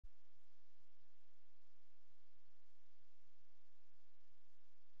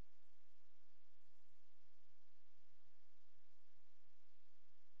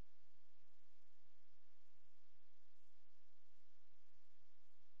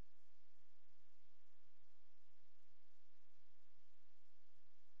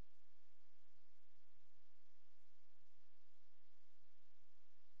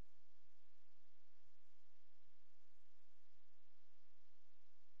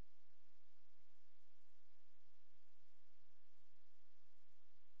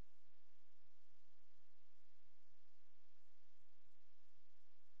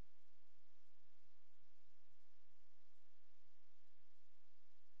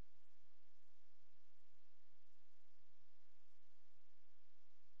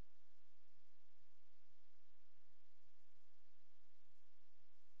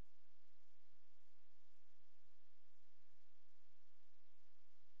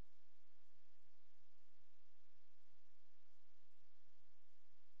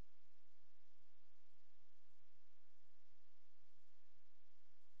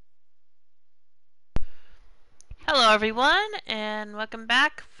Hello everyone, and welcome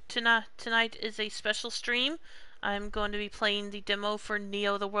back. Tonight is a special stream. I'm going to be playing the demo for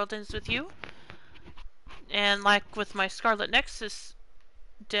Neo The World Ends With You. And like with my Scarlet Nexus,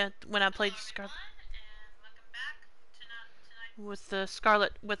 when I played with the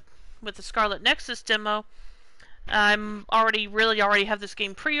Scarlet Nexus demo, I'm already have this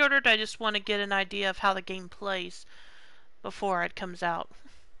game pre-ordered. I just want to get an idea of how the game plays before it comes out.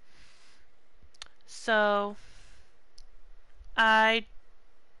 So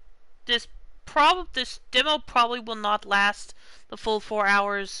this demo probably will not last the full 4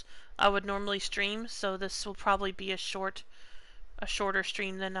 hours I would normally stream, so this will probably be a shorter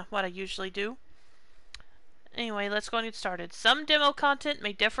stream than what I usually do. Anyway, let's go and get started. Some demo content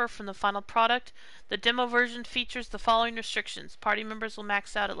may differ from the final product. The demo version features the following restrictions. Party members will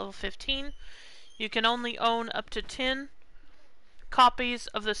max out at level 15. You can only own up to 10 copies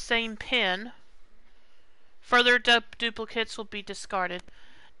of the same pin. Further duplicates will be discarded.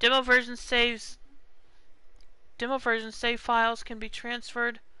 Demo version save files can be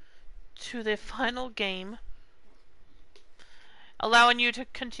transferred to the final game, allowing you to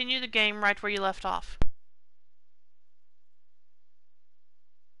continue the game right where you left off.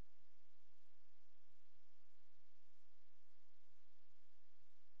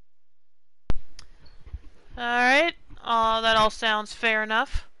 Alright, that all sounds fair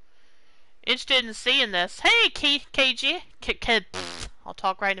enough. Interested in seeing this. Hey, KJ. I'll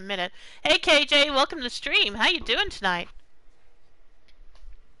talk right in a minute. Hey, KJ, welcome to the stream. How you doing tonight?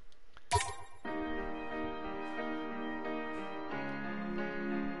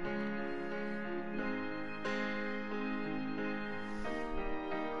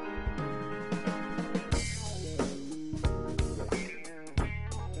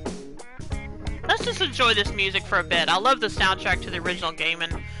 Let's just enjoy this music for a bit. I love the soundtrack to the original game,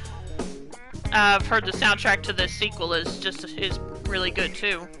 and I've heard the soundtrack to the sequel is really good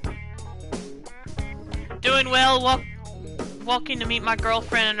too. Doing well. Walking to meet my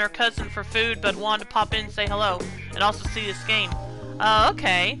girlfriend and her cousin for food, but wanted to pop in and say hello and also see this game.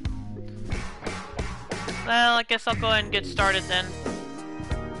 Okay. Well, I guess I'll go ahead and get started then.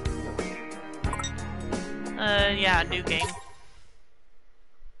 Yeah, new game.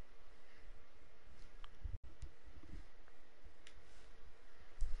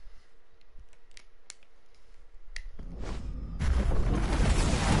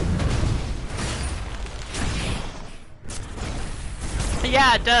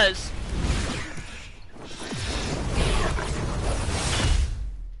 Yeah, it does.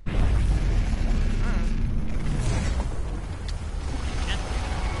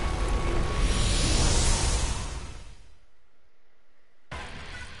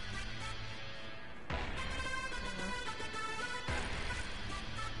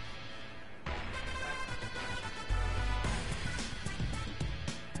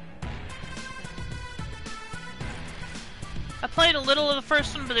 I played a little of the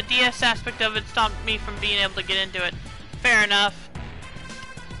first one, but the DS aspect of it stopped me from being able to get into it. Fair enough.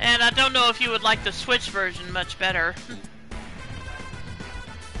 And I don't know if you would like the Switch version much better.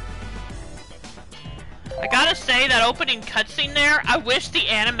 I gotta say, that opening cutscene there, I wish the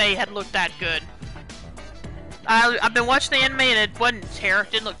anime had looked that good. I've been watching the anime and it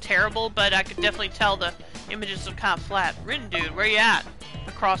didn't look terrible, but I could definitely tell the images are kind of flat. Rin dude, where you at?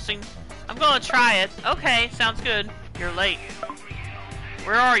 The crossing. I'm gonna try it. Okay, sounds good. You're late.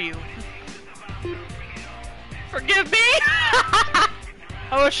 Where are you? Forgive me! I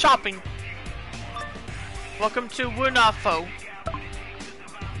was shopping. Welcome to Wunafo.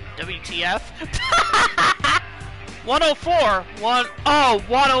 WTF? 104.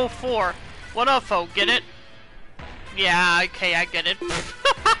 104. Wunafo, get it? Yeah, okay, I get it.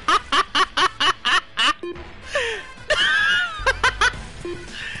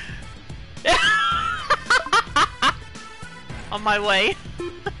 On my way.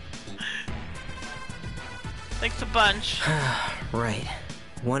 Thanks a bunch. Right.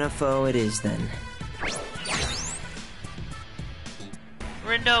 Wunafo it is then.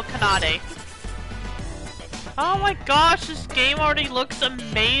 Rindo Kanade. Oh my gosh, this game already looks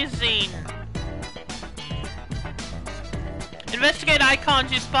amazing. Investigate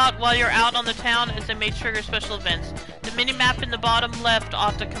icons you spot while you're out on the town as they may trigger special events. The mini-map in the bottom left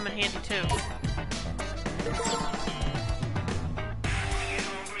ought to come in handy too.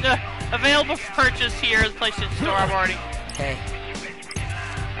 Available for purchase here at the PlayStation Store. I've already. Hey.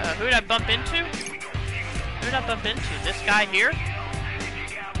 Who did I bump into? Who did I bump into? This guy here?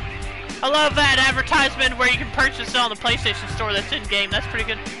 I love that advertisement where you can purchase it on the PlayStation Store that's in-game. That's pretty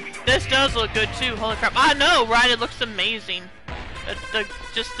good. This does look good too. Holy crap. I know, right? It looks amazing.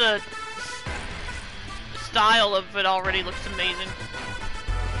 Just the style of it already looks amazing.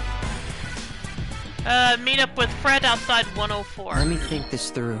 Meet up with Fred outside 104. Let me think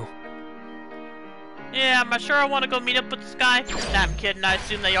this through. Yeah, am I sure I want to go meet up with this guy? Nah, I'm kidding. I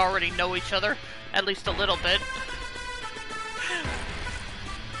assume they already know each other. At least a little bit.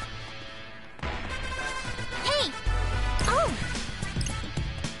 Hey! Oh!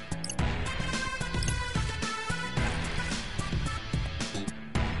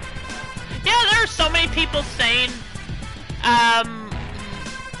 Yeah, there are so many people saying,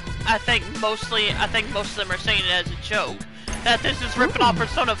 I think most of them are saying it as a joke, that this is ripping off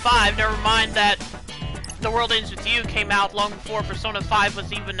Persona 5, never mind that The World Ends With You came out long before Persona 5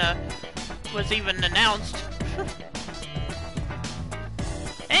 was even announced.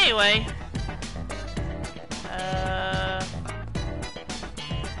 Anyway.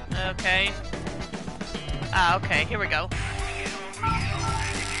 Okay. Okay, here we go.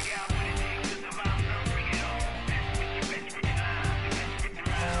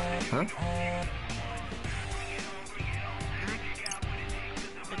 Huh?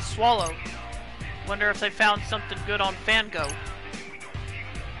 It's Swallow. Wonder if they found something good on Fango.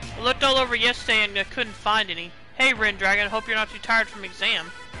 I looked all over yesterday and I couldn't find any. Hey, Rendragon, hope you're not too tired from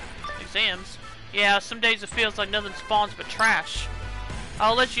exams. Yeah, some days it feels like nothing spawns but trash.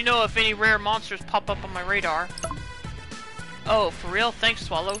 I'll let you know if any rare monsters pop up on my radar. Oh, for real? Thanks,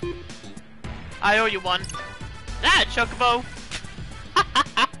 Swallow. I owe you one. Ah, Chocobo!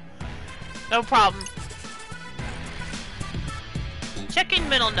 No problem. Checking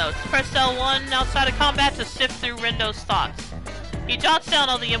mental notes. Press L1 outside of combat to sift through Rendo's thoughts. He jots down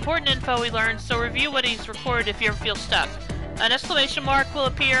all the important info he learned, so review what he's recorded if you ever feel stuck. An exclamation mark will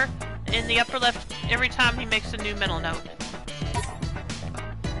appear in the upper left every time he makes a new mental note.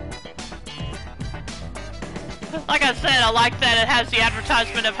 Like I said, I like that it has the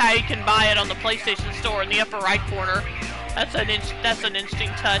advertisement of how you can buy it on the PlayStation Store in the upper right corner. That's an interesting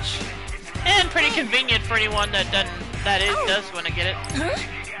touch. And pretty convenient for anyone that does want to get it.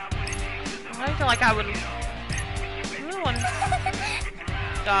 I feel like I would really want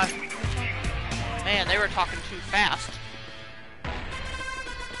gosh. Man, they were talking too fast.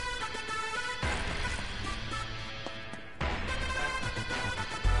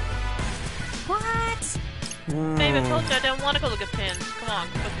 What? Babe, I told you I didn't want to go look at pins. Come on,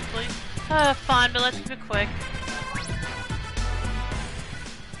 quickly, please. Fine, but let's keep it quick.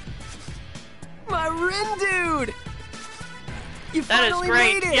 My Rin dude! You That is finally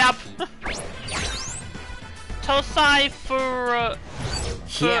great. made it! Yep. Tosai for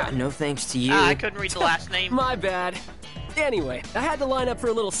Yeah, no thanks to you. I couldn't read the last name. My bad. Anyway, I had to line up for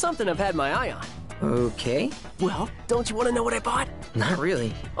a little something I've had my eye on. Okay. Well, don't you want to know what I bought? Not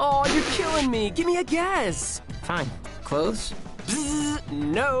really. Oh, you're killing me. Give me a guess. Fine. Clothes? Bzz,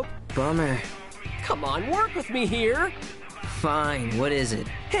 nope. Bummer. Come on, work with me here. Fine. What is it?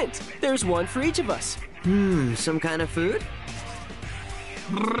 Hint, there's one for each of us. Some kind of food?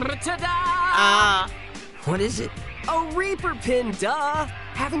 Ta-da! Ah. What is it? A Reaper pin, duh!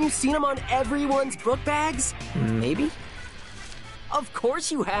 Haven't you seen them on everyone's book bags? Maybe? Of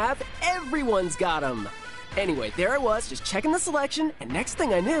course you have! Everyone's got them! Anyway, there I was, just checking the selection, and next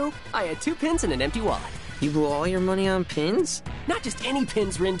thing I knew, I had 2 pins and an empty wallet. You blew all your money on pins? Not just any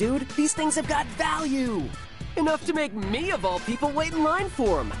pins, Rin dude. These things have got value! Enough to make me, of all people, wait in line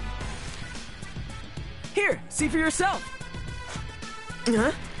for them. Here, see for yourself.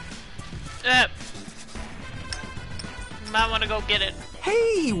 Huh? Might want to go get it.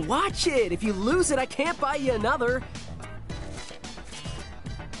 Hey, watch it! If you lose it, I can't buy you another.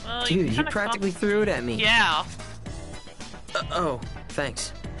 Well, Dude, you kinda practically threw it at me. Yeah. Oh,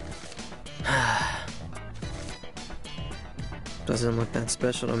 thanks. Doesn't look that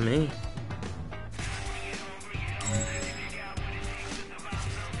special to me.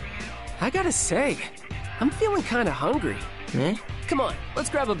 I gotta say, I'm feeling kinda hungry. Eh? Come on, let's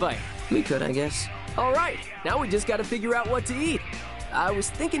grab a bite. We could, I guess. Alright, now we just gotta figure out what to eat. I was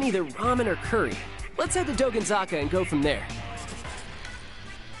thinking either ramen or curry. Let's head to Dogenzaka and go from there.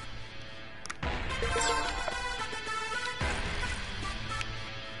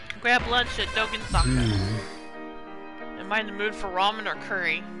 Grab lunch at Dogenzaka. Am I in the mood for ramen or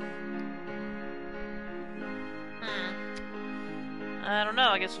curry? I don't know.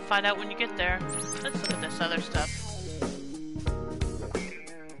 I guess we'll find out when you get there. Let's look at this other stuff.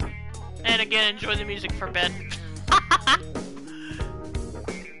 And again, enjoy the music for bed.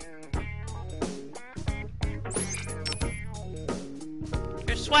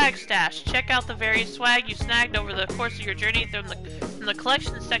 Your swag stash. Check out the various swag you snagged over the course of your journey from the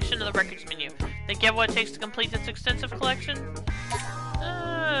collection section of the records menu. Think you have what it takes to complete this extensive collection?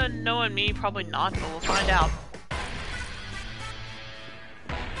 Knowing me, probably not, but we'll find out.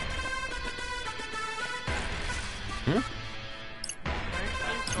 Where's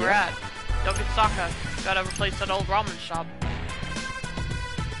we're at? Dogen Saka. Gotta replace that old ramen shop.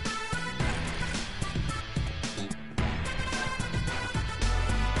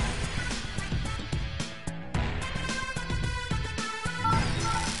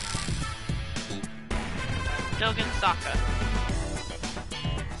 Dogen Saka.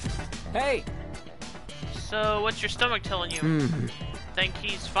 Hey! So, what's your stomach telling you? Think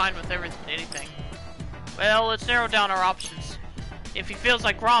he's fine with anything. Well, let's narrow down our options. If he feels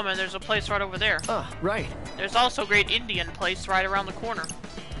like ramen, there's a place right over there. Right. There's also a great Indian place right around the corner.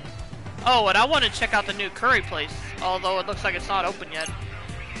 Oh, and I want to check out the new curry place, although it looks like it's not open yet.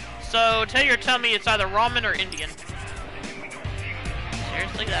 So, tell your tummy it's either ramen or Indian.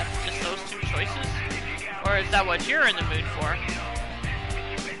 Seriously, that's just those two choices? Or is that what you're in the mood for?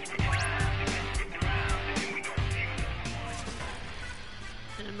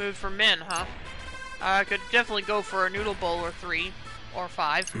 In the mood for men, huh? I could definitely go for a noodle bowl or 3 or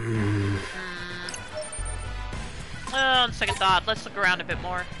 5. On second thought, let's look around a bit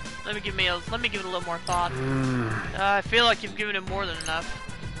more. Let me give it a little more thought. I feel like you've given it more than enough.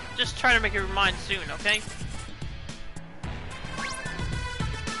 Just try to make up your mind soon, okay?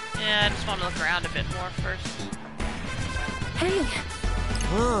 Yeah, I just want to look around a bit more first. Hey.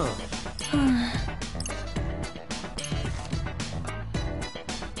 Oh.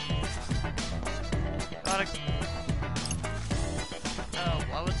 Oh,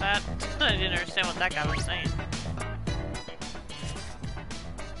 what was that? I didn't understand what that guy was saying.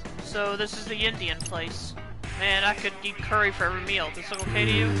 So this is the Indian place. Man, I could eat curry for every meal. Does this look okay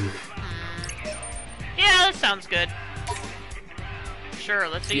to you? Yeah, that sounds good. Sure,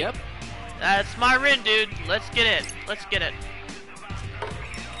 let's eat. Yep. That's my Rin, dude. Let's get it. Let's get it.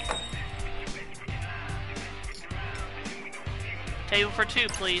 Table for 2,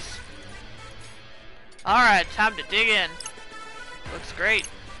 please. Alright, time to dig in. Looks great.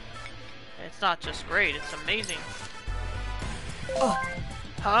 It's not just great, it's amazing.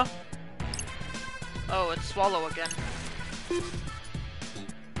 Huh? Oh, it's Swallow again.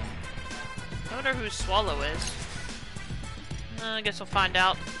 I wonder who Swallow is. I guess we'll find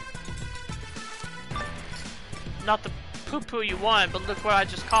out. Not the poo-poo you want, but look what I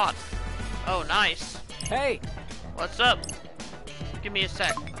just caught. Oh, nice. Hey! What's up? Give me a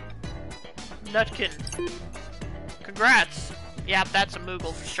sec. Nutkin. Congrats. Yep, that's a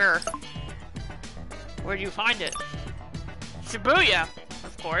Moogle for sure. Where'd you find it? Shibuya,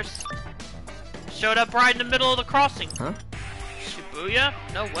 of course. Showed up right in the middle of the crossing. Huh? Shibuya?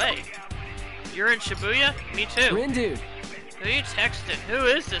 No way. You're in Shibuya? Me too. Rin dude. Who you texted? Who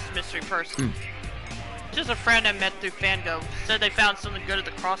is this mystery person? Just a friend I met through Fango. Said they found something good at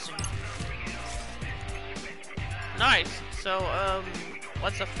the crossing. Nice. So,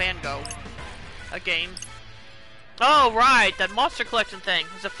 what's a Fango? A game. Oh, right, that monster collection thing.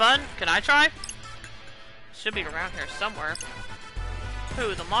 Is it fun? Can I try? Should be around here somewhere.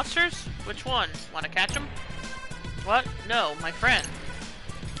 Who, the monsters? Which one? Want to catch them? What? No, my friend.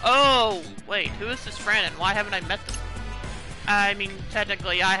 Oh, wait, who is this friend and why haven't I met them? I mean,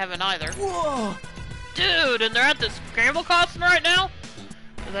 technically I haven't either. Whoa! Dude, and they're at this scramble costume right now?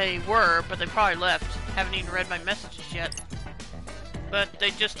 They were, but they probably left. Haven't even read my messages yet. But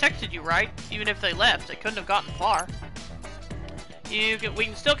they just texted you, right? Even if they left, they couldn't have gotten far. We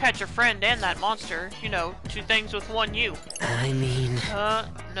can still catch your friend and that monster. You know, 2 things with 1 you. I mean...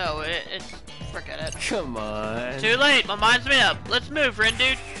 No, it's... forget it. Come on. Too late, my mind's made up. Let's move, Rin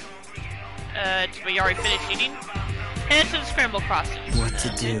dude. Did we already finish eating? Head to the scramble crossing. What to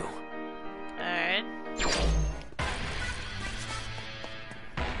do? Alright.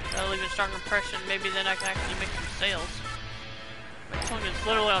 That'll leave a strong impression. Maybe then I can actually make some sales. My tongue is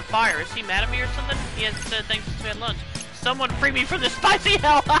literally on fire. Is he mad at me or something? He hasn't said thanks since we had lunch. Someone free me from this spicy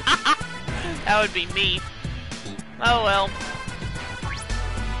hell! That would be me. Oh well.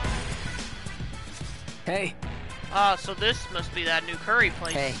 Hey. Ah, so this must be that new curry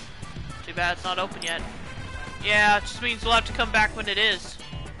place. Hey. Too bad it's not open yet. Yeah, it just means we'll have to come back when it is.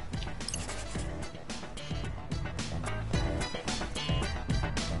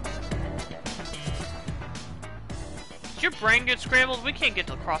 Did your brain get scrambled? We can't get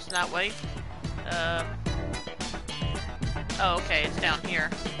to the crossing that way. Oh, okay, it's down here.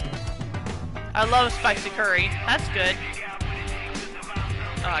 I love spicy curry. That's good.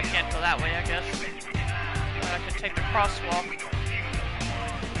 Oh, I can't go that way, I guess. I can take the crosswalk.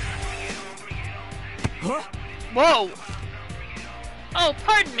 Huh? Whoa! Oh,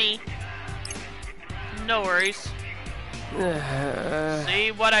 pardon me. No worries.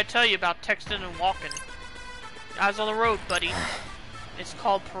 See what I tell you about texting and walking. Eyes on the road, buddy. It's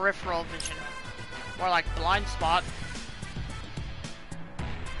called peripheral vision. More like blind spot.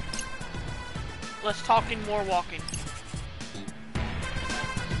 Less talking, more walking.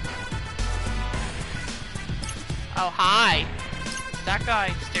 Oh, hi. Is that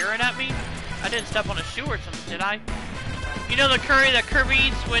guy staring at me? I didn't step on a shoe or something, did I? You know the curry that Kirby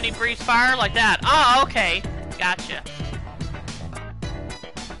eats when he breathes fire? Like that. Oh, okay. Gotcha.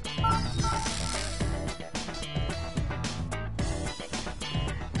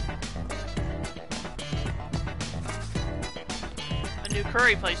 A new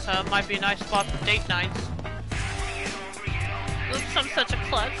curry place, huh? Might be a nice spot for date nights. Oops, I'm such a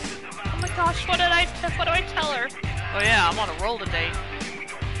klutz. Oh my gosh, what do I tell her? Oh yeah, I'm on a roll today.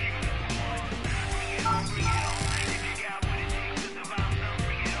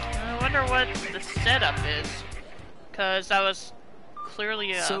 I wonder what the setup is. Cause that was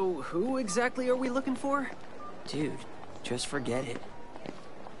clearly a... So, who exactly are we looking for? Dude, just forget it.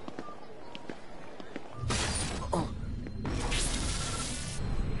 Oh.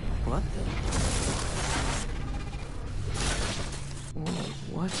 What the?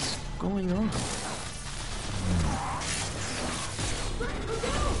 Whoa, what's going on?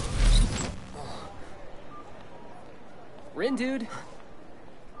 Rin, dude.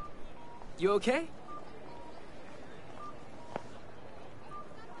 You okay?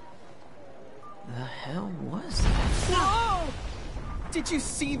 The hell was that? Whoa! Did you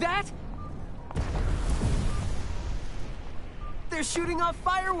see that? They're shooting off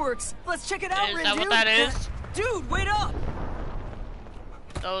fireworks. Let's check it out, Is Rin, that dude. what that is? Dude, wait up!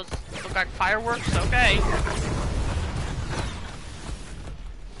 Those look like fireworks? Okay.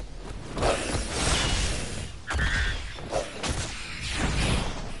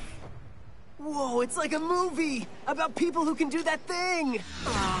 Whoa, it's like a movie about people who can do that thing.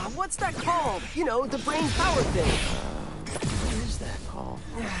 What's that called? You know, the brain power thing. What is that called?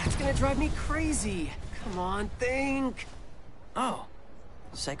 It's gonna drive me crazy. Come on, think. Oh,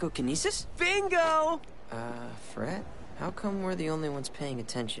 psychokinesis? Bingo! Fred? How come we're the only ones paying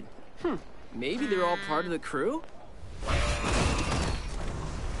attention? Maybe they're all part of the crew?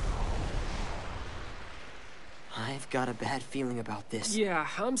 I've got a bad feeling about this. Yeah,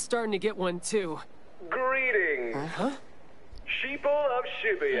 I'm starting to get one too. Greetings, Huh? sheeple of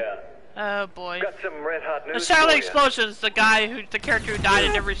Shibuya. Oh boy. Got some red hot The news Charlie for ya. Explosion's the character who died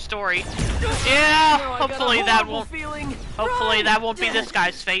in every story. Yeah, No, I got a hopefully that horrible won't. feeling. Hopefully Run! that won't be this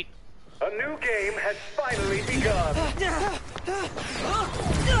guy's fate. A new game has finally begun.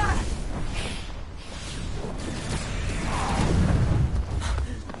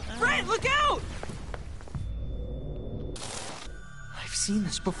 Fred, look out! I've seen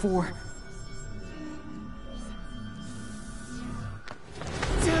this before.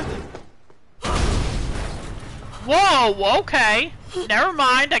 Whoa, okay. Never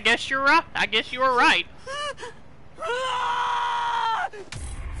mind. I guess you're right. I guess you were right.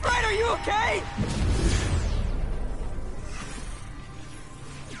 Fred, are you okay?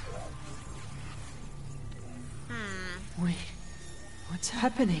 Wait, what's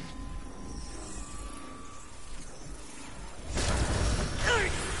happening?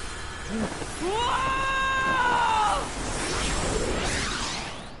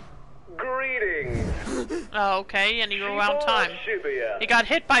 Greetings, Oh, okay, and you were on sheeple time. of Shibuya. He got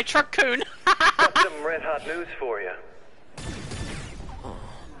hit by Truck-kun. Got some red hot news for you.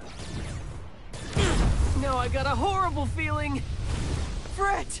 No, I got a horrible feeling.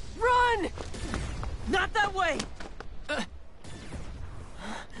 Fred, run! Not that way!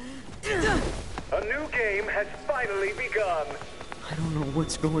 A new game has finally begun. I don't know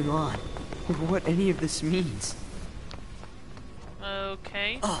what's going on, or what any of this means.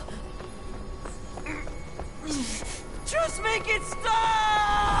 Okay. Just make it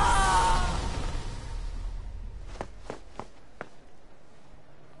stop!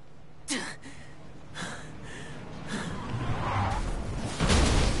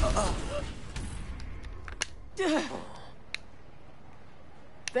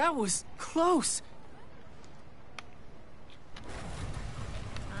 That was close.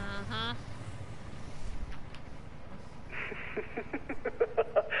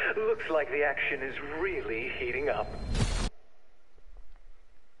 Looks like the action is really heating up.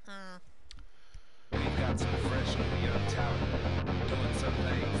 We've got some fresh new young talent doing some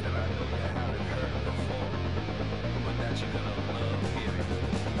things that I know you haven't heard before, but that you're gonna love hearing.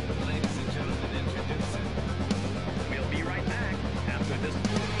 Ladies and gentlemen, introducing. We'll be right back after this.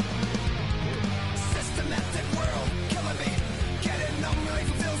 Systematic world killing me. Getting numb, life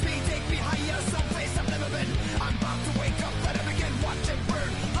fills me. Take me higher, someplace I've never been. I'm about to wake up.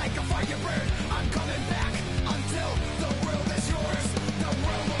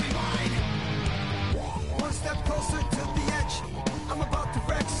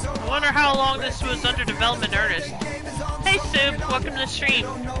 how long this was under development in earnest. Hey Soup, welcome to the stream.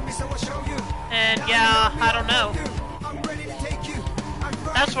 And yeah, I don't know.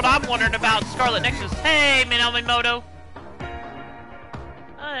 That's what I'm wondering about Scarlet Nexus. Hey, Minamimoto.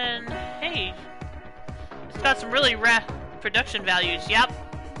 And hey, it's got some really rare production values. Yep.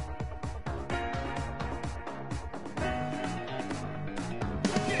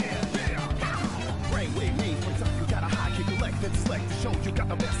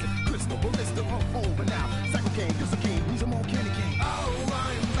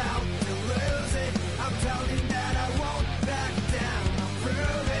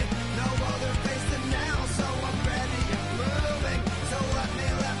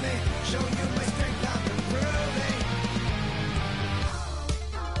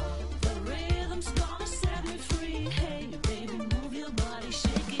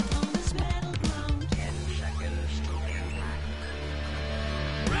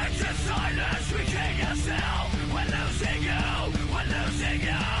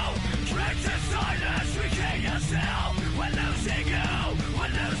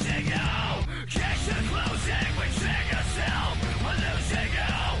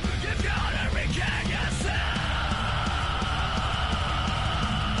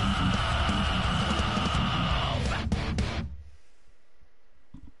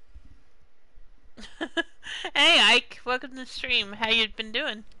 Hey Ike, welcome to the stream. How you been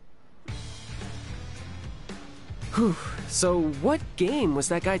doing? Whew. So what game was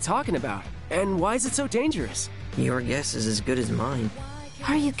that guy talking about? And why is it so dangerous? Your guess is as good as mine.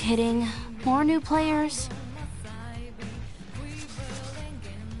 Are you kidding? More new players?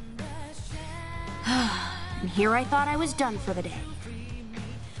 And here I thought I was done for the day.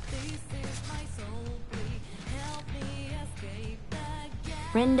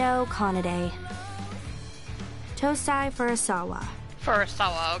 Rindo Kanade. Tosai Furusawa.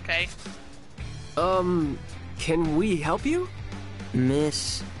 Furusawa, okay. Can we help you?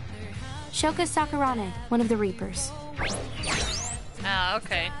 Miss... Shoka Sakurane, one of the Reapers. Ah,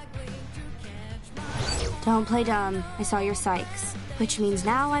 okay. Don't play dumb. I saw your psychs. Which means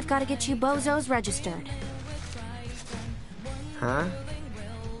now I've got to get you bozos registered. Huh?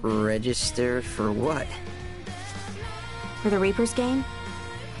 Registered for what? For the Reapers game?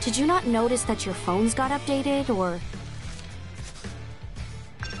 Did you not notice that your phones got updated, or...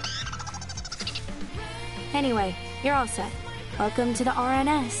 Anyway, you're all set. Welcome to the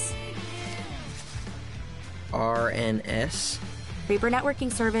RNS. RNS? Reaper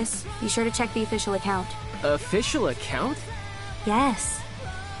Networking Service. Be sure to check the official account. Official account? Yes.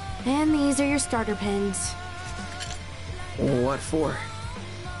 And these are your starter pins. What for?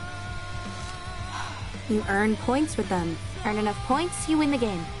 You earn points with them. Earn enough points, you win the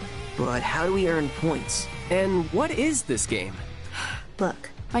game. But how do we earn points? And what is this game?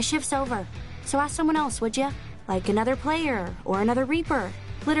 Look, my shift's over. So ask someone else, would ya? Like another player, or another Reaper.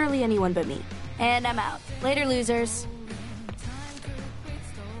 Literally anyone but me. And I'm out. Later, losers.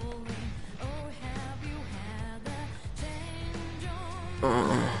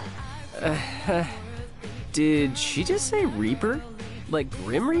 Did she just say Reaper? Like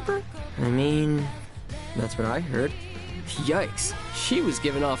Grim Reaper? I mean, that's what I heard. Yikes, she was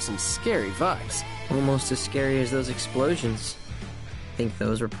giving off some scary vibes. Almost as scary as those explosions. Think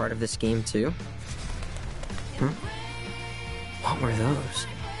those were part of this game too? What were those?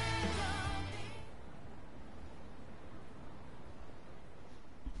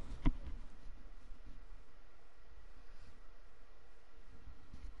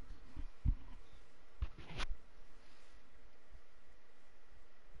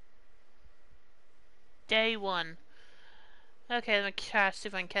 Day 1. Okay, let me try to see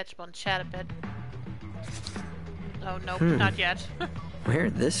if I can catch up on chat a bit. Oh, nope, not yet.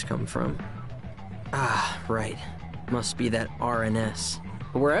 Where'd this come from? Ah, right. Must be that RNS.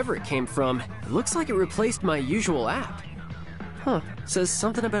 Wherever it came from, it looks like it replaced my usual app. Huh, says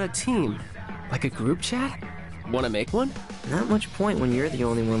something about a team. Like a group chat? Wanna make one? Not much point when you're the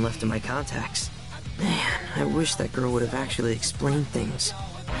only one left in my contacts. Man, I wish that girl would have actually explained things.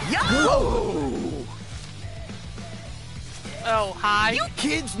 Yo! Oh, hi. You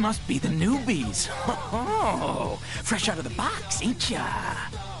kids must be the newbies. Oh, fresh out of the box, ain't ya?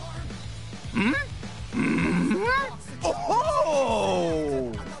 Hmm? Mm-hmm.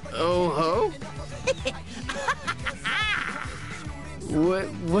 Oh! Oh ho?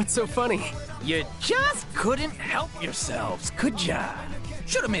 What's so funny? You just couldn't help yourselves, could ya?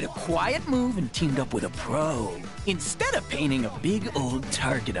 Should have made a quiet move and teamed up with a pro, instead of painting a big old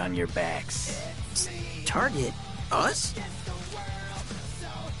target on your backs. Target? Us?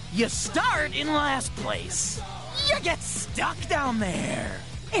 You start in last place. You get stuck down there.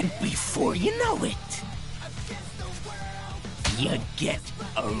 And before you know it, you get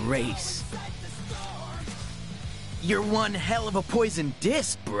erased. You're one hell of a poison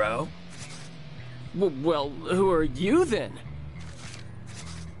disc, bro. Well, who are you then?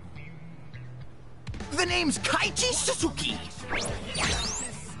 The name's Kaichi Suzuki,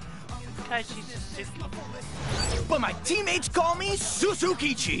 Kaichi Suzuki. but my teammates call me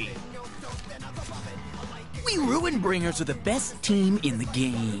Suzukichi. We Ruin Bringers are the best team in the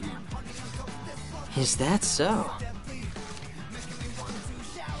game. Is that so?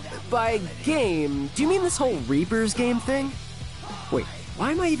 By game, do you mean this whole Reapers game thing? Wait,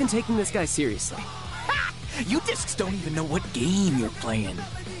 why am I even taking this guy seriously? You discs don't even know what game you're playing.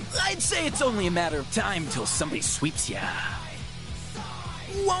 I'd say it's only a matter of time till somebody sweeps ya.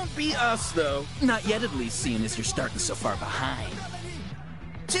 Won't be us, though. Not yet, at least, seeing as you're starting so far behind.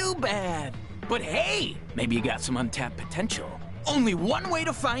 Too bad. But hey, maybe you got some untapped potential. Only one way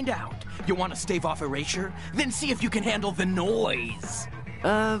to find out. You want to stave off erasure? Then see if you can handle the noise.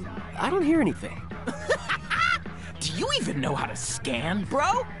 I don't hear anything. Do you even know how to scan,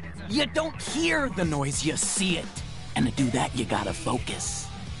 bro? You don't hear the noise, you see it. And to do that, you gotta focus.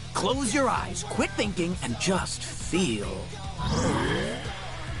 Close your eyes, quit thinking, and just feel.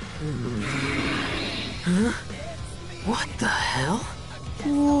 What the hell?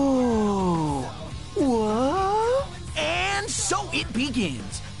 Whoa. What? And so it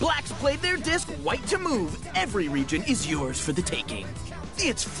begins. Blacks played their disc, white to move. Every region is yours for the taking.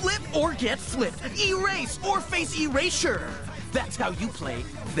 It's flip or get flipped, erase or face erasure. That's how you play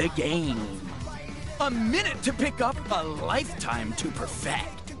the game. A minute to pick up, a lifetime to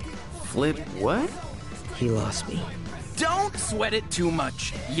perfect. Flip what? He lost me. Don't sweat it too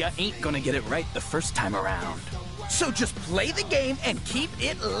much. You ain't gonna get it right the first time around. So just play the game and keep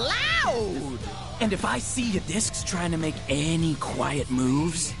it loud. And if I see your discs trying to make any quiet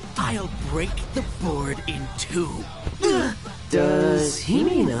moves, I'll break the board in two. Does he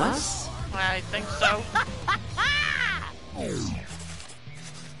mean us? I think so.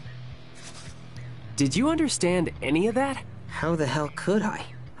 Did you understand any of that? How the hell could I?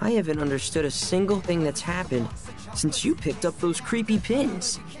 I haven't understood a single thing that's happened since you picked up those creepy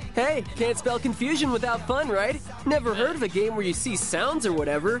pins. Hey, can't spell confusion without fun, right? Never heard of a game where you see sounds or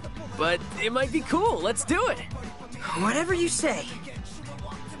whatever, but it might be cool. Let's do it. Whatever you say.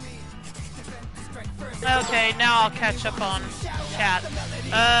 Okay, now I'll catch up on chat.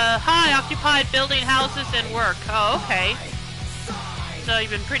 Hi, occupied building houses and work. Oh, okay. So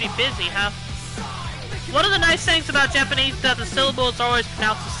you've been pretty busy, huh? One of the nice things about Japanese is that the syllables are always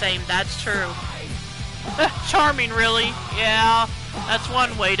pronounced the same. That's true. Charming, really. Yeah, that's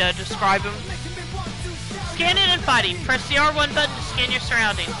one way to describe him. Scanning and fighting. Press the R1 button to scan your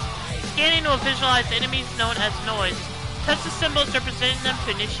surroundings. Scanning will visualize enemies known as noise. Touch the symbols representing them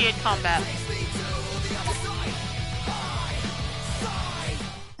to initiate combat.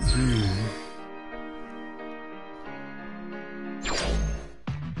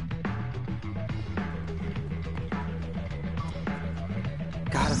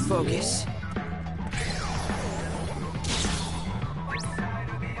 Gotta focus.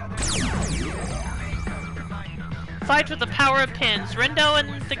 Fight with the power of pins. Rendo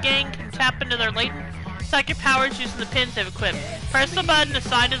and the gang can tap into their latent psychic powers using the pins they've equipped. Press the button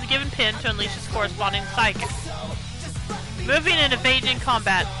assigned to the given pin to unleash its corresponding psychic. Moving and evading in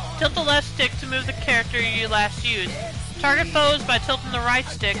combat. Tilt the left stick to move the character you last used. Target foes by tilting the right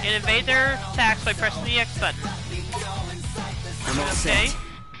stick and evade their attacks by pressing the X button. I'm all Okay. set.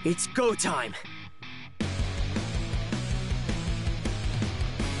 It's go time.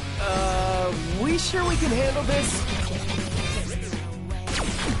 We sure we can handle this?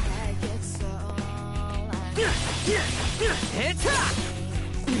 Hit!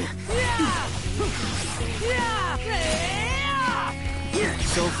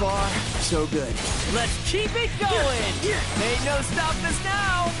 So far, so good. Let's keep it going! Ain't no stopping us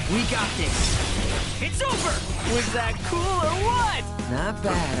now! We got this! It's over! Was that cool or what? Not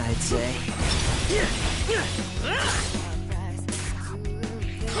bad, I'd say.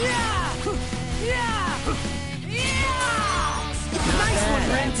 Nice one,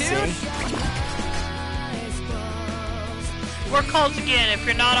 Ren, dude! Work calls again. If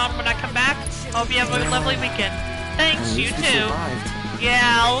you're not on when I come back, hope you have a lovely weekend. Thanks, At you least we too. survived.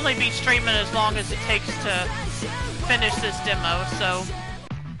 Yeah, I'll only be streaming as long as it takes to finish this demo, so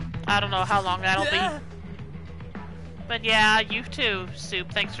I don't know how long that'll be. But yeah, you too,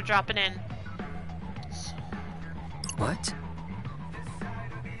 Soup. Thanks for dropping in. What?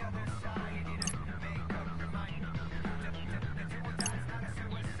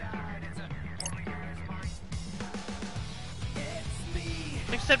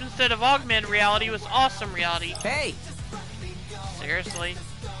 except instead of augmented reality, it was awesome reality. Hey! Seriously?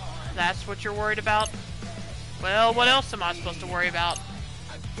 That's what you're worried about? Well, what else am I supposed to worry about?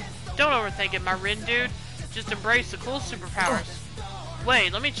 Don't overthink it, my Rin dude. Just embrace the cool superpowers.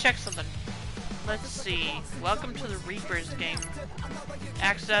 Wait, let me check something. Let's see. Welcome to the Reapers game.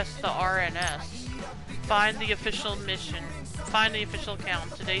 Access the RNS. Find the official mission. Find the official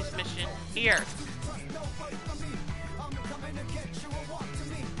account. Today's mission here.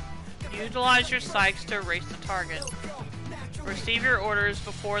 Utilize your psychs to erase the target. Receive your orders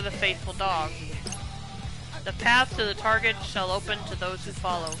before the faithful dog. The path to the target shall open to those who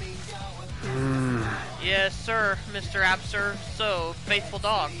follow. Yes, sir, Mr. Absur. So, faithful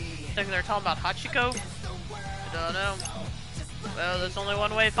dog. Think they're talking about Hachiko? I don't know. Well, there's only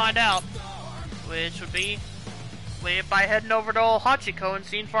one way to find out. Which would be by heading over to old Hachiko and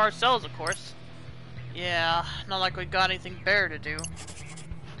seeing for ourselves, of course. Yeah, not like we got anything better to do.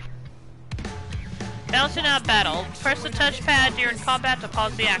 Bouncing out of battle, press the touchpad during combat to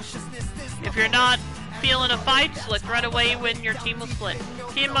pause the action. If you're not feeling a fight, select right away when your team will split.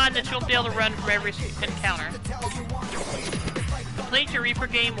 Keep in mind that you won't be able to run from every encounter. Complete your Reaper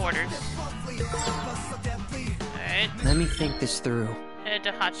game orders. Alright. Let me think this through. Head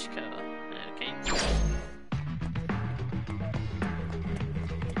to Hachiko. Okay.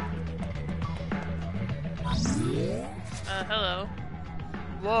 Hello.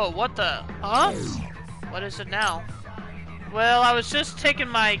 Whoa, what the? Huh? What is it now? Well, I was just taking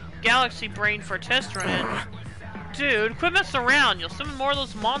my Galaxy Brain for a test run in. Dude, quit messing around. You'll summon more of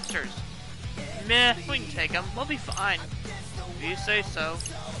those monsters. Meh, we can take them. We'll be fine. If you say so.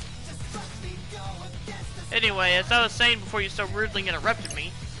 Anyway, as I was saying before you so rudely interrupted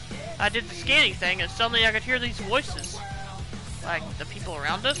me, I did the scanning thing and suddenly I could hear these voices. Like, the people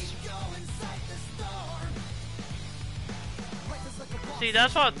around us? See,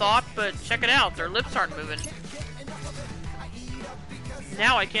 that's what I thought, but check it out. Their lips aren't moving.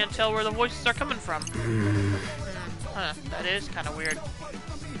 Now I can't tell where the voices are coming from. Huh, that is kind of weird.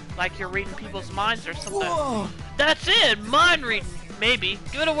 Like you're reading people's minds or something. Whoa. That's it! Mind reading! Maybe.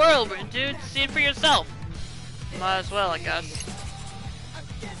 Give it a whirl, dude. See it for yourself. Might as well, I guess.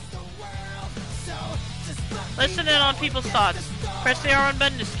 Listen in on people's thoughts. Press the R1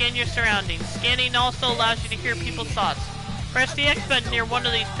 button to scan your surroundings. Scanning also allows you to hear people's thoughts. Press the X button near one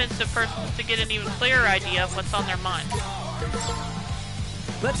of these pensive persons to get an even clearer idea of what's on their mind.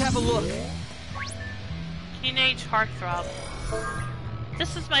 Let's have a look. Teenage heartthrob.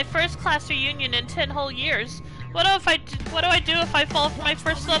 This is my first class reunion in 10 whole years. What do I do if I fall for my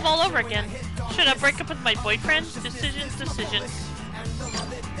first love all over again? Should I break up with my boyfriend? Decisions.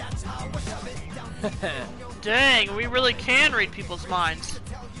 Dang, we really can read people's minds.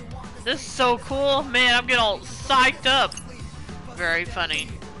 This is so cool. Man, I'm getting all psyched up. Very funny.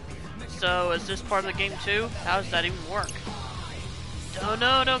 So, is this part of the game too? How does that even work? Don't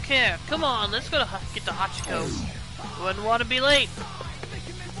know, don't care. Come on, let's go to get to Hachiko. Wouldn't want to be late.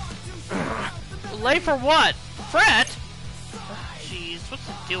 Late for what? Fret? Jeez, what's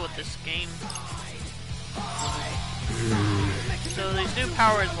the deal with this game? So these new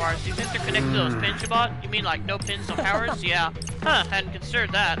power bars, do you think they're connected to those pins you bought? You mean like no pins, no powers? Yeah. Huh, hadn't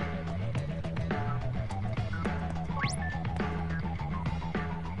considered that.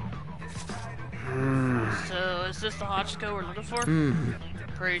 So, is this the Hachiko we're looking for?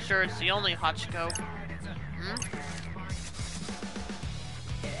 Pretty sure it's the only Hachiko.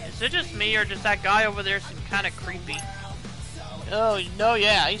 Is it just me, or does that guy over there seem kind of creepy? Oh, no,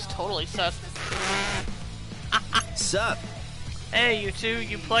 yeah, he's totally sus. Sup? Hey, you two,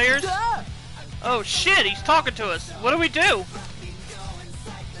 you players? Oh, shit, he's talking to us. What do we do?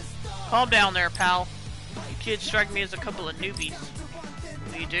 Calm down there, pal. You kids strike me as a couple of newbies.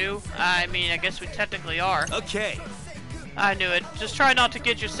 We do? I mean, I guess we technically are. Okay. I knew it. Just try not to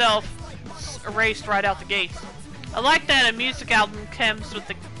get yourself erased right out the gates. I like that a music album comes with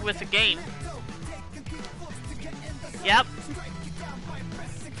the game. Yep.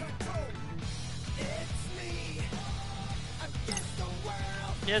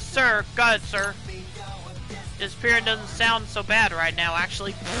 Yes, sir. Got it, sir. Disappearing doesn't sound so bad right now,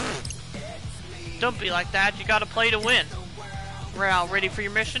 actually. Don't be like that. You gotta play to win. Well, ready for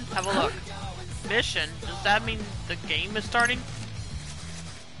your mission? Have a look. Mission? Does that mean the game is starting?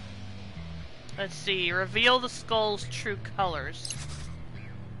 Let's see. Reveal the skull's true colors.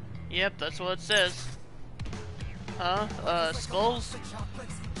 Yep, that's what it says. Huh? Skulls?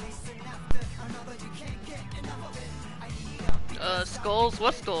 Skulls?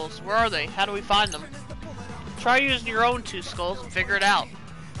 What skulls? Where are they? How do we find them? Try using your own two skulls and figure it out.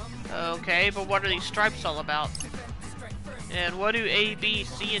 Okay, but what are these stripes all about? And what do A, B,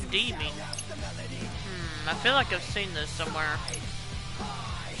 C, and D mean? I feel like I've seen this somewhere.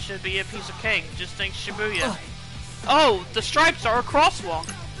 Should be a piece of cake. Just think Shibuya. Oh, the stripes are a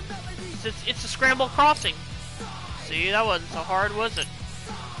crosswalk. It's a scramble crossing. See, that wasn't so hard, was it?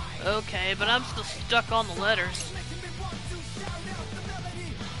 Okay, but I'm still stuck on the letters.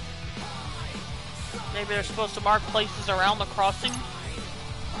 Maybe they're supposed to mark places around the crossing?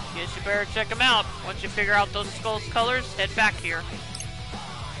 Guess you better check them out. Once you figure out those skulls' colors, head back here.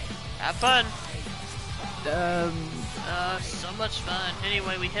 Have fun. So much fun.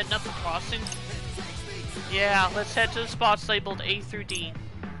 Anyway, we heading up the crossing? Yeah, let's head to the spots labeled A through D.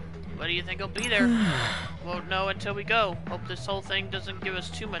 What do you think will be there? Won't know until we go. Hope this whole thing doesn't give us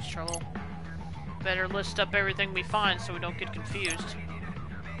too much trouble. Better list up everything we find so we don't get confused.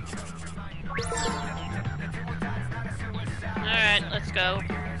 Alright, let's go.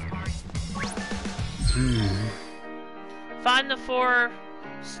 Find the 4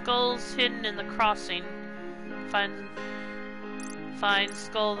 skulls hidden in the crossing. Find the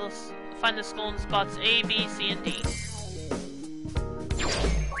skull in spots A, B, C, and D.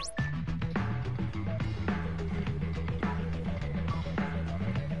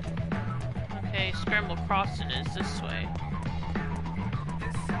 Okay, Scramble Crossing is this way.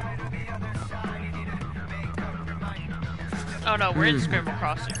 Oh no, we're in Scramble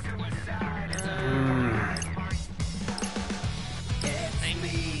Crossing.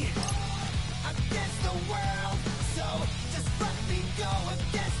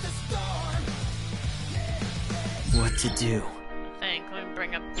 What to do? I think. Let me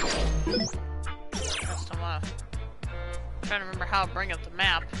bring up. I'm trying to remember how to bring up the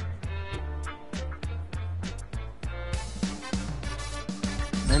map.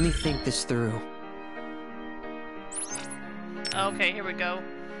 Let me think this through. Okay, here we go.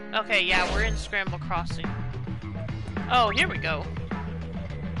 Okay, yeah, we're in Scramble Crossing. Oh, here we go.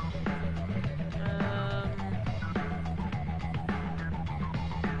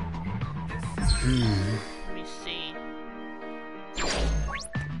 Let me see.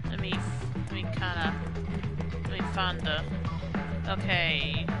 Let me find the.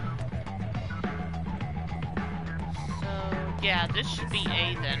 Okay. So yeah, this should be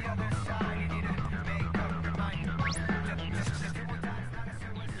A then.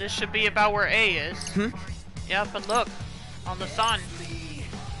 This should be about where A is. Yep, and look, on the sun.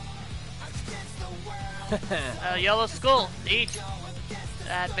 Yellow skull. Neat.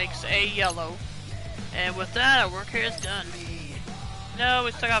 That makes A yellow. And with that, our work here is done. No,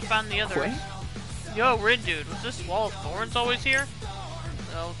 we still gotta find the others. Wait. Yo, Red Dude, was this wall of thorns always here?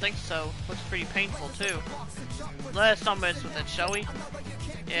 I don't think so. Looks pretty painful, too. Let's not mess with it, shall we?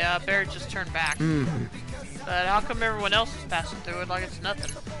 Yeah, better just turn back. But how come everyone else is passing through it like it's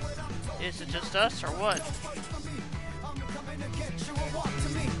nothing? Is it just us, or what?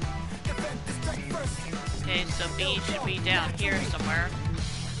 Okay, so B should be down here somewhere.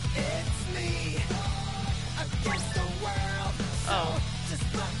 Oh.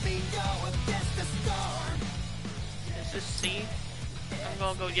 Is this C? I'm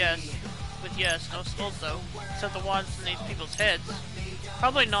gonna go yes. With yes, no skulls though. Except the ones in these people's heads.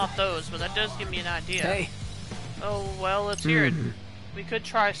 Probably not those, but that does give me an idea. Hey. Oh, well, let's hear it. We could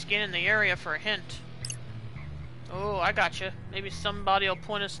try scanning the area for a hint. Oh, I gotcha. Maybe somebody will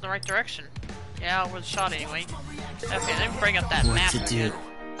point us in the right direction. Yeah, worth a shot anyway. Okay, let me bring up that map. What to do?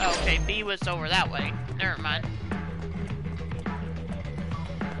 Oh, okay, B was over that way. Never mind.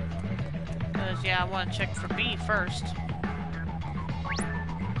 Because, yeah, I want to check for B first.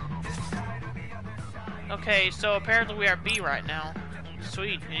 Okay, so apparently we are B right now.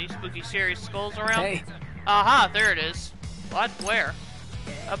 Sweet. Any spooky serious skulls around? Hey. Aha, there it is. What? Where?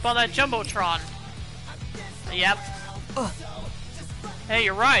 Up on that Jumbotron. Yep. Hey,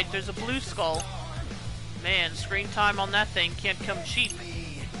 you're right. There's a blue skull. Man, screen time on that thing can't come cheap.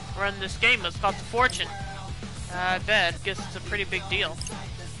 Running this game must cost a fortune. I bet. Guess it's a pretty big deal.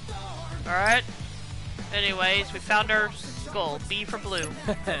 Alright. Anyways, we found our skull. B for blue.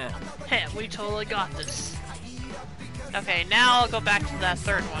 Heh, we totally got this. Okay, now I'll go back to that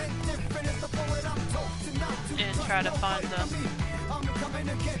third one. And try to find the...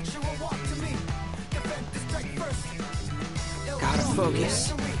 Gotta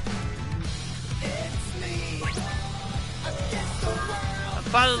focus. I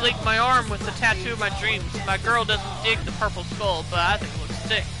finally linked my arm with the tattoo of my dreams. My girl doesn't dig the purple skull, but I think it looks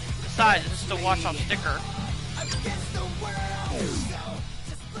sick. Besides, it's just a wash-off sticker.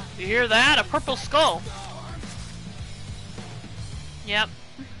 You hear that? A purple skull. Yep.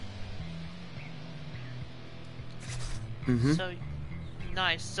 So,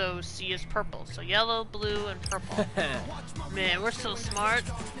 Nice, so C is purple. So yellow, blue, and purple. Man, we're so smart.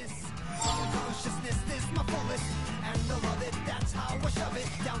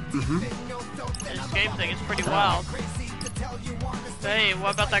 This game thing is pretty wild. Hey,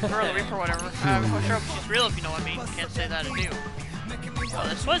 what about that girl, the Reaper, whatever? I'm not sure if she's real, if you know what I mean. Can't say that I do. Oh,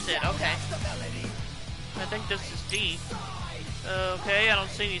 this was it, okay. I think this is D. Okay, I don't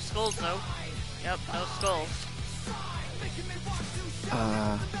see any skulls though. Yep, no skulls.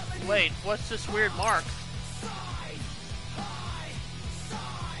 Wait, what's this weird mark?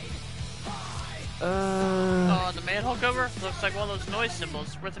 Oh, the manhole cover? Looks like one of those noise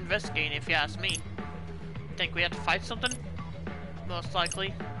symbols. Worth investigating if you ask me. Think we have to fight something? Most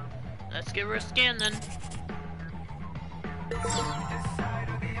likely. Let's give her a scan then.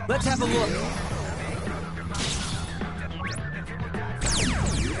 Let's have a look.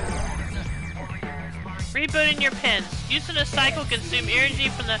 Rebooting your pins. Using a cycle consume energy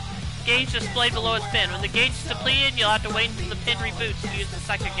from the gauge displayed below its pin. When the gauge is depleted, you'll have to wait until the pin reboots to use the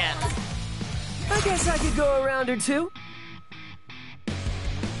cycle again. I guess I could go a round or two.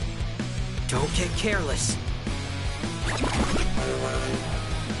 Don't get careless.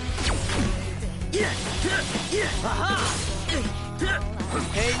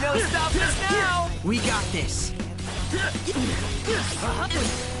 Hey, no stopping us now! We got this.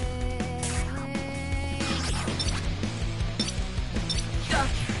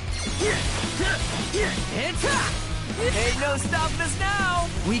 It's hot! Hey, no stopping us now!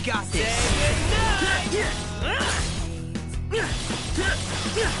 We got this.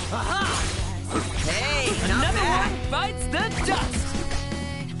 Hey, not bad. one bites the dust!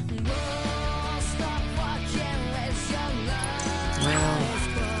 Well,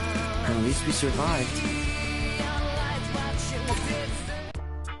 at least we survived.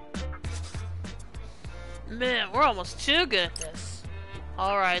 Man, we're almost too good at this.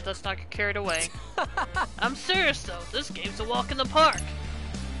 Alright, let's not get carried away. I'm serious though, this game's a walk in the park.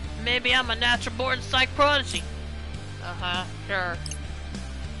 Maybe I'm a natural born psych prodigy. Sure.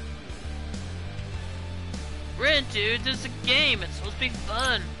 Rin, dude, this is a game, it's supposed to be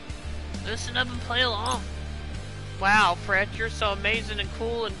fun. Listen up and play along. Wow, Fred, you're so amazing and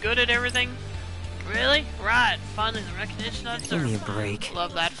cool and good at everything. Really? Right, finally the recognition I deserve. Give me a break.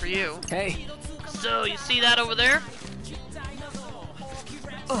 Love that for you. Hey, So, you see that over there?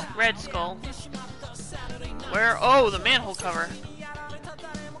 Red Skull. Where? Oh, the manhole cover.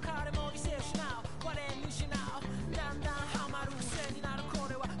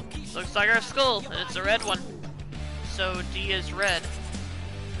 Looks like our skull, and it's a red one. So, D is red.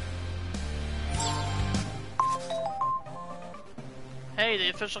 Hey, the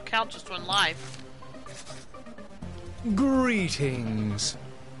official count just went live. Greetings.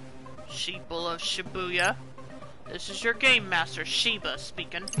 Sheeple of Shibuya. This is your game master, Shiba,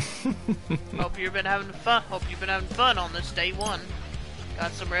 speaking. Hope you've been having fun on this day one.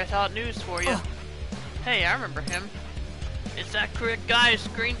 Got some red hot news for you. Hey, I remember him. It's that correct guy who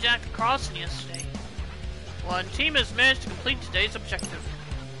screen jacked the crossing yesterday. One team has managed to complete today's objective.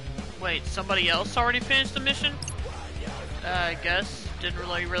 Wait, somebody else already finished the mission? I guess. Didn't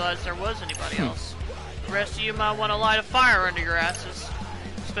really realize there was anybody else. The rest of you might want to light a fire under your asses.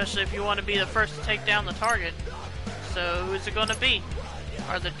 Especially if you want to be the first to take down the target. So, who's it gonna be?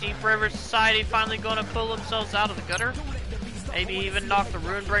 Are the Deep River Society finally gonna pull themselves out of the gutter? Maybe even knock the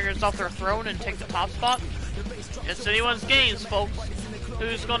Runebringers off their throne and take the top spot? It's anyone's games, folks.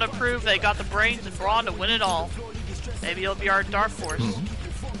 Who's gonna prove they got the brains and brawn to win it all? Maybe it'll be our dark horse.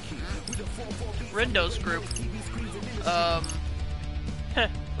 Rindo's group.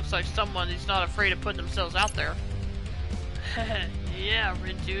 Looks like someone who's not afraid of putting themselves out there. Yeah,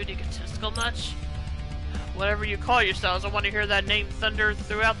 Rindude, egotistical much? Whatever you call yourselves, I want to hear that name thunder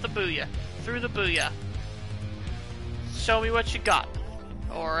throughout the booyah. Through the booyah. Show me what you got.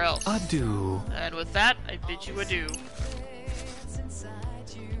 Or else. Adieu. And with that, I bid you adieu.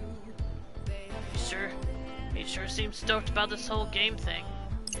 You sure seem stoked about this whole game thing.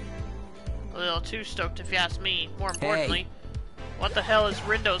 A little too stoked if you ask me. More importantly, what the hell is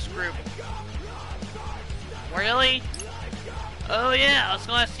Rindo's group? Really? Oh yeah, I was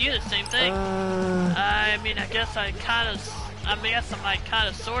gonna ask you the same thing. I mean, I guess I might kind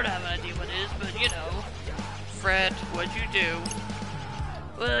of sort of have an idea what it is, but you know. Fred, what'd you do?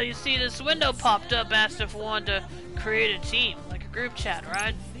 Well, you see, this window popped up, asked if I wanted to create a team, like a group chat,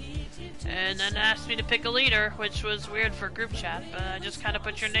 right? And then asked me to pick a leader, which was weird for a group chat, but I just kind of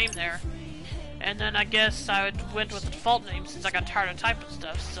put your name there. And then I guess I went with the default name since I got tired of typing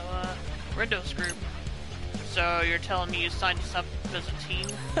stuff, so, Rindo's group. So you're telling me you signed us up as a team?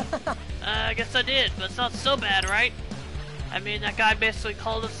 I guess I did, but it's not so bad, right? I mean, that guy basically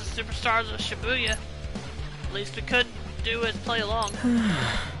called us the superstars of Shibuya. Least we could do is play along.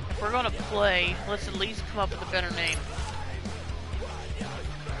 If we're gonna play, let's at least come up with a better name.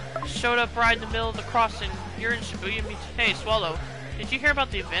 Showed up right in the middle of the crossing. You're in Shibuya. Hey, Swallow, did you hear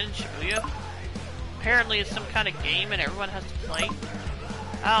about the event in Shibuya? Apparently it's some kind of game and everyone has to play.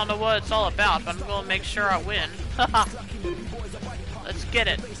 I don't know what it's all about, but I'm gonna make sure I win. Haha. Let's get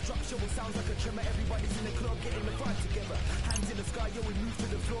it.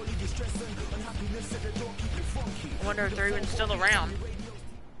 I wonder if they're even still around.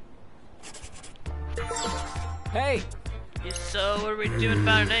 Hey! So, what are we doing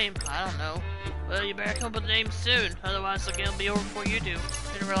about our name? I don't know. Well, you better come up with a name soon, otherwise the game will be over before you do.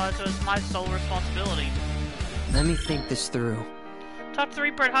 Didn't realize it was my sole responsibility. Let me think this through. Talk to the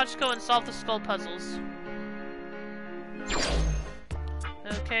Reaper at Hachiko and solve the skull puzzles.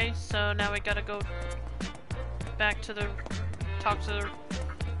 Okay, so now we gotta go back to the... talk to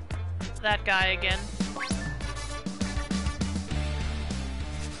that guy again.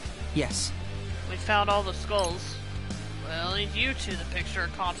 Yes. We found all the skulls. Well, need you two the picture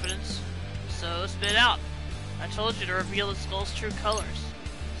of confidence. So spit out. I told you to reveal the skull's true colors.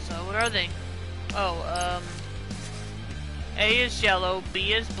 So what are they? Oh, A is yellow,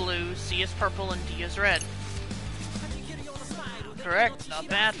 B is blue, C is purple, and D is red. Correct. Not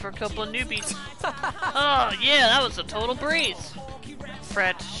bad for a couple of newbies. Oh, yeah, that was a total breeze.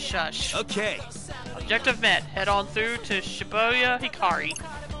 Fret, shush. Okay. Objective met. Head on through to Shibuya Hikari.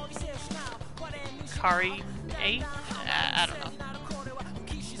 Hikari 8? I don't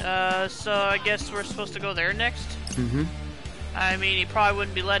know. So I guess we're supposed to go there next? Mm-hmm. I mean, he probably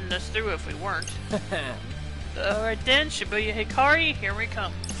wouldn't be letting us through if we weren't. Alright then, Shibuya Hikari, here we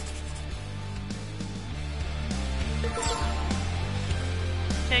come.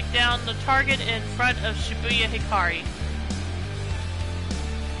 Take down the target in front of Shibuya Hikari.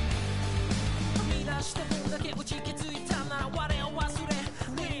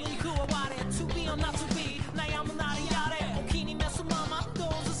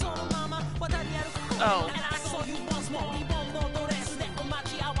 Oh.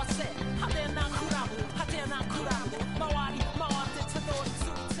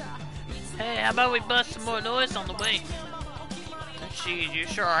 Hey, how about we bust some more noise on the way? Geez, you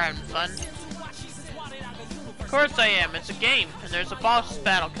sure are having fun. Of course I am, it's a game, and there's a boss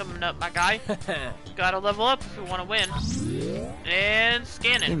battle coming up, my guy. Gotta level up if we want to win. And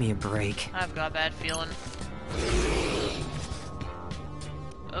scan it. Give me a break. I've got a bad feeling.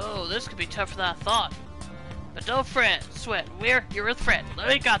 Oh, this could be tougher than I thought. But don't fret, sweat. You're with Fred.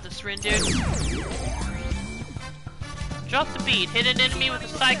 We got this, Rin, dude. Drop the bead. Hit an enemy with a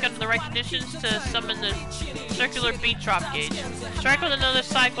psych under the right conditions to summon the circular beat drop gauge. Strike with another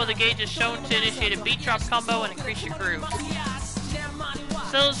psych while the gauge is shown to initiate a beat drop combo and increase your groove.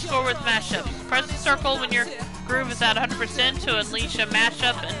 Settle the score with mashups. Press the circle when your groove is at 100% to unleash a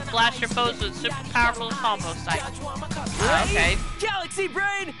mashup and flash your foes with super powerful combo psych. Okay. Galaxy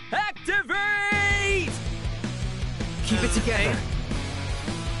Brain, activate! Keep it together.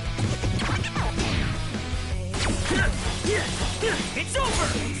 It's over!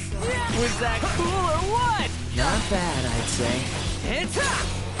 Was that cool or what? Not bad, I'd say. It's up!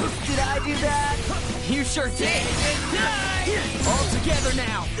 Did I do that? You sure did! All together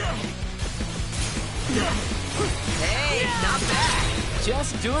now! Hey, not bad!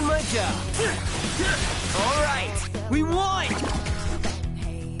 Just doing my job. Alright, we won!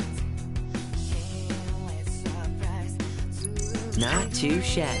 Not too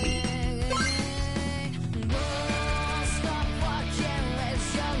shabby.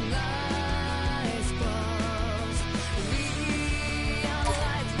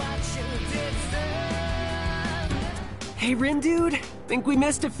 Hey, Rin dude, think we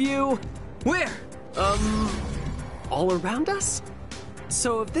missed a few. Where? All around us?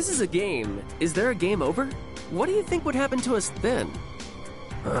 So if this is a game, is there a game over? What do you think would happen to us then?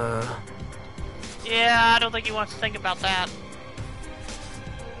 Yeah, I don't think he wants to think about that.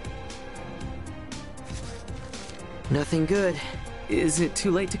 Nothing good. Is it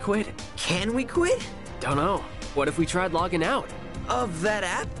too late to quit? Can we quit? Don't know. What if we tried logging out? Of that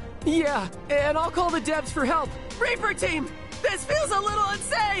app? Yeah, and I'll call the devs for help. Reaper team, this feels a little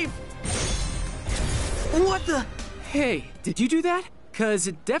unsafe! What the? Hey, did you do that? 'Cause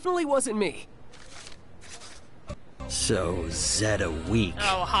it definitely wasn't me. So, Zeta weak.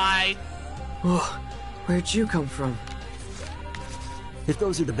 Oh, hi. Oh, where'd you come from? If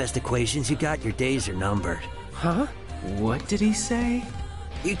those are the best equations you got, your days are numbered. Huh? What did he say?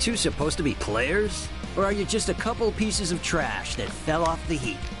 You two supposed to be players? Or are you just a couple pieces of trash that fell off the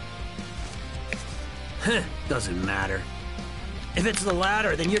heap? Heh, doesn't matter. If it's the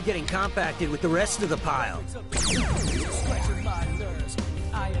latter, then you're getting compacted with the rest of the pile.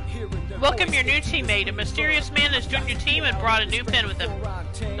 Welcome your new teammate. A mysterious man has joined your team and brought a new pen with him.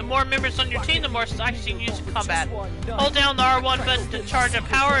 The more members on your team, the more stacks you can use in combat. Hold down the R1 button to charge up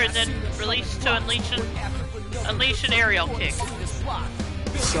power and then release to unleash an aerial kick.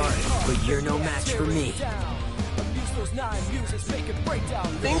 Sorry, but you're no match for me.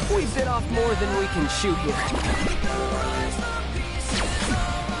 Think we bit off more than we can chew here.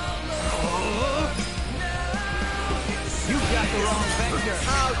 You got the wrong vector.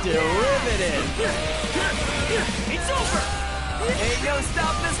 How derivative! It's over! Ain't no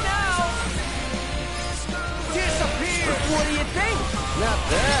stopping us now! Disappear! What do you think? Not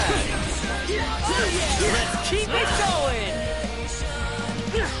bad. Let's keep it going!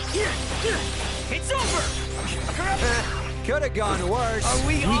 It's over! Could have gone worse. Are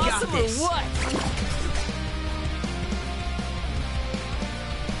we awesome got this. or what?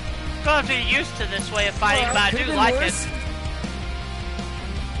 Gonna have to get used to this way of fighting, but I do like it.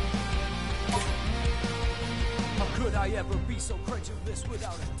 How could I ever be so credulous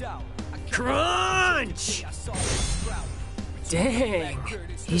without a doubt? Crunch! Dang.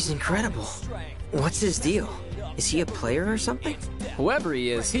 He's incredible. What's his deal? Is he a player or something? Whoever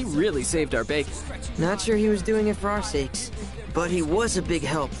he is, he really saved our bacon. Not sure he was doing it for our sakes. But he was a big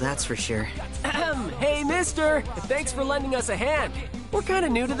help, that's for sure. Hey, mister! Thanks for lending us a hand. We're kind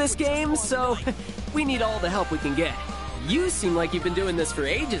of new to this game, so we need all the help we can get. You seem like you've been doing this for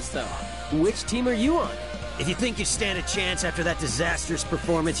ages, though. Which team are you on? If you think you stand a chance after that disastrous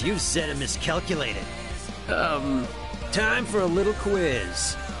performance, you've said and miscalculated. Time for a little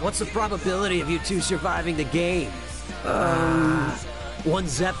quiz. What's the probability of you two surviving the game? 1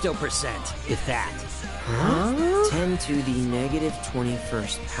 zepto%, if that. Huh? 10 to the negative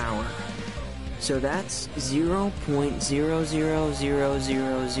 21st power. So that's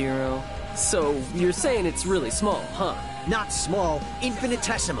 0.00000. So you're saying it's really small, huh? Not small,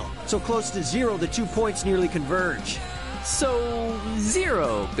 infinitesimal. So close to 0, the 2 points nearly converge. So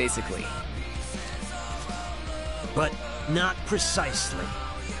 0, basically. But not precisely.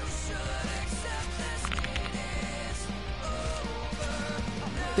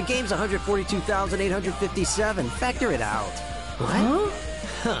 The game's 142,857. Factor it out. What?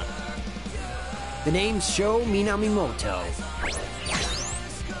 Huh. The name's Sho Minamimoto.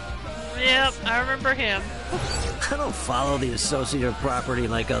 Yep, I remember him. I don't follow the associative property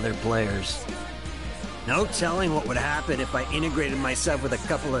like other players. No telling what would happen if I integrated myself with a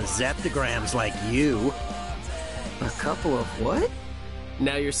couple of zeptograms like you. A couple of what?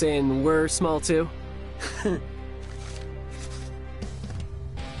 Now you're saying we're small too?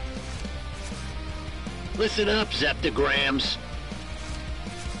 Listen up, Zeptograms.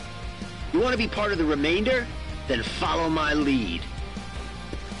 You want to be part of the remainder? Then follow my lead.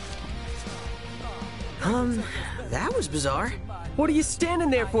 That was bizarre. What are you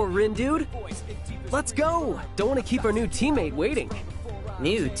standing there for, Rin dude? Let's go! Don't want to keep our new teammate waiting.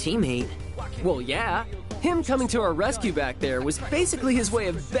 New teammate? Well, yeah. Him coming to our rescue back there was basically his way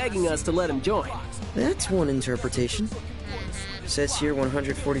of begging us to let him join. That's one interpretation. Says here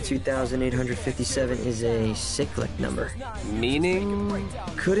 142,857 is a cyclic number. Meaning?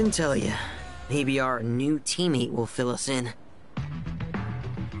 Couldn't tell you. Maybe our new teammate will fill us in.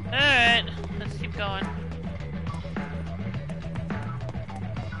 Alright, let's keep going.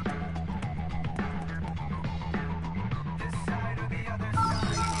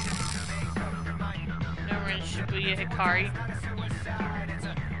 Now we're in Shibuya Hikari.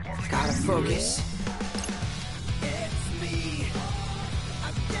 Gotta focus.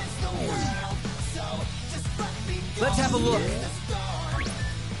 Let's have a look.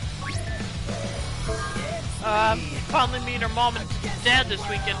 Finally meet her mom and dad this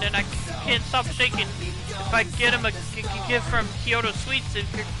weekend, and I can't stop shaking. If I get him a gift from Kyoto Sweets,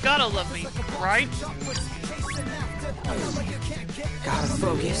 if you're gonna love me, right? Gotta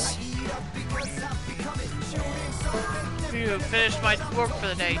focus. Phew, finished my work for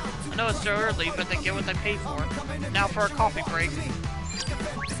the day. I know it's so early, but they get what they pay for. Now for a coffee break.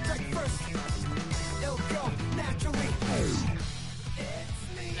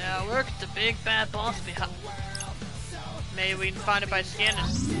 Now look at the big bad boss behind. Maybe we can find it by scanning.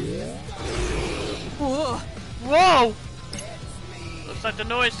 Whoa! Whoa! Looks like the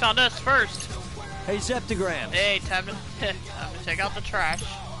noise found us first. Hey, Zeptograms. Hey, time to take out the trash.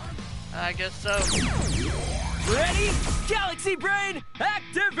 I guess so. Ready? Galaxy Brain,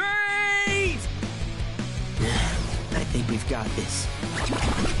 activate! I think we've got this.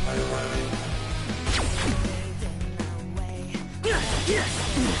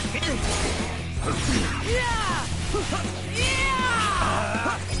 Yeah!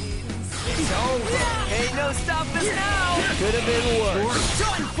 no stopping us now! Could have been worse.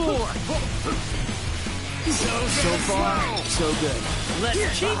 Done for! So far, so good.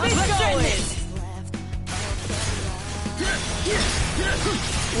 Let's keep it going!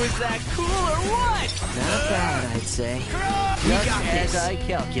 Was that cool or what? Not bad, I'd say. Just as I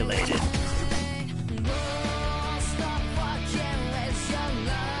calculated.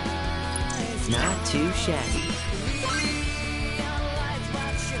 Not too shabby.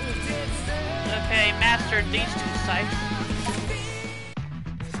 Okay, mastered these two sites.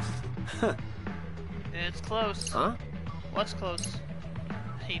 It's close. Huh? What's close?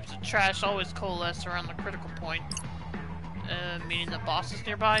 Heaps of trash always coalesce around the critical point. Meaning the boss is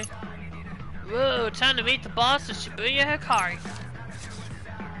nearby. Whoa, time to meet the boss of Shibuya Hikari.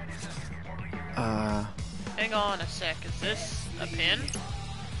 Hang on a sec, is this a pin?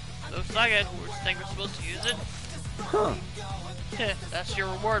 Looks like it. We think we're supposed to use it. Huh. That's your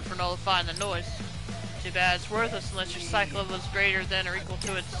reward for nullifying the noise. Too bad it's worthless unless your psych level is greater than or equal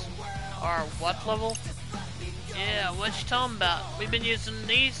to its... our what level? Yeah, what you talking about? We've been using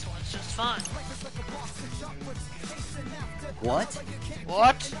these ones just fine. What?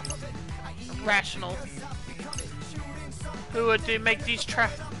 What? Rational. Who would make these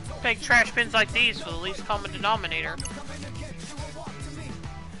make trash bins like these for the least common denominator?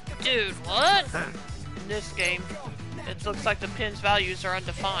 Dude, what? In this game, it looks like the pin's values are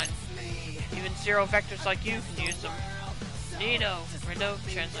undefined. Even zero vectors like you can use them. Neato. Window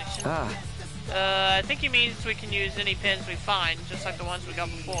translation. I think he means we can use any pins we find, just like the ones we got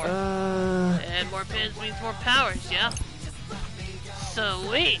before. And more pins means more powers, yeah? So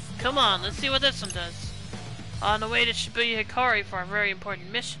wait, come on, let's see what this one does. On the way to Shibuya Hikari for a very important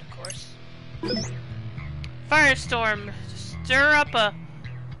mission, of course. Firestorm. Stir up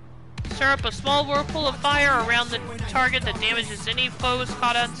a small whirlpool of fire around the target that damages any foes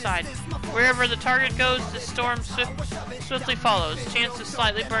caught outside. Wherever the target goes, the storm swiftly follows. Chance to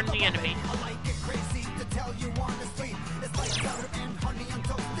slightly burn the enemy.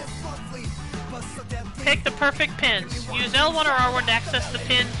 Pick the perfect pins. Use L1 or R1 to access the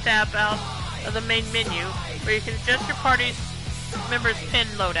pin tab out of the main menu, where you can adjust your party's members' pin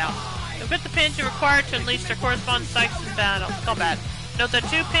loadout. Equip the pins you require to unleash their corresponding psychs in combat. Note that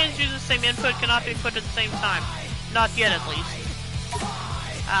two pins using the same input cannot be equipped at the same time. Not yet, at least.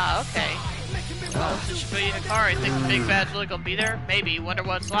 Ah, okay. Well, it's Shibuya Hikari. Think the big bad's really gonna be there? Maybe. Wonder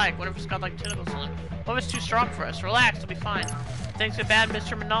what it's like. Wonder if it's got like tentacles on it. What if it's too strong for us? Relax, it'll be fine. Things get bad,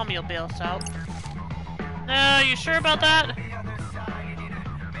 Mr. Manami will bail us out. No, you sure about that?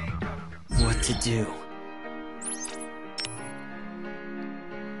 What to do?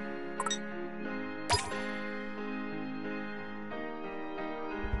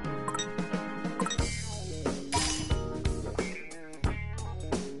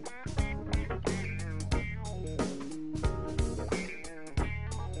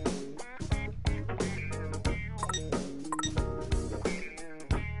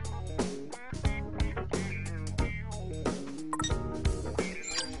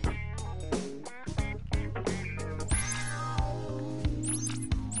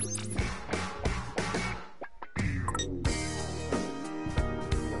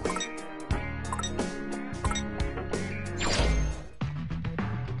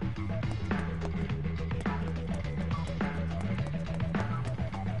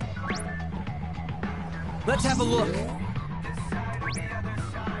 Let's have a look.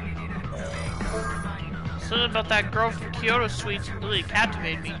 Something about that girl from Kyoto Suites really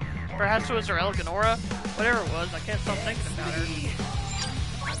captivated me. Perhaps it was her elegant aura. Whatever it was, I can't stop thinking about her.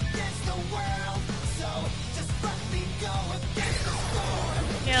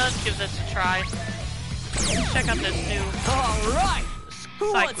 Yeah, let's give this a try. Let's check out this new... Alright!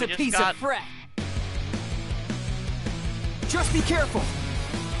 Who psych wants we a just piece got. of fret? Just be careful!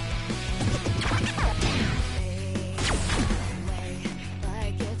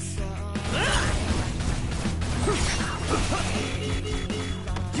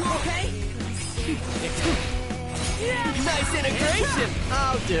 You okay? Yeah! Nice integration!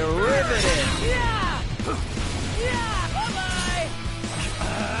 How derivative! Yeah! Yeah! Bye-bye!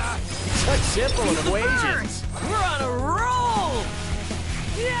 Such simple equations. We're on a roll!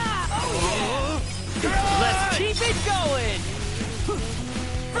 Yeah! Oh, yeah. Let's keep it going!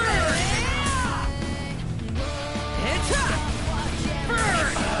 It's up!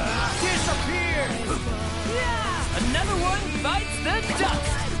 Disappear! Yeah! Another one bites the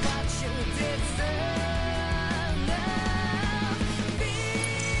dust!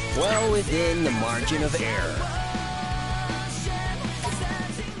 Well within the margin of error.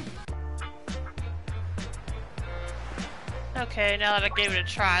 Okay, now that I gave it a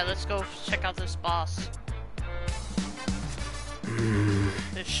try, let's go check out this boss.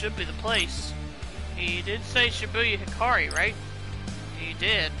 This should be the place. He did say Shibuya Hikari, right? He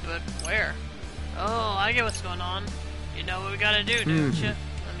did, but where? Oh, I get what's going on. You know what we gotta do, don't you?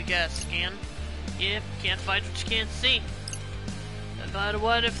 Let me guess, scan? Yep, can't find what you can't see. But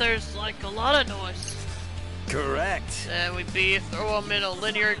what if there's like a lot of noise? Correct. Then we'd be throw them in a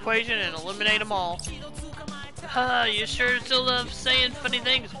linear equation and eliminate them all. You sure still love saying funny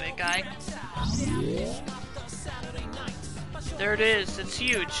things, big guy. There it is, it's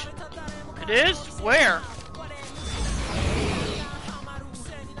huge. It is? Where?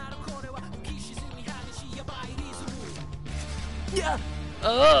 Yeah.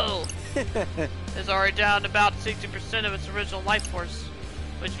 Oh! It's already down to about 60% of its original life force,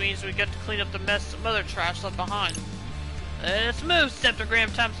 which means we get to clean up the mess of other trash left behind. Let's move,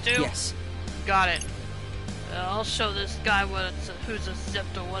 Septogram times 2. Yes. Got it. I'll show this guy who's a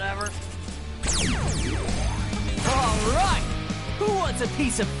Septo whatever. Alright! Who wants a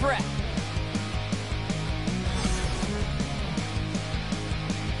piece of Fret?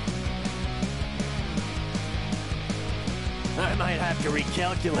 I might have to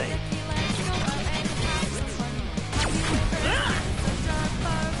recalculate.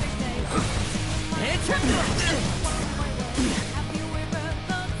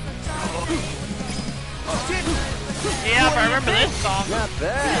 Yeah, if I remember this song. Not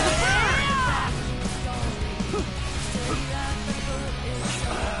bad.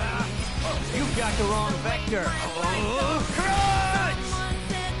 You've got the wrong vector. Oh, crunch!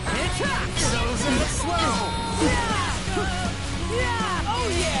 Those are slow. Yeah! Oh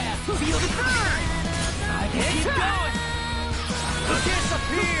yeah! Feel the burn! I can keep going.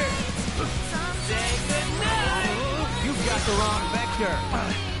 Disappear. Say goodnight! You've got the wrong vector.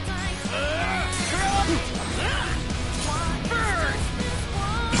 Burn!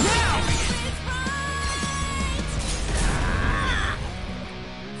 Now!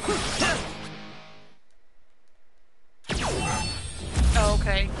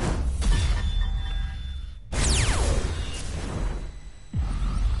 Okay.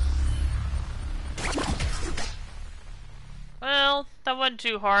 Well, that wasn't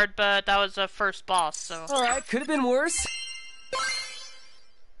too hard, but that was the first boss, so. Alright, could have been worse.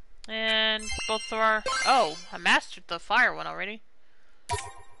 And both of our... Oh, I mastered the fire one already.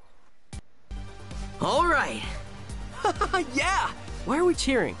 Alright. Yeah! Why are we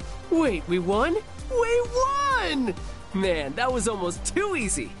cheering? Wait, we won? We won! Man, that was almost too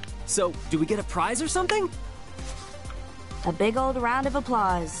easy. So, do we get a prize or something? A big old round of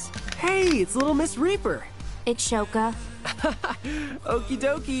applause. Hey, it's Little Miss Reaper. It's Shoka. Okie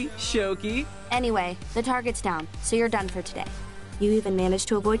dokie, Shoki. Anyway, the target's down, so you're done for today. You even managed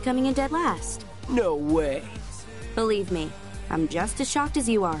to avoid coming in dead last. No way. Believe me, I'm just as shocked as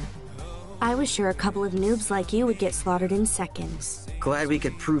you are. I was sure a couple of noobs like you would get slaughtered in seconds. Glad we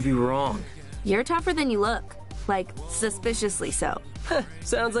could prove you wrong. You're tougher than you look. Like, suspiciously so.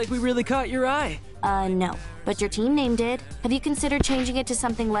 Sounds like we really caught your eye. No. But your team name did. Have you considered changing it to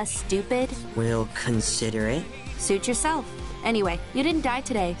something less stupid? We'll consider it. Suit yourself. Anyway, you didn't die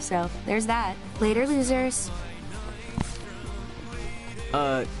today, so there's that. Later, losers.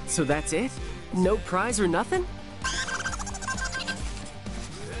 So that's it? No prize or nothing?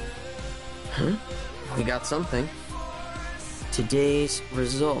 Huh? We got something. Today's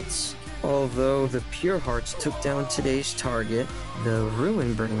results. Although the Pure Hearts took down today's target, the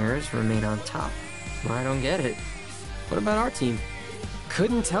Ruin Bringers remain on top. I don't get it. What about our team?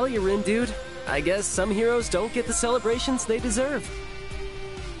 Couldn't tell you, Rin Dude. I guess some heroes don't get the celebrations they deserve.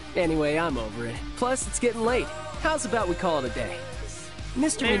 Anyway, I'm over it. Plus, it's getting late. How's about we call it a day?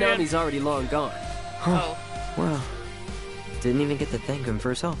 Mr. Minami's already long gone. Oh. Well, didn't even get to thank him for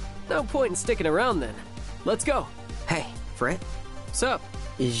his help. No point in sticking around then. Let's go. Hey, Fret, Sup?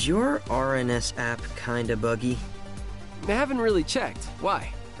 is your RNS app kinda buggy? I haven't really checked.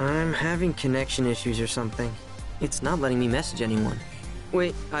 Why? I'm having connection issues or something. It's not letting me message anyone.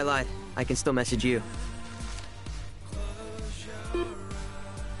 Wait, I lied. I can still message you.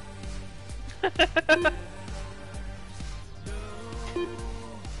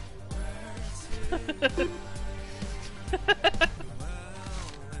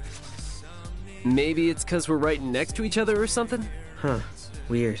 Maybe it's because we're right next to each other or something? Huh,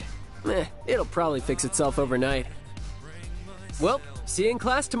 weird. It'll probably fix itself overnight. Well, see you in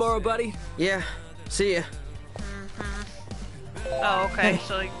class tomorrow, buddy. Yeah, see ya. Oh, okay, Hey.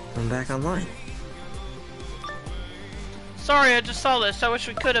 so... Like, I'm back online. sorry, I just saw this. I wish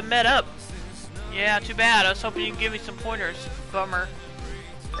we could have met up. Yeah, too bad. I was hoping you could give me some pointers. Bummer.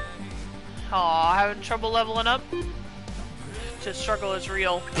 Aw, having trouble leveling up? The struggle is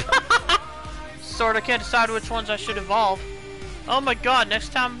real. Sorta can't decide which ones I should evolve. Oh my god,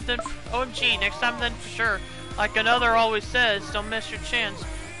 next time then, OMG, next time then for sure. Like another always says, don't miss your chance.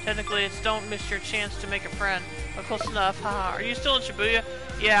 Technically, it's don't miss your chance to make a friend. But close enough, haha. Are you still in Shibuya?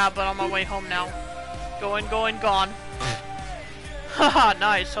 Yeah, but on my way home now. Going, gone. Haha,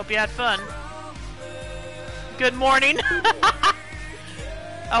 nice. Hope you had fun. Good morning.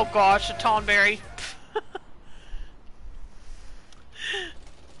 Oh gosh, a Tonberry.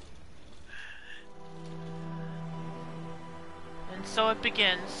 And so it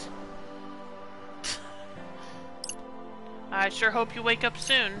begins. I sure hope you wake up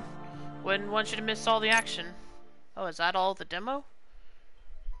soon. Wouldn't want you to miss all the action. Oh, is that all the demo?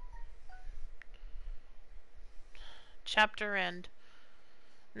 Chapter end.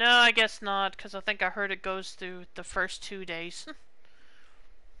 No, I guess not, because I think I heard it goes through the first 2 days.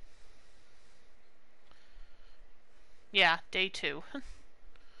 Yeah, day 2.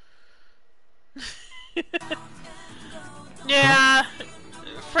 Yeah,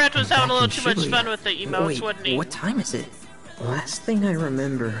 Fred was having a little too much fun with the emotes, wasn't he? What time is it? Last thing I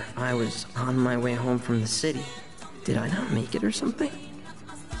remember, I was on my way home from the city. Did I not make it or something?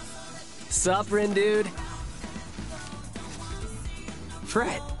 Sup, Rin dude?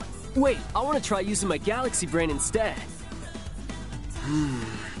 Fred, wait, I want to try using my Galaxy Brain instead.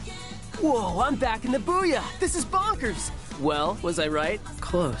 Whoa, I'm back in the Booyah! This is bonkers! Well, was I right?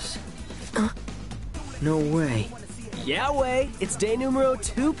 Close. No way. Yeah, way. It's day numero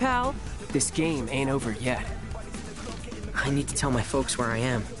 2, pal. This game ain't over yet. I need to tell my folks where I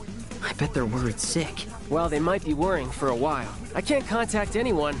am. I bet they're worried sick. Well, they might be worrying for a while. I can't contact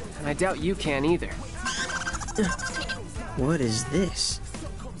anyone, and I doubt you can either. What is this?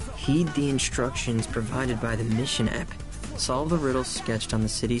 Heed the instructions provided by the mission app. Solve the riddles sketched on the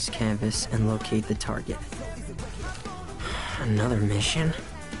city's canvas and locate the target. Another mission?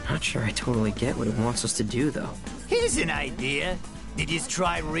 Not sure I totally get what it wants us to do, though. Here's an idea. Did you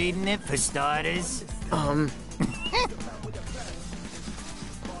try reading it for starters?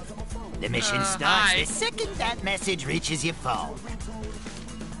 The mission starts the second that message reaches your phone.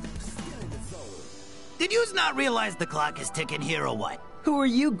 Did you not realize the clock is ticking here or what? Who are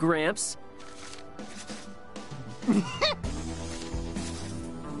you, Gramps?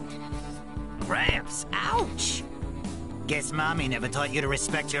 Gramps, ouch! Guess Mommy never taught you to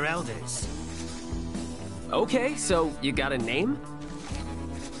respect your elders. Okay, so you got a name?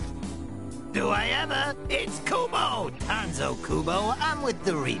 Do I ever? It's Kubo! Tanzo Kubo, I'm with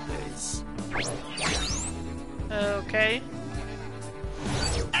the Reapers. Okay.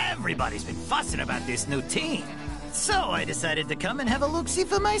 Everybody's been fussing about this new team. So I decided to come and have a look-see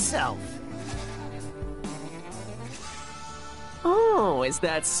for myself. Oh, is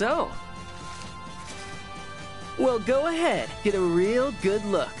that so? Well, go ahead. Get a real good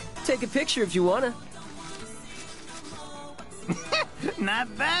look. Take a picture if you wanna.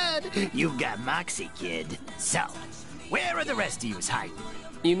 Not bad. You've got moxie, kid. So, where are the rest of yous hiding?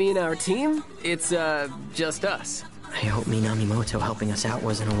 You mean our team? It's, just us. I hope Minamimoto helping us out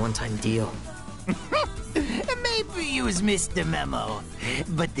wasn't a one-time deal. Maybe yous missed the memo,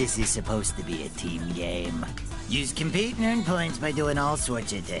 but this is supposed to be a team game. Yous compete and earn points by doing all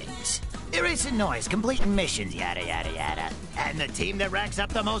sorts of things. Erasing noise, completing missions, yada yada yada. And the team that racks up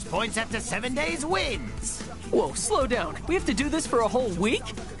the most points after 7 days wins. Whoa, slow down. We have to do this for a whole week?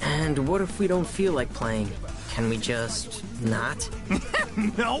 And what if we don't feel like playing? Can we just not?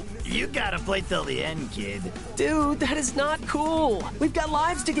 Nope, you gotta play till the end, kid. Dude, that is not cool. We've got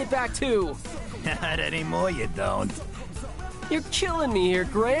lives to get back to. Not anymore, you don't. You're killing me here,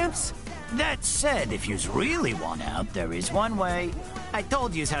 Gramps. That said, if yous really want out, there is one way. I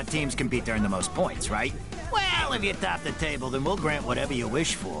told yous how teams compete to earn the most points, right? Well, if you top the table, then we'll grant whatever you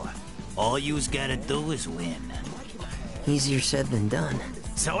wish for. All yous gotta do is win. Easier said than done.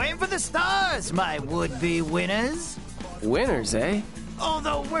 So aim for the stars, my would-be winners. Winners, eh?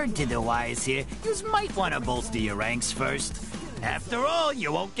 Although, word to the wise here, yous might want to bolster your ranks first. After all,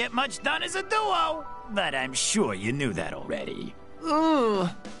 you won't get much done as a duo. But I'm sure you knew that already. Ugh.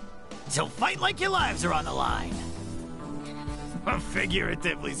 So fight like your lives are on the line.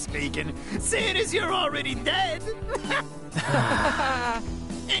 Figuratively speaking, seeing as you're already dead.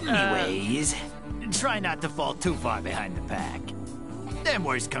 Anyways, try not to fall too far behind the pack. Then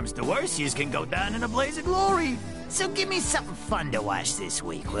worst comes to worst, yous can go down in a blaze of glory. So give me something fun to watch this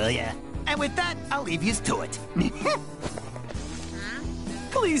week, will ya? And with that, I'll leave yous to it.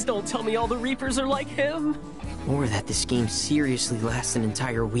 Please don't tell me all the Reapers are like him. Or that this game seriously lasts an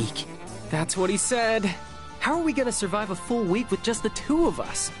entire week. That's what he said. How are we gonna survive a full week with just the two of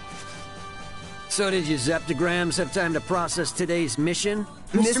us? So did your Zeptograms have time to process today's mission?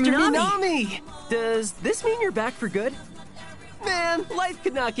 Mr. Minami! Does this mean you're back for good? Man, life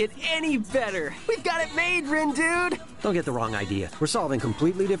could not get any better. We've got it made, Rin dude. Don't get the wrong idea. We're solving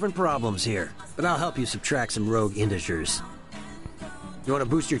completely different problems here. But I'll help you subtract some rogue integers. You want to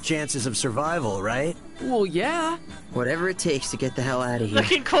boost your chances of survival, right? Well, yeah. Whatever it takes to get the hell out of here.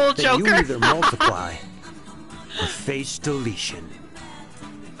 Looking cool, Then Joker. you either multiply or face deletion.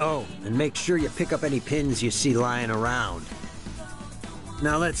 Oh, and make sure you pick up any pins you see lying around.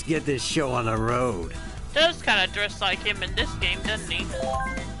 Now let's get this show on the road. Does kind of dress like him in this game, doesn't he?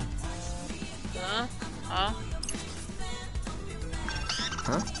 Huh? Huh?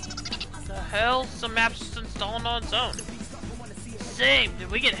 The hell? Some apps just installing on its own. Same.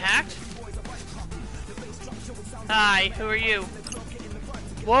 Did we get hacked? Hi, who are you?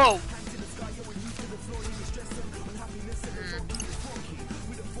 Whoa!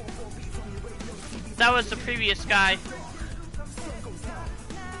 That was the previous guy.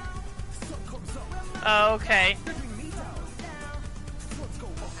 Oh, okay.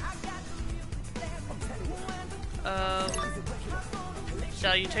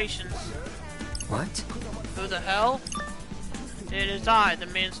 Salutations. What? Who the hell? It is I, the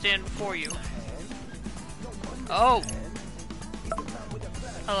man standing before you. Oh!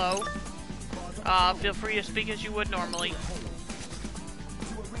 Hello. Feel free to speak as you would normally.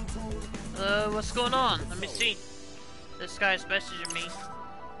 What's going on? Let me see. This guy's messaging me.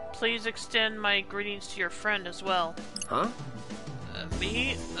 Please extend my greetings to your friend as well. Huh?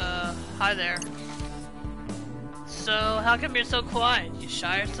 Me? Hi there. So, how come you're so quiet? You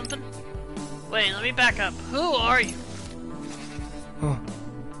shy or something? Wait, let me back up. Who are you? Oh.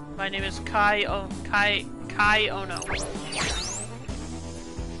 My name is Kai Ono.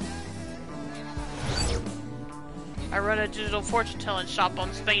 I run a digital fortune-telling shop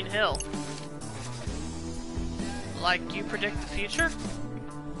on Spain Hill. Like, you predict the future?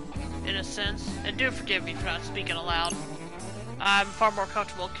 In a sense. And do forgive me for not speaking aloud. I'm far more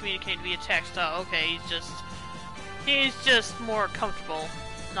comfortable communicating via text. Oh, okay, he's just more comfortable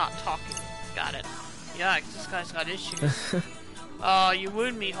not talking. Got it. Yikes, this guy's got issues. You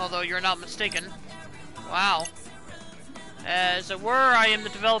wooed me, although you're not mistaken. Wow. As it were, I am the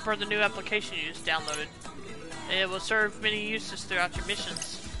developer of the new application you just downloaded. It will serve many uses throughout your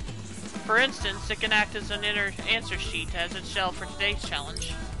missions. For instance, it can act as an inner answer sheet, as it shall for today's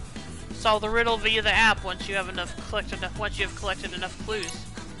challenge. Solve the riddle via the app once you have collected enough clues.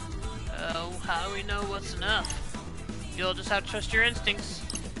 Oh, how do we know what's enough? You'll just have to trust your instincts.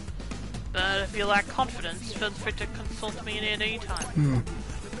 But if you lack confidence, feel free to consult me at any time.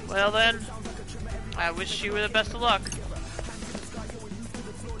 Well then, I wish you the best of luck.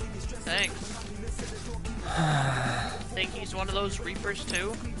 Thanks. Think he's one of those Reapers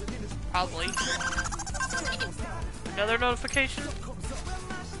too? Probably. Another notification?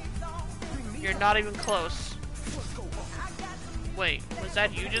 You're not even close. Wait, was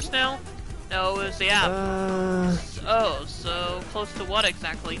that you just now? No, it was the app. Oh, so close to what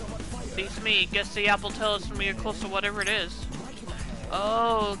exactly? Beats me. Guess the app will tell us when you're close to whatever it is.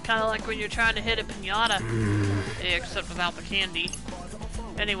 Oh, kind of like when you're trying to hit a piñata. Yeah, except without the candy.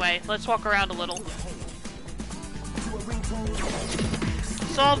 Anyway, let's walk around a little.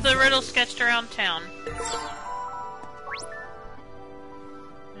 Solve the riddle sketched around town.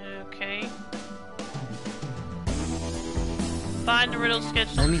 Okay. Find the riddle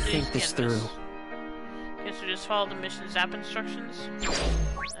sketched. Let me think this through. Guess we just follow the mission's app instructions.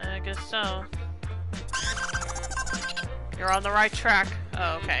 I guess so. You're on the right track.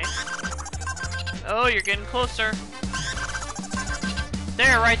 Oh, okay. Oh, you're getting closer.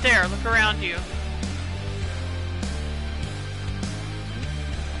 There, right there. Look around you.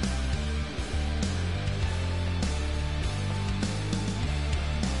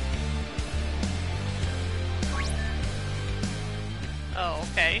 Oh,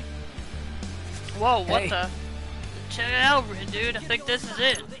 okay. Whoa, what the? Check it out, dude. I think this is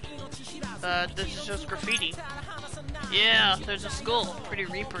it. This is just graffiti. Yeah, there's a skull. Pretty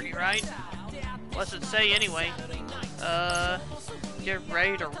reapery, right? What's it say anyway? Get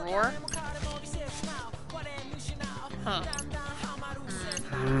ready to roar? Huh.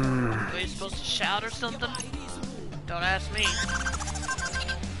 Are you supposed to shout or something? Don't ask me.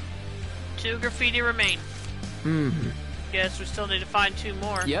 2 graffiti remain. Guess we still need to find 2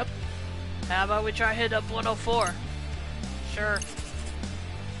 more. Yep. How about we try hit up 104? Sure.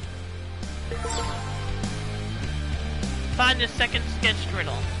 Find the second sketched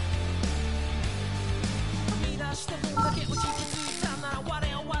riddle.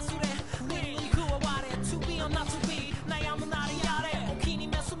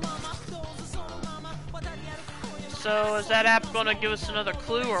 So is that app gonna give us another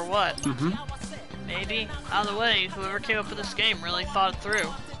clue or what? Maybe. Either way, whoever came up with this game really thought it through.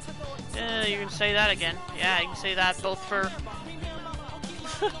 Yeah, you can say that again. Yeah, you can say that both for...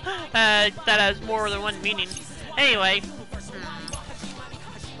 that has more than one meaning. Anyway.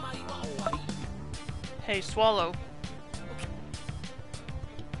 Hey, Swallow.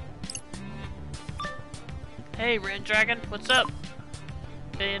 Hey, Red Dragon, what's up?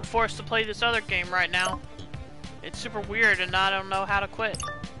 Being forced to play this other game right now. It's super weird and I don't know how to quit.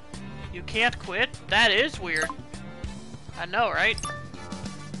 You can't quit? That is weird. I know, right?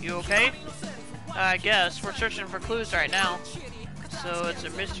 You okay? I guess. We're searching for clues right now. So it's a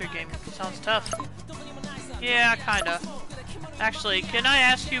mystery game. Sounds tough. Yeah, kinda. Actually, can I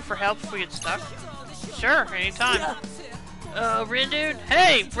ask you for help if we get stuck? Sure, anytime. Rindude?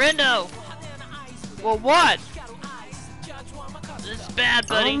 Hey, Rindo! Well, what? This is bad,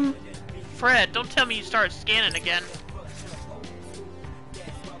 buddy. Fred, don't tell me you started scanning again.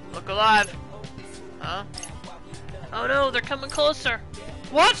 Look alive. Huh? Oh no, they're coming closer.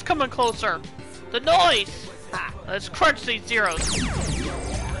 What's coming closer? The noise! Let's crunch these zeros.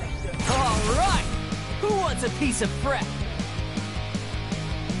 Alright! Who wants a piece of Fred?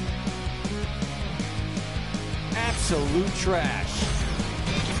 Absolute trash.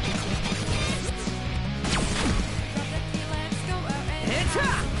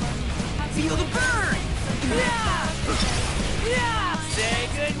 Feel the burn! Yeah! Yeah! Say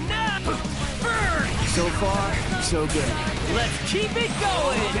goodnight! Burn! So far, so good. Let's keep it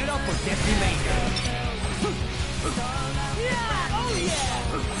going! Get up or get remained. Yeah! Oh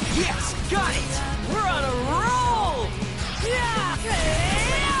yeah! Yes! Got it! We're on a roll! Yeah!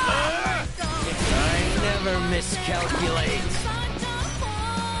 I never miscalculate.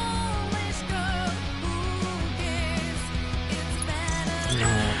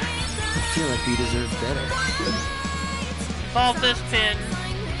 I feel like we deserve better. Solve this pin.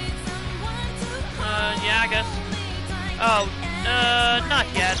 Yeah, I guess. Oh, not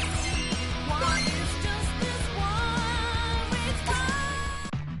yet.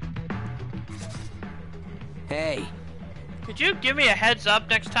 Hey. Could you give me a heads up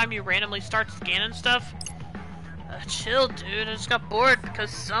next time you randomly start scanning stuff? Chill, dude. I just got bored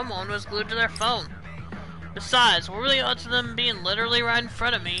because someone was glued to their phone. Besides, what were the odds of them being literally right in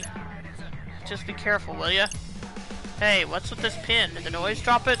front of me? Just be careful, will ya? Hey, what's with this pin? Did the noise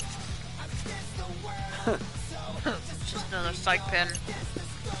drop it? Just another psych pin.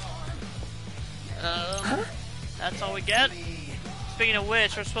 That's all we get? Speaking of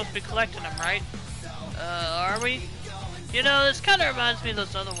which, we're supposed to be collecting them, right? Are we? You know, this kinda reminds me of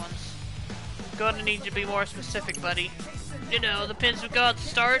those other ones. Gonna need to be more specific, buddy. You know, the pins we got at the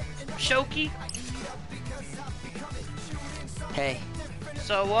start? Shoki? Hey.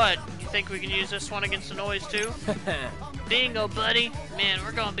 So what? You think we can use this one against the noise too? Bingo, buddy. Man,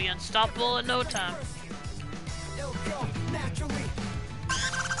 we're gonna be unstoppable in no time.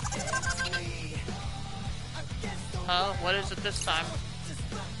 Huh? What is it this time?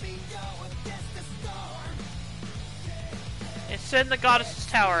 It's said in the goddess's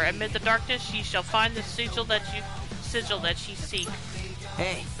tower, amid the darkness ye shall find the sigil that ye seek.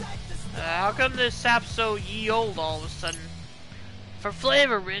 Hey. How come this sap's so ye old all of a sudden? For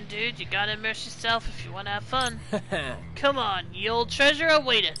flavor, Rin, dude, you gotta immerse yourself if you wanna have fun. Come on, ye old treasure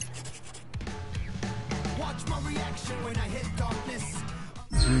awaiteth. Watch my reaction when I hit darkness.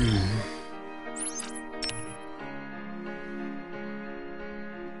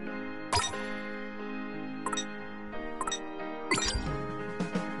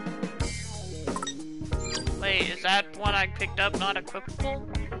 Wait, is that one I picked up not equipable?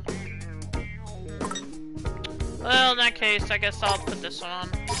 Well, in that case, I guess I'll put this one on.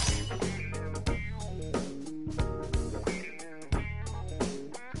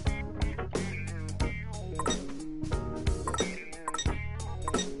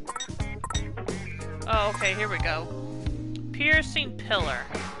 Oh, okay, here we go. Piercing pillar.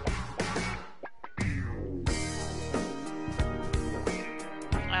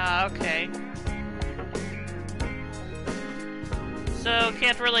 Okay. So,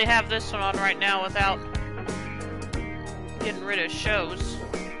 can't really have this one on right now without getting rid of shows.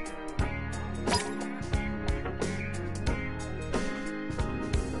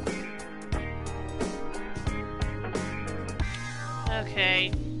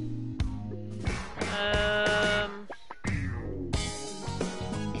 Okay.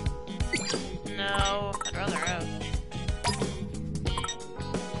 No, I'd rather out.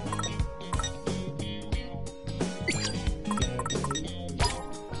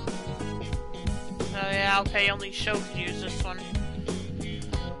 Oh yeah, okay, only Sho can use this one.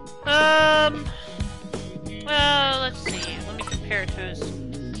 Well, let's see. Let me compare it to his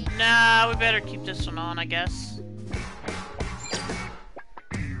Nah, we better keep this one on, I guess.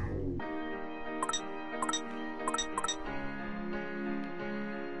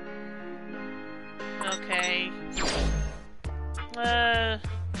 Okay.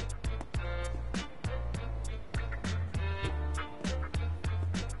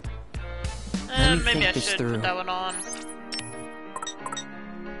 Maybe I should put that one on.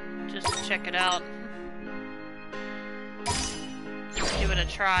 Just check it out. Give it a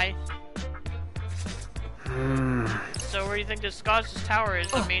try. So where do you think this Scottish tower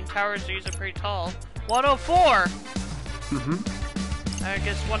is? I mean, towers are usually pretty tall. 104! I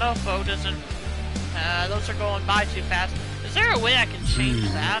guess 104 doesn't... those are going by too fast. Is there a way I can change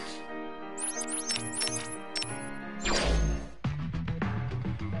that?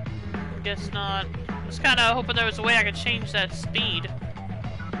 Guess not. I was kinda hoping there was a way I could change that speed.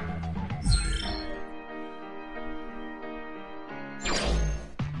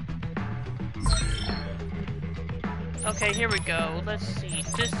 Okay, here we go. Let's see.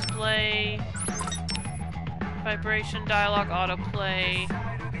 Display, vibration, dialogue, autoplay.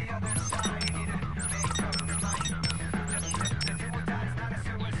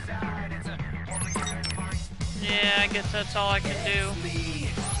 Yeah, I guess that's all I can do.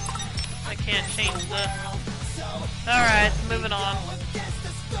 I can't change the... Alright, moving on.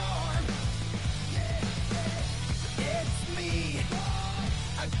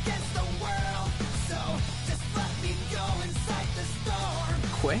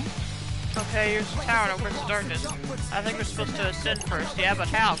 Quay? Okay, here's the tower that works the darkness. I think we're supposed to ascend first. Yeah, but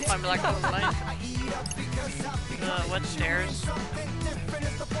how? Climb like a plane. What stairs?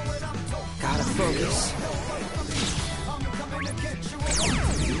 Gotta focus.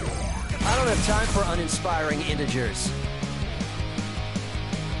 I don't have time for uninspiring integers.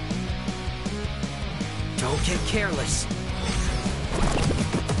 Don't get careless.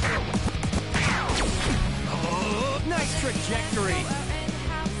 Oh, nice trajectory.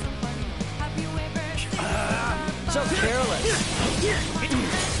 So careless.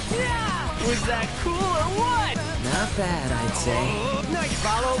 Was that cool or what? Not bad, I'd say. Oh, nice.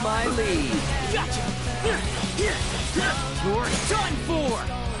 Follow my lead. Gotcha. You're done for.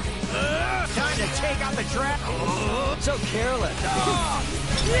 Time to take out the trap. Oh, so careless. Oh.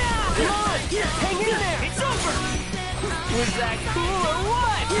 Yeah, come on. Hang in there. It's over. Was that cool or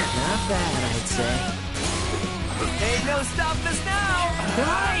what? Not bad, I'd say. Ain't no stopping us now.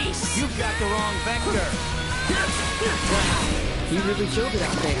 Nice. You've got the wrong vector. Wow, you really killed it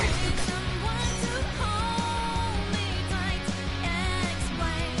out there.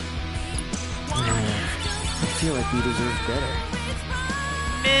 I feel like we deserve better.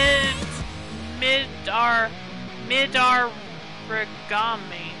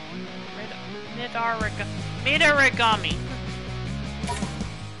 Midarigami.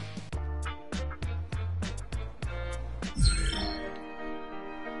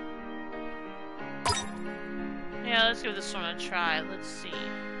 Yeah, let's give this one a try. Let's see.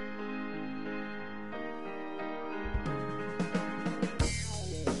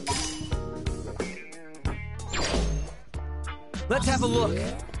 Let's have a look.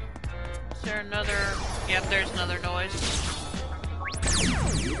 Is there another... Yep, there's another noise.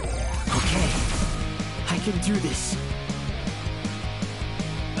 Okay, I can do this.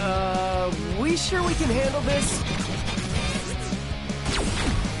 We sure we can handle this?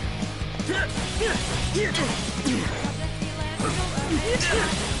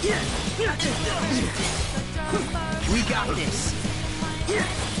 We got this.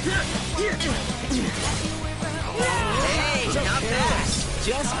 Hey, not bad.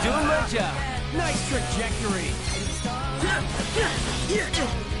 Just doing my job. Nice trajectory.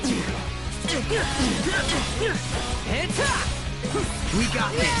 Head top. We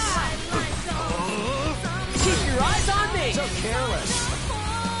got this. Keep your eyes on me. So careless.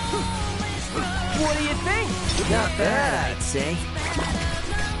 What do you think? Not bad, I'd say.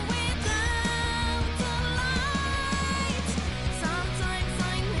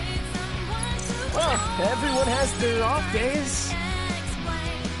 Well, everyone has their off days.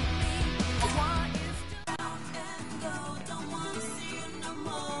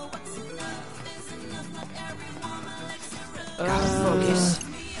 Gotta focus.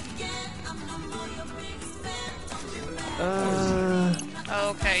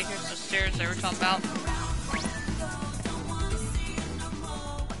 Okay, here's the stairs they were talking about.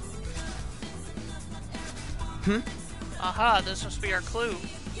 Aha, this must be our clue.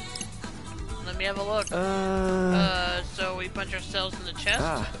 Let me have a look. So we punch ourselves in the chest?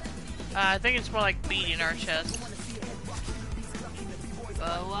 I think it's more like beating our chest.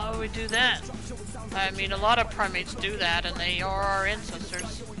 Why would we do that? I mean, a lot of primates do that, and they are our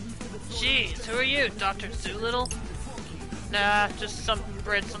ancestors. Jeez, who are you, Dr. Doolittle? Nah, just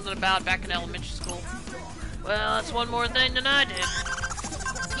read something about back in elementary school. Well, that's one more thing than I did.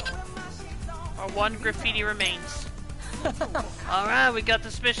 Our one graffiti remains. Alright, we got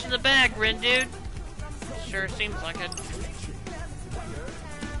this mission in the bag, Rin dude. Sure seems like it.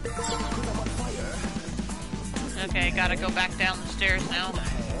 Okay, gotta go back down the stairs now.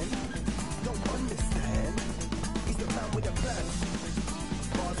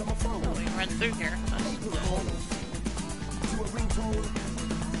 Oh, we can run through here. That's cool.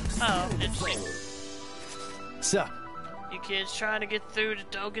 Oh, interesting. So, You kids trying to get through to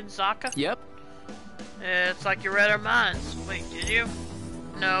Dogenzaka? yep. It's like you read our minds. Wait, did you?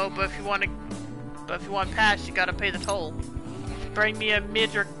 No, but if you want past, you gotta pay the toll. Bring me a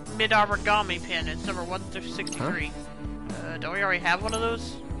mid origami pin. It's number 163. Don't we already have one of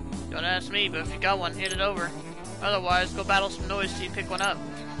those? Don't ask me, but if you got one, hit it over. Otherwise, go battle some noise till you pick one up.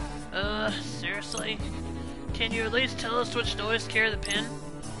 Seriously? Can you at least tell us which noise carry the pin?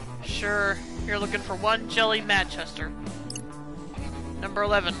 Sure. You're looking for one jelly Manchester. Number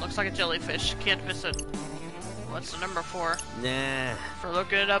 11. Looks like a jellyfish. Can't miss it. What's the number for? Nah. For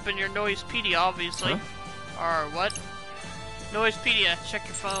looking it up in your Noisepedia, obviously. Or what? Noisepedia. Check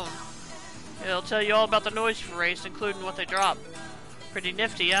your phone. It'll tell you all about the noise you raised, including what they drop. Pretty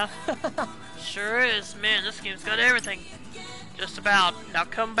nifty, huh? Sure is. Man, this game's got everything. Just about. Now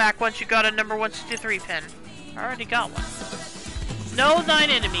come back once you got a number 163 pin. I already got one. Know thine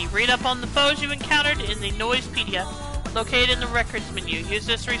enemy. Read up on the foes you encountered in the Noisepedia. Located in the records menu. Use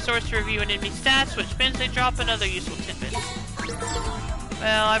this resource to review an enemy stats, which pins they drop, and other useful tidbits.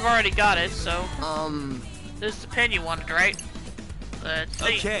 Well, I've already got it, so... This is the pin you wanted, right? Let's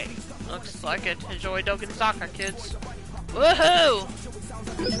see. Okay. Looks like it. Enjoy Dogenzaka, kids. Woohoo!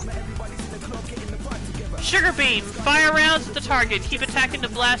 Sugar Beam! Fire rounds at the target. Keep attacking to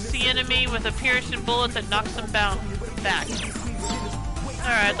blast the enemy with a piercing bullet that knocks them back.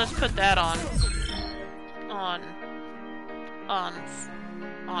 Alright, let's put that on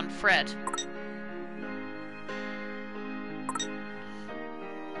Fred.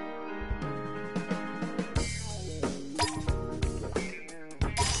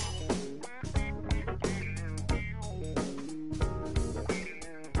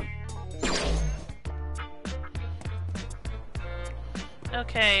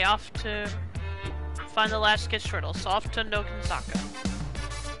 Okay, off to find the last sketch turtle, so off to Dogenzaka.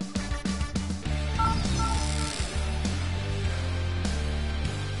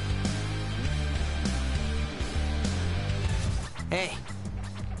 Hey.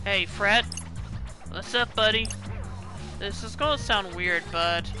 Hey, Fred. What's up, buddy? This is gonna sound weird,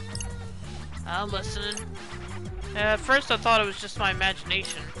 but I'm listening. At first I thought it was just my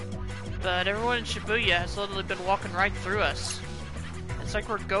imagination, but everyone in Shibuya has literally been walking right through us. It's like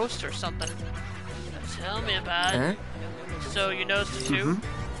we're ghosts or something. Tell me about it. So you noticed it too?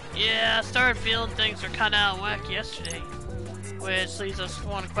 Yeah, I started feeling things were kinda out of whack yesterday. Which leads us to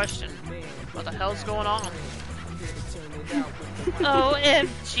one question. What the hell's going on?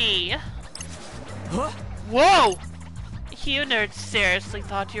 OMG. Huh? Whoa! You nerds seriously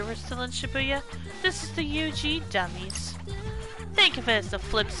thought you were still in Shibuya? This is the UG, dummies. Think of it as the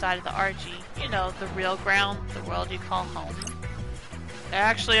flip side of the RG. You know, the real ground, the world you call home.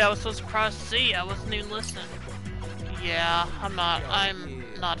 Actually, I was so surprised to see. I wasn't even listening. Yeah, I'm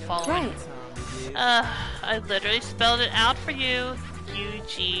not following. Right. I literally spelled it out for you.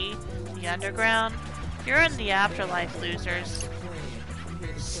 UG, the underground. You're in the afterlife, losers.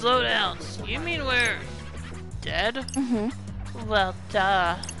 Slow down. You mean we're dead? Mm-hmm. Well,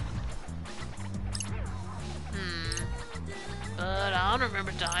 duh. But I don't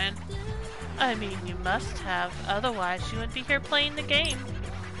remember dying. I mean, you must have. Otherwise, you wouldn't be here playing the game.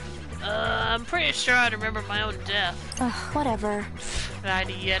 I'm pretty sure I'd remember my own death. Ugh, whatever. An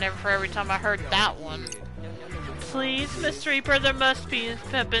idea for every time I heard that one. Please, Mr. Reaper, there must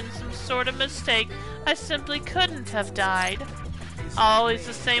have been some sort of mistake. I simply couldn't have died. Always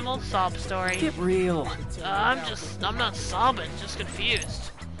the same old sob story. Get real. I'm not sobbing, just confused.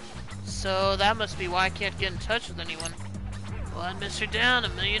 So that must be why I can't get in touch with anyone. One Mr. down, a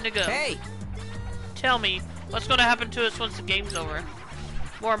million to go. Hey! Tell me, what's going to happen to us once the game's over?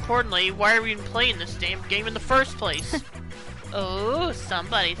 More importantly, why are we even playing this damn game in the first place? Oh,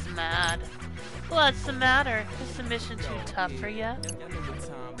 somebody's mad. What's the matter? Is the mission too tough for you?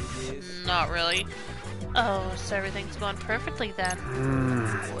 Not really. Oh, so everything's going perfectly then.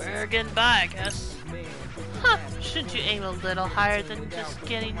 We're getting by, I guess. Huh, shouldn't you aim a little higher than just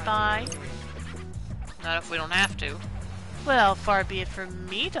getting by? Not if we don't have to. Well, far be it from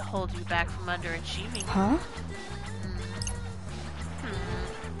me to hold you back from underachieving. Huh?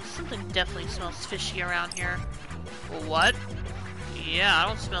 Some Something definitely smells fishy around here. Well, what? Yeah, I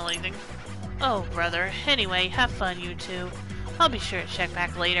don't smell anything. Oh, brother. Anyway, have fun, you two. I'll be sure to check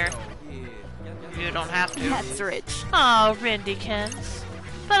back later. You don't have to. That's rich. Oh, Rindykins.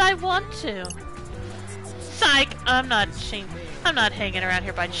 But I want to. Psych! I'm not hanging around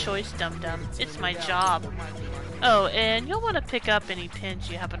here by choice, dum-dum. It's my job. Oh, and you'll want to pick up any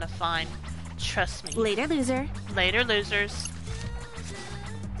pins you happen to find. Trust me. Later, loser. Later, losers.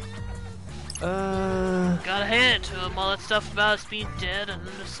 Gotta hand it to him. All that stuff about us being dead and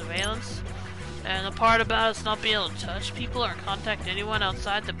under surveillance. And the part about us not being able to touch people or contact anyone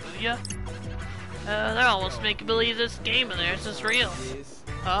outside the booyah. They're almost making believe this game of theirs is real.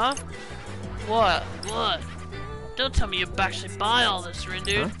 Huh? What? What? Don't tell me you actually buy all this,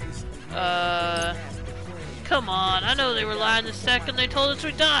 Rindude. Huh? Come on. I know they were lying the second they told us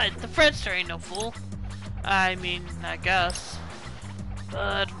we died. The Friendster ain't no fool. I mean, I guess.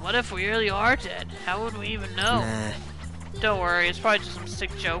 But what if we really are dead? How would we even know? Nah. Don't worry, it's probably just some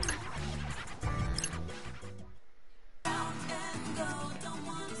sick joke.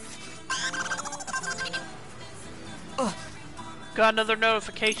 Got another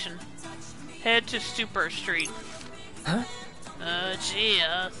notification. Head to Super Street. Huh? Gee,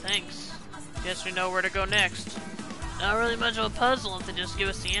 thanks. Guess we know where to go next. Not really much of a puzzle if they just give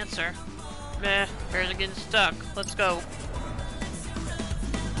us the answer. Meh, barely getting stuck. Let's go.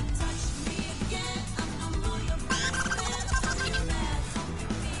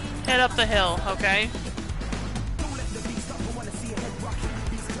 Head up the hill, okay?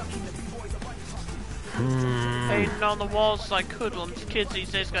 Painted on the walls like hoodlums. Kids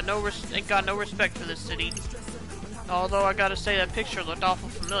these days ain't got no respect for this city. Although I gotta say that picture looked awful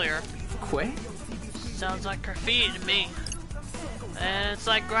familiar. Quay? Sounds like graffiti to me. And it's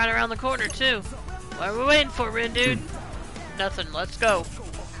like right around the corner too. What are we waiting for, Rindude? Nothing, let's go.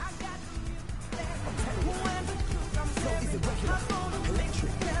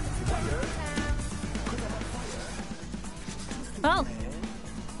 Oh.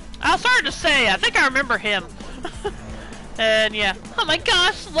 I was starting to say, I think I remember him. And yeah. Oh my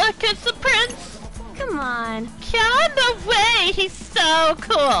gosh, look, it's the prince! Come on. Yeah, no way! He's so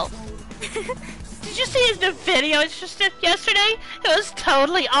cool! Did you see his new video it's just yesterday? It was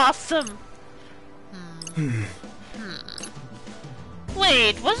totally awesome!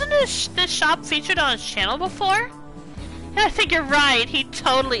 Wait, wasn't this shop featured on his channel before? Yeah, I think you're right, he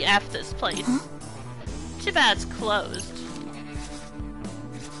totally effed this place. Too bad it's closed.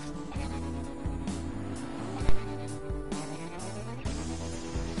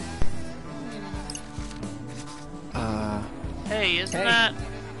 Hey, isn't that...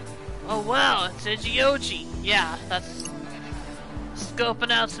 Oh wow, it's Igioji. Yeah, that's...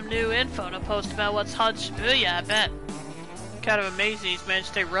 Scoping out some new info to post about what's hot in Shibuya, I bet. Kind of amazing he's managed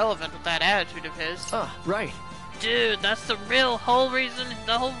to stay relevant with that attitude of his. Ah, right. Dude, that's the whole reason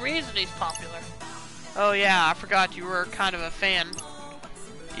he's popular. Oh yeah, I forgot you were kind of a fan.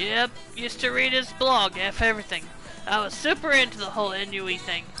 Yep, used to read his blog, F everything. I was super into the whole Inui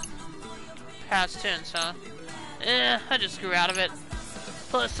thing. Past tense, huh? I just grew out of it.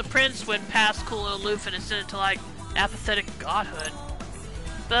 Plus, the prince went past cool and aloof and ascended to, like, apathetic godhood.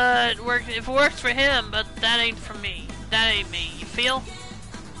 But, if it works for him, but that ain't for me. That ain't me, you feel?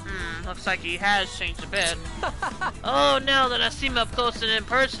 Looks like he has changed a bit. Oh, now that I see him up close and in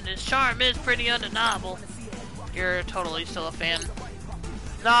person, his charm is pretty undeniable. You're totally still a fan.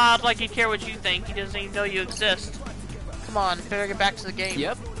 Not like he'd care what you think, he doesn't even know you exist. Come on, better get back to the game.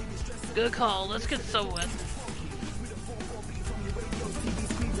 Yep. Good call, let's get so with.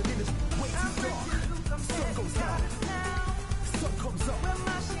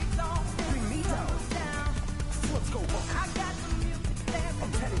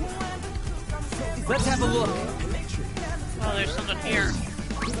 Let's have a look. Oh, there's something here.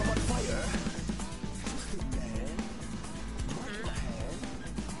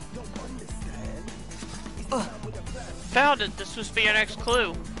 Found it. This must be our next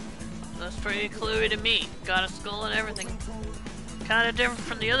clue. That's pretty cluey to me. Got a skull and everything. Kind of different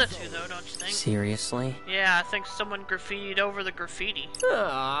from the other two, though, don't you think? Seriously? Yeah, I think someone graffitied over the graffiti.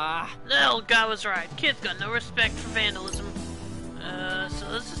 Ah. The old guy was right. Kids got no respect for vandalism. So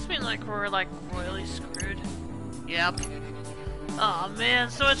does this mean like we're like royally screwed? Yep. Aw man,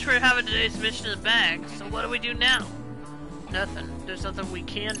 so much for having today's mission in the bag. So what do we do now? Nothing. There's nothing we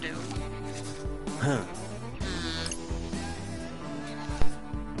can do. Huh.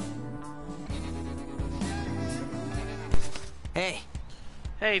 Hey.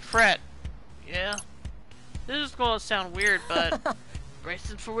 Hey, Fred. Yeah? This is gonna sound weird, but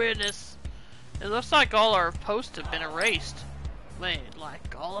bracing for weirdness. It looks like all our posts have been erased. Wait,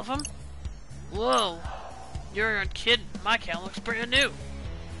 like all of them? Whoa, you're a kid. My account looks brand new.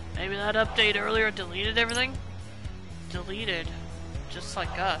 Maybe that update earlier deleted everything? Deleted, just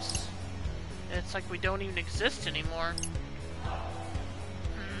like us. It's like we don't even exist anymore.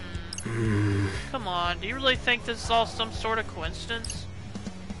 Come on, do you really think this is all some sort of coincidence?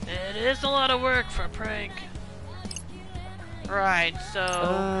 It is a lot of work for a prank. Right, so...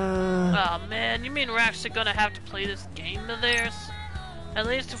 Oh man, you mean we're actually gonna have to play this game of theirs? At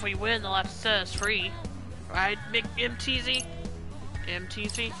least if we win, they'll have to set us free. Right, MTZ?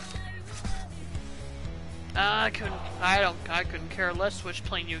 MTZ? I couldn't care less which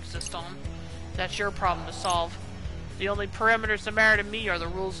plane you exist on. That's your problem to solve. The only parameters that matter to me are the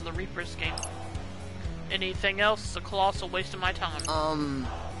rules of the Reaper's game. Anything else is a colossal waste of my time.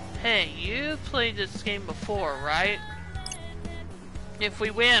 Hey, you played this game before, right? If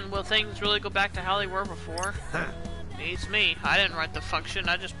we win, will things really go back to how they were before? Beats me. I didn't write the function,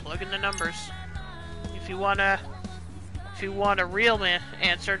 I just plug in the numbers. If you want a real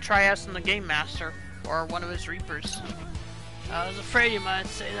answer, try asking the Game Master, or one of his Reapers. I was afraid you might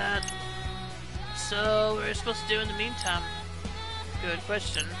say that. So, what are we supposed to do in the meantime? Good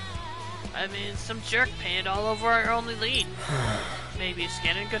question. I mean, some jerk painted all over our only lead. Maybe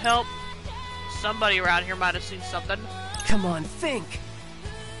scanning could help? Somebody around here might have seen something. Come on, think!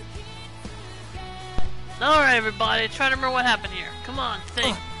 Alright, everybody, try to remember what happened here. Come on,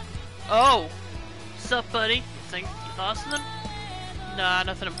 think. Oh! What's up, buddy? You think you thought something? Nah,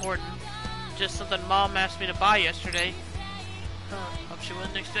 nothing important. Just something Mom asked me to buy yesterday. Hope she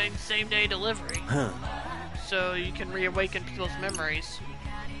wasn't expecting same-day delivery. So you can reawaken people's memories.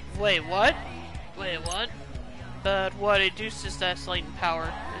 Wait, what? Wait, what? But what induces that latent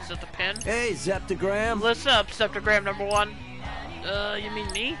power? Is it the pen? Hey, Zeptogram. Listen up, Septogram number 1. You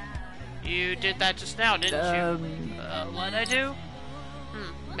mean me? You did that just now, didn't you? What'd I do?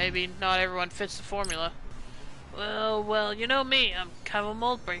 Maybe not everyone fits the formula. Well, you know me, I'm kind of a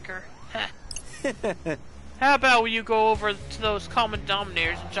mold breaker. How about you go over to those common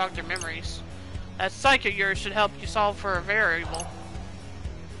denominators and jog their memories? That psych of yours should help you solve for a variable.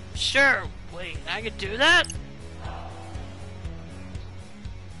 Sure, wait, I could do that?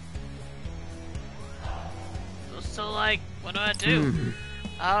 So like, what do I do?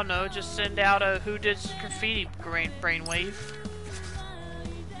 I don't know, just send out a who did graffiti brainwave.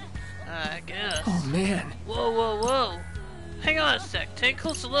 I guess. Oh man. Whoa. Hang on a sec, take a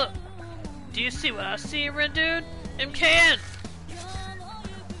closer look. Do you see what I see, Red Dude? MKN!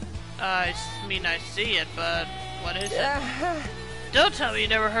 I mean, I see it, but what is it? Don't tell me you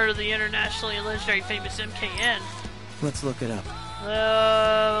never heard of the internationally and legendary famous MKN. Let's look it up.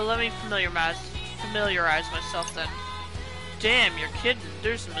 Let me familiarize myself then. Damn, you're kidding.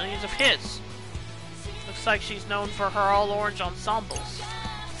 There's millions of hits. Looks like she's known for her all-orange ensembles.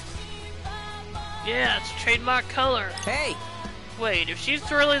 Yeah, it's a trademark color. Hey! Wait, if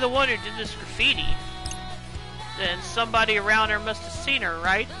she's really the one who did this graffiti, then somebody around her must have seen her,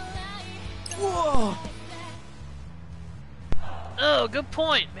 right? Whoa! Oh, good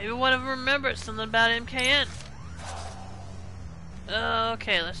point. Maybe one of them remembers something about MKN.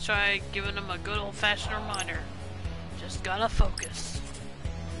 Okay, let's try giving them a good old-fashioned reminder. Just gotta focus.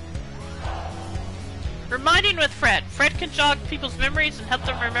 Reminding with Fred. Fred can jog people's memories and help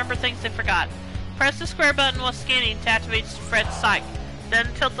them remember things they forgot. Press the square button while scanning to activate Fred's psych.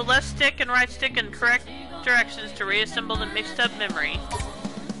 Then tilt the left stick and right stick in correct directions to reassemble the mixed up memory.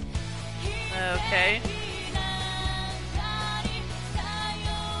 Okay.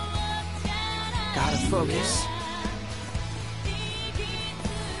 Gotta focus.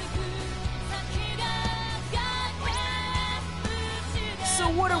 So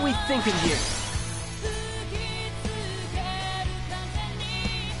what are we thinking here?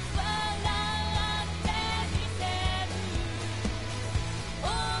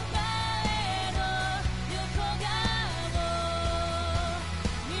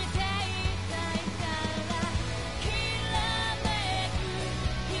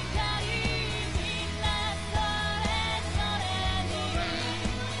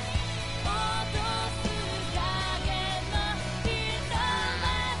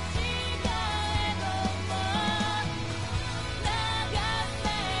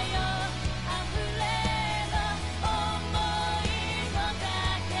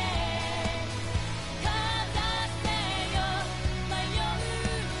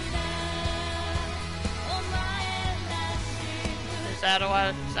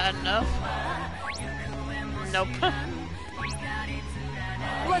 Is that enough? Nope.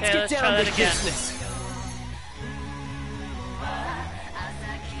 Let's Okay, get let's try down that to again. business.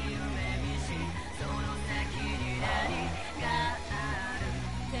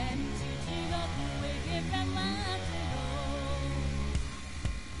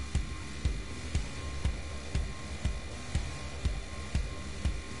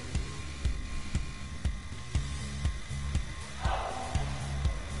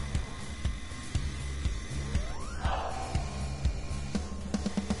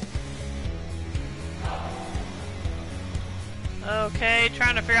 Okay,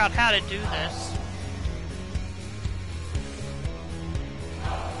 trying to figure out how to do this.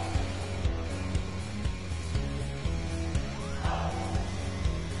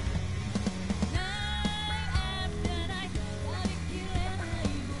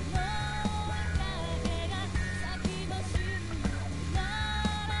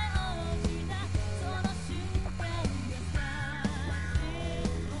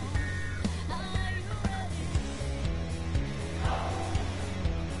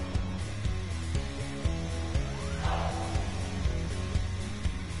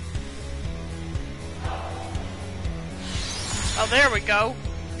 Oh, there we go.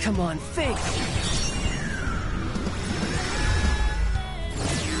 Come on, think.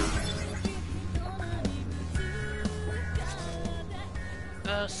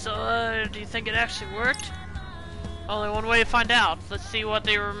 Do you think it actually worked? Only one way to find out. Let's see what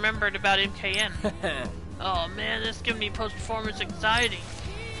they remembered about MKN. Oh man, this is giving me post-performance anxiety.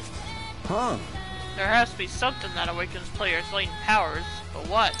 Huh. There has to be something that awakens players' latent powers, but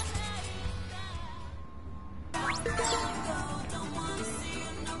what?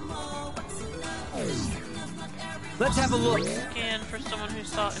 Let's have a look. Scan for someone who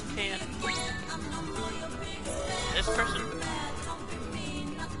saw MKN. This person?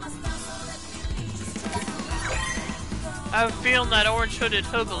 I have a feeling that orange-hooded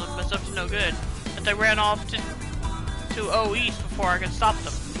hoodlum was up to no good, but they ran off to O East before I could stop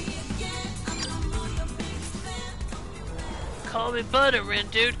them. Call me Butterin,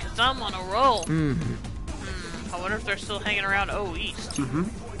 dude, cause I'm on a roll. I wonder if they're still hanging around O East.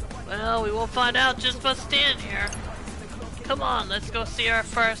 Well, we will find out just by standing here. Come on, let's go see her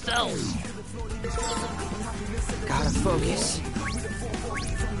for ourselves. Gotta focus.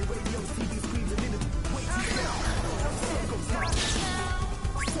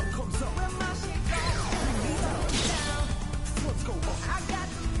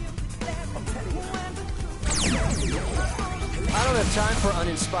 I don't have time for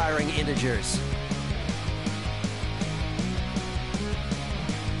uninspiring integers.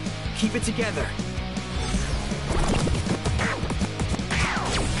 Keep it together.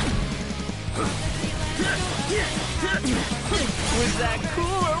 Was that cool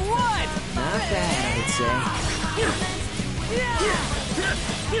or what? Not bad, I'd say.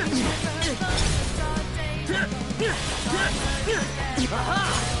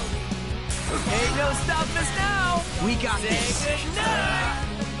 Ain't no stopping us now. We got this. Say goodnight.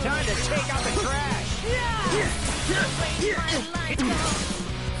 Time to take out the trash.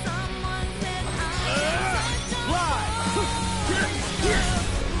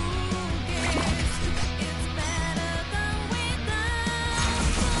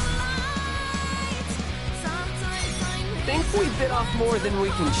 Think we bit off more than we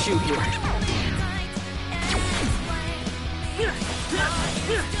can chew here.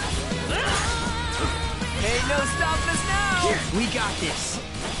 Ain't no stopping us now. We got this.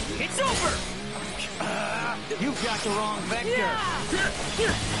 It's over. You've got the wrong vector.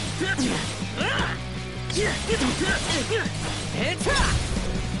 It's up.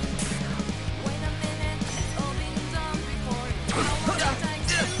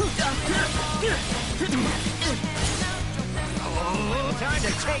 Time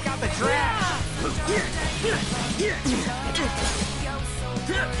to take out the trash.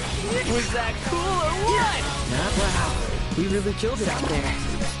 Was that cool or what? Not wow. We really killed it out there.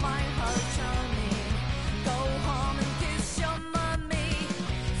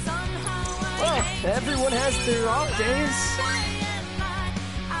 Well, everyone has their off days.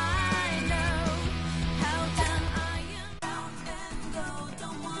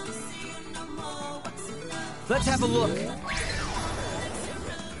 Let's have a look.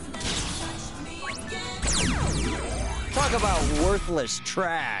 Talk about worthless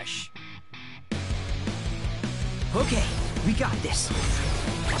trash. Okay, we got this.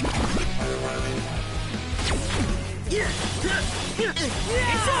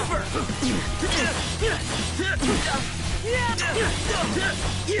 It's over.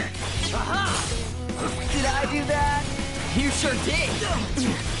 Aha! Did I do that? You sure did.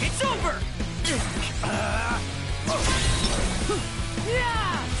 It's over.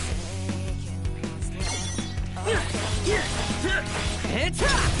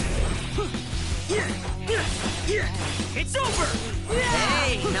 It's over.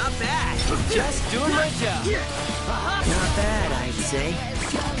 Hey, not bad. Just doing my job. Not bad, I'd say.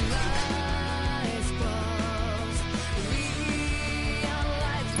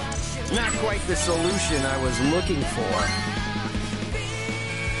 Not quite the solution I was looking for.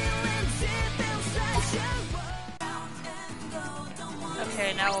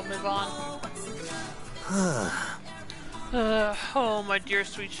 Okay, now we'll move on. Oh, my dear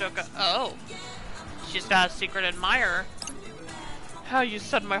sweet Shoka. Oh. She's got a secret admirer. How you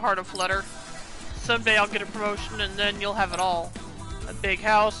set my heart aflutter. Someday I'll get a promotion and then you'll have it all. A big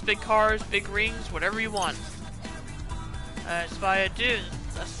house, big cars, big rings, whatever you want. I spy a dude.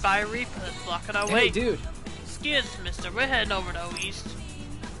 I spy a Reaper that's blocking our way. Hey, dude. Excuse, mister. We're heading over to East.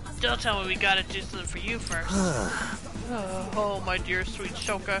 Don't tell me we gotta do something for you first. Oh, my dear sweet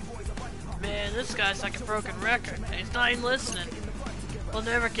Shoka. Man, this guy's like a broken record. He's not even listening. We'll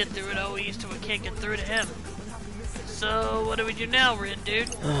never get through to East if we can't get through to him. So, what do we do now, Rin, dude?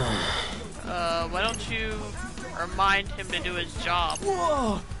 Why don't you remind him to do his job?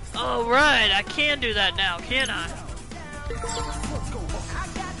 Whoa! Oh, right, I can do that now, can I?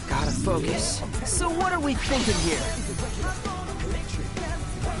 Gotta focus. So what are we thinking here?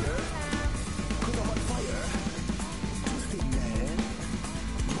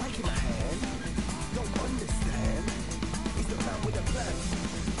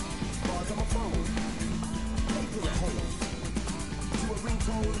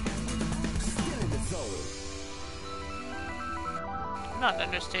 I'm not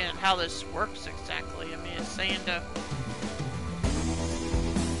understanding how this works exactly. I mean, it's saying to...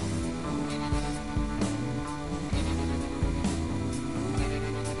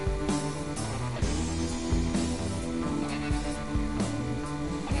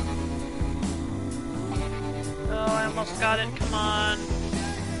 Oh, I almost got it. Come on.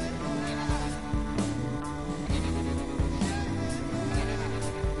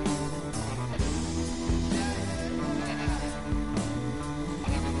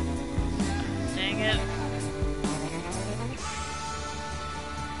 Dang it.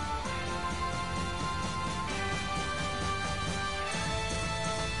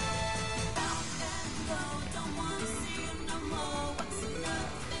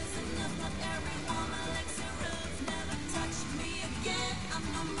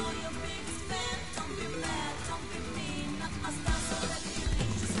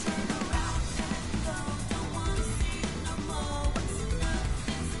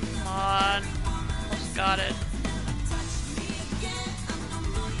 Come on. Almost got it.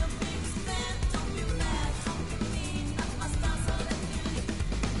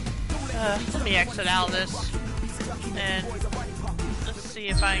 Let me exit out of this. And let's see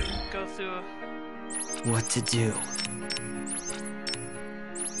if I can go through. What to do?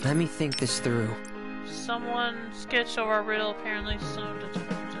 Let me think this through. Someone sketched over a riddle, apparently.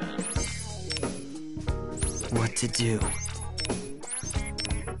 What to do?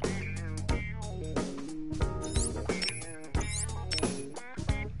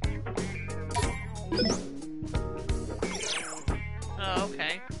 Oh,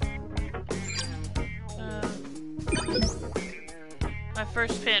 okay. My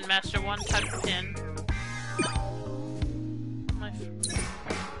first pin, master one type of pin.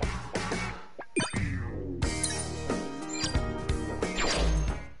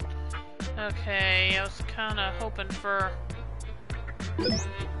 Okay, I was kinda hoping for...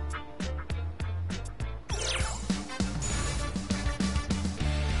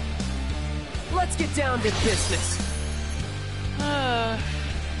 Let's get down to business. I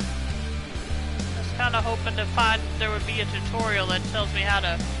was kinda hoping to find there would be a tutorial that tells me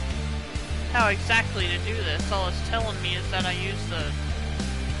how exactly to do this. All it's telling me is that I use the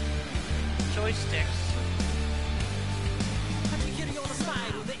joysticks.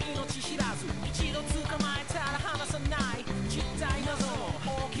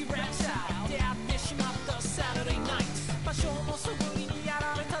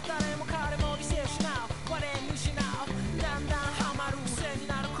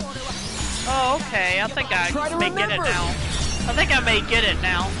 Oh, okay. I think I may get it now. I think I may get it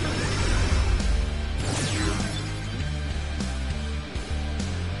now.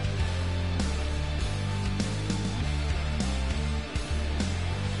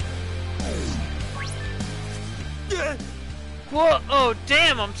 Whoa! Oh,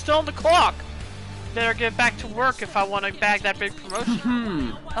 damn! I'm still on the clock. Better get back to work if I want to bag that big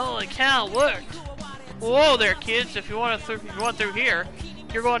promotion. Holy cow! It worked. Whoa there, kids! If you want through here,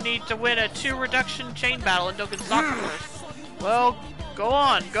 you're going to need to win a 2 reduction chain battle in Dokkan Soccer first. Well, go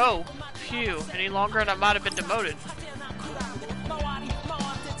on, go. Phew, any longer and I might have been demoted.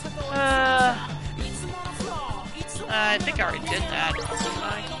 I think I already did that.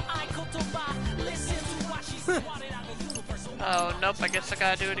 Oh, nope, I guess I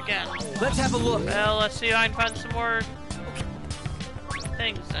gotta do it again. Let's have a look. Well, let's see if I can find some more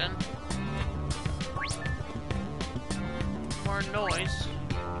things then. More noise.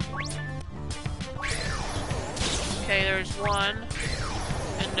 Okay, there's 1,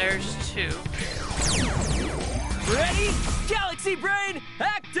 and there's 2. Ready? Galaxy Brain,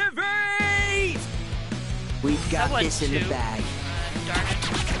 activate! We've got That this in the two. bag. Darn it.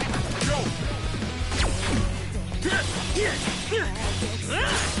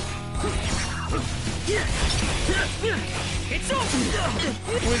 It's over!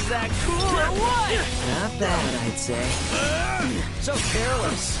 Was that cool or what? Not bad, I'd say. So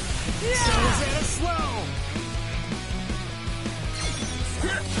careless.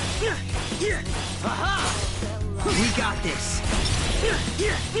 We got this.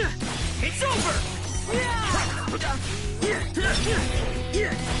 It's over!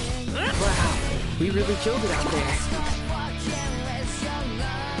 Wow, we really killed it out there.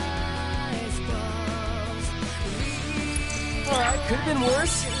 Alright, could have been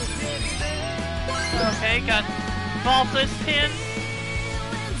worse. Okay, got Evolve this pin.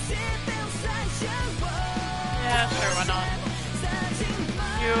 Yeah, sure, why not?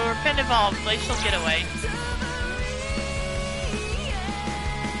 Your pin evolved, Glacial Getaway.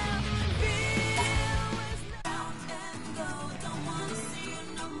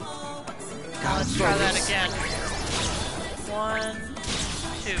 Let's try that again. 1,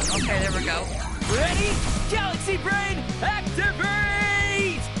 2. Okay, there we go. Ready? Galaxy Brain,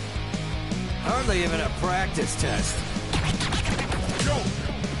 activate! Hardly even a practice test.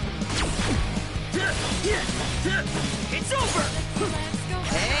 It's over!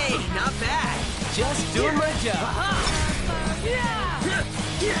 Hey, not bad. Just doing my job.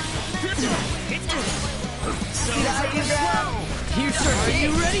 So you sure are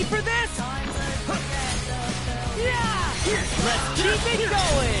you ready for this? Let's keep it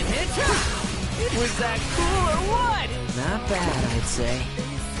going. Was that cool or what? Not bad, I'd say.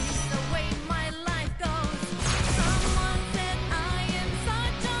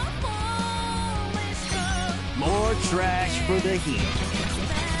 More trash for the heat.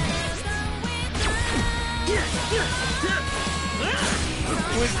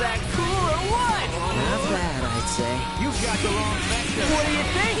 Was that cool or what? Not bad, I'd say. You've got the wrong vector. What do you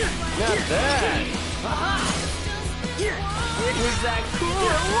think? Not bad. Was that cool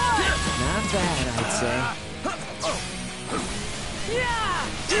or what? Not bad, I'd say.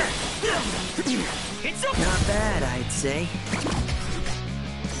 It's over. Not bad, I'd say.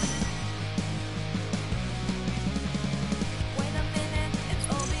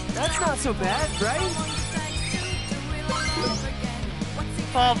 That's not so bad, right?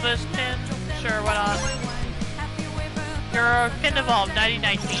 Evolve this pin. Sure, why not? Your pin evolved,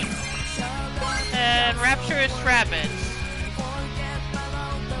 99 feet. And Rapturous Rabbits.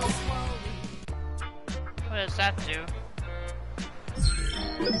 What does that do?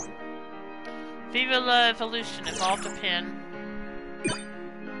 Viva la Evolution, evolved a pin.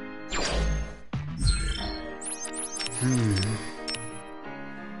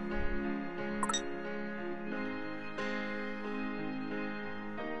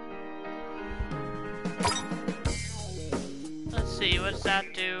 Let's see, what does that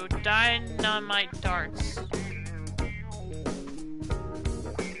do? Dynamite darts.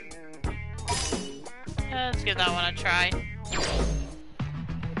 Let's give that one a try.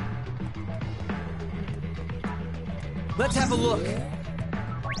 Let's have a look.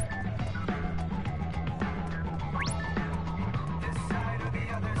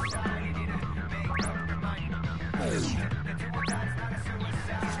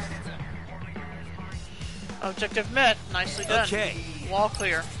 Objective met. Nicely done. Okay. Wall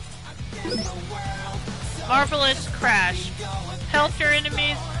clear. Marvelous Crash. Pelt your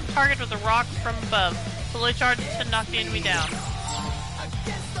enemies target with a rock from above. Fully charged to knock the enemy down.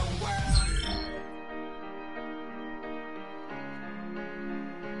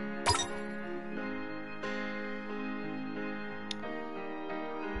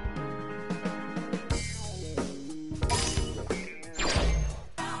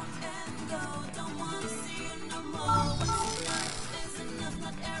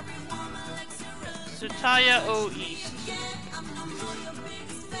 Sutaya O East.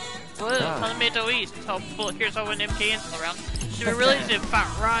 What? Telling me to East. Here's how an MK install around. Should we really do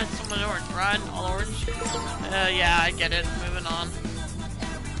run someone orange? Run all orange? Yeah, I get it. Moving on.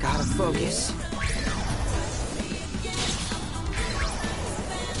 Gotta focus.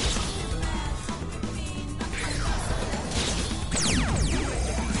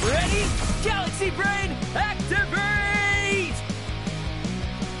 Ready? Galaxy Brain, activate!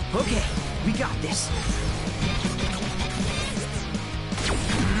 Okay, we got this.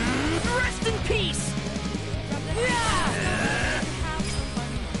 Rest in peace!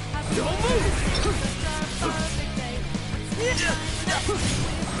 Don't move!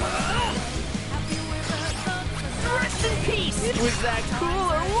 Rest in peace! Was that cool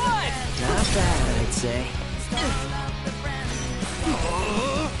or what? Not bad, I'd say.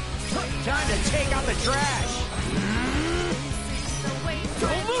 Time to take out the trash.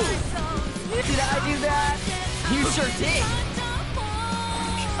 Don't move! Did I do that? You sure did.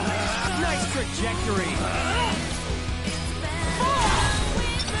 Nice trajectory.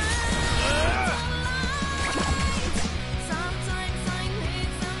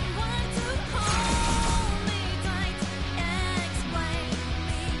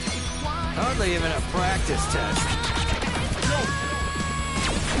 Hardly even a practice test.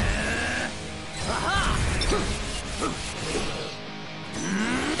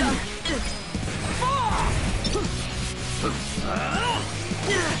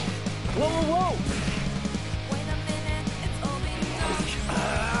 Whoa, whoa, whoa!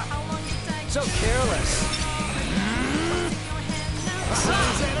 So careless.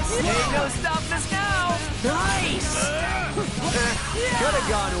 Ain't no stopping us now! Nice! Could have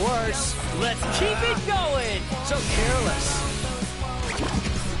gone worse. Let's keep it going! So careless.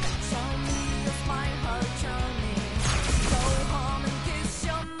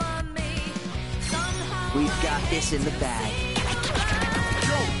 We've got this in the bag.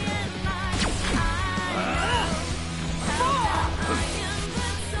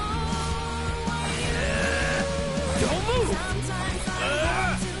 Don't move.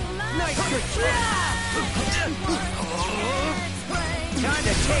 Nice trick. Time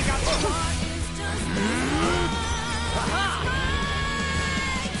to take out the...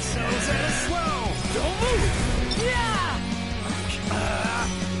 So's at a slow. Don't move.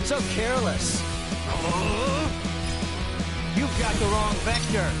 So careless. You've got the wrong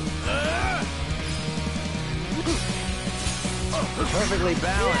vector. Perfectly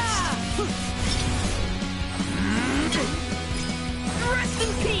balanced. Rest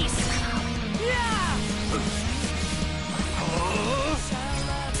in peace!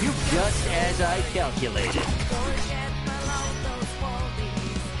 Just as I calculated.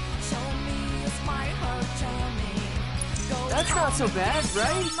 That's not so bad,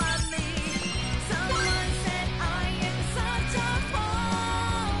 right?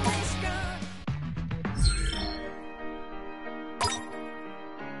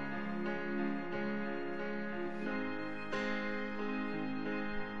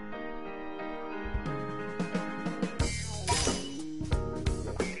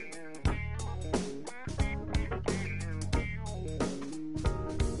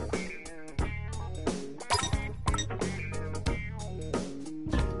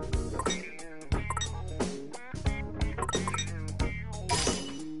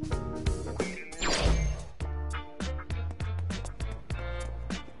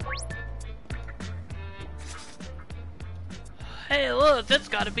 Hey, look, that's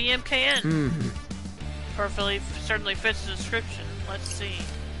gotta be MKN. Certainly fits the description. Let's see.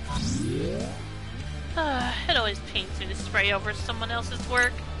 It always pains me to spray over someone else's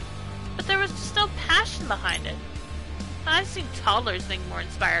work, but there was just no passion behind it. I've seen toddlers being more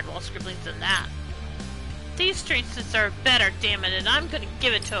inspired while scribbling than that. These streets deserve better, damn it, and I'm gonna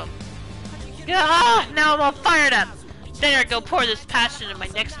give it to them. Ah, now I'm all fired up. Better go pour this passion in my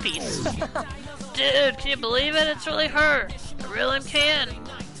next piece. Dude, can you believe it? It's really her. The real MKN.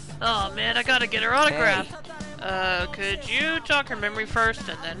 Oh man, I gotta get her autograph. Hey. Could you talk her memory first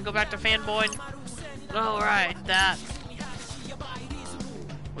and then go back to fanboy? Oh, right, that.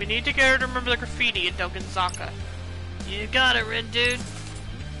 We need to get her to remember the graffiti in Dogenzaka. You got it, Red Dude.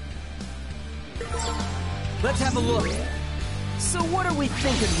 Let's have a look. So what are we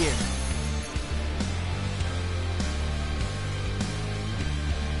thinking here?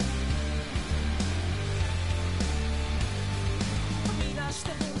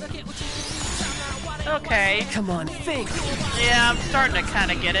 Okay. Come on, think. Yeah, I'm starting to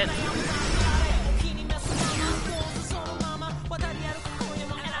kind of get it.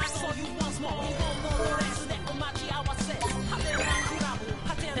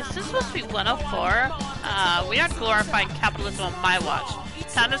 Is this supposed to be 104? We aren't glorifying capitalism on my watch.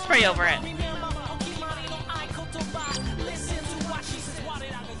 Time to spray over it.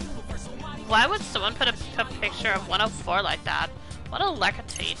 Why would someone put a picture of 104 like that? What a lack of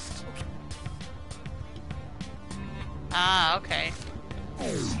taste. Ah, okay.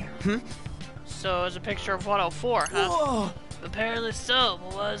 So it's a picture of 104, huh? Whoa. Apparently so,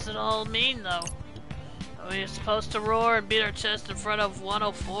 but what does it all mean, though? Are we supposed to roar and beat our chest in front of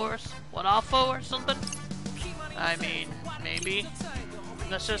 104s? 104 or something? I mean, maybe.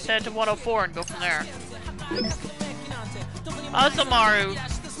 Let's just head to 104 and go from there. Azamaru!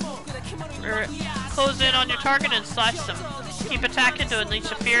 Close in on your target and slash them. Keep attacking to unleash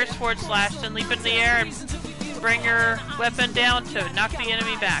a fierce forward slash, then leap into the air and bring your weapon down to knock the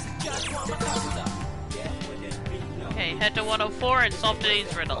enemy back. Okay, head to 104 and solve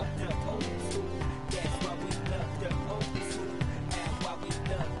today's riddle.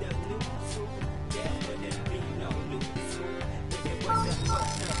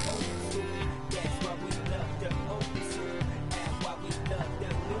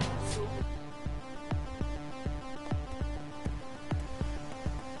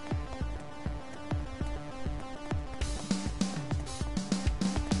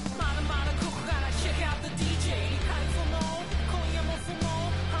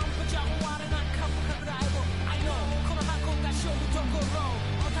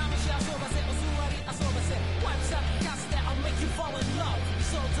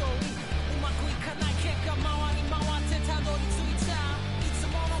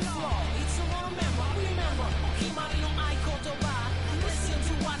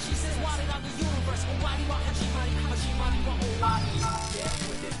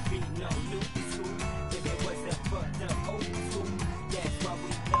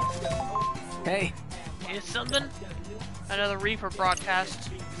 Hey. Is something? Another Reaper broadcast.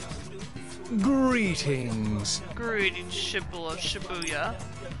 Greetings. Greetings, Shibuya Shibuya.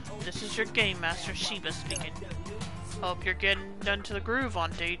 This is your Game Master Shiba speaking. Hope you're getting done to the groove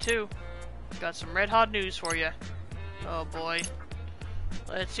on day 2. Got some red hot news for you. Oh boy.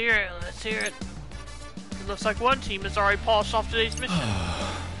 Let's hear it, let's hear it. It looks like one team has already polished off today's mission.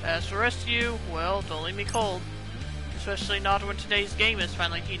 As for the rest of you, well, don't leave me cold. Especially not when today's game is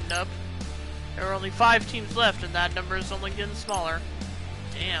finally heating up. There are only 5 teams left, and that number is only getting smaller.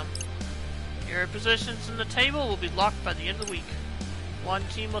 Damn. Your positions in the table will be locked by the end of the week. One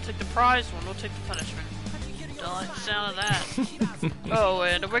team will take the prize, one will take the punishment. Don't like the sound of that. Oh,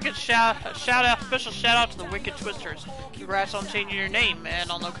 and a wicked special shout out to the Wicked Twisters. Congrats on changing your name and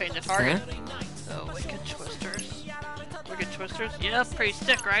on locating the target. The Wicked Twisters. Wicked Twisters? Yeah, pretty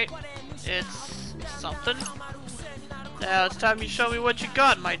sick, right? It's something. Now it's time you show me what you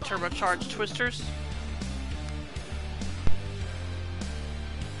got, my turbocharged twisters.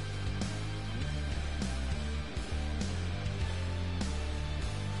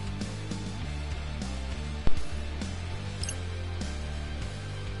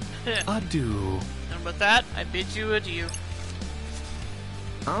 Adieu. And with that, I bid you adieu.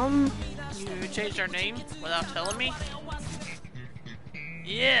 You changed our name without telling me?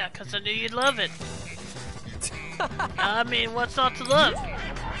 Yeah, 'cause I knew you'd love it. I mean, what's not to love?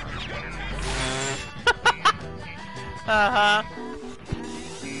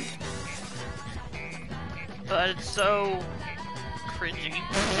 But it's so cringy.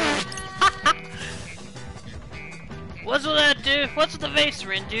 What's with that, dude? What's with the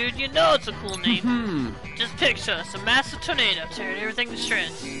Vaserin, dude? You know it's a cool name. Just picture us, a massive tornado tearing everything to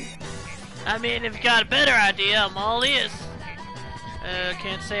shreds. I mean, if you got a better idea, I'm all ears.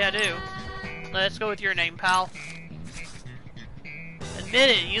 Can't say I do. Let's go with your name, pal. Admit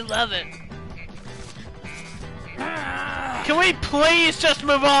it, you love it. Can we please just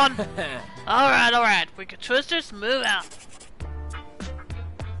move on? Alright. Wicked Twisters, move out.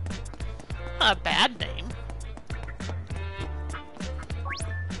 Not a bad name.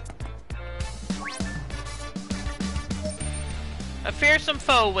 A fearsome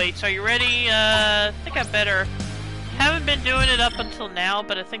foe waits. Are you ready? I think I better... Haven't been doing it up until now,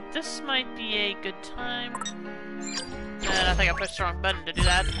 but I think this might be a good time. And I think I pushed the wrong button to do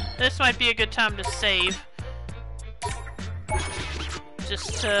that. This might be a good time to save.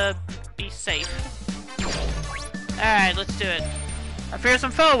 Just to be safe. Alright, let's do it. A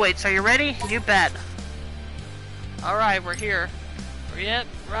fearsome foe waits. Are you ready? You bet. Alright, we're here. Yep,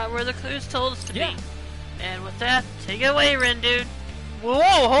 right where the clues told us to be. And with that, take it away, Ren, dude. Whoa,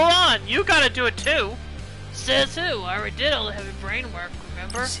 hold on. You gotta do it too. Says who? I already did all the heavy brain work,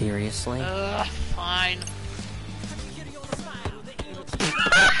 remember? Seriously? Fine.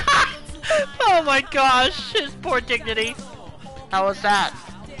 Oh my gosh, his poor dignity. How was that?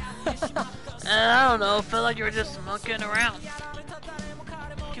 I don't know, felt like you were just monkeying around.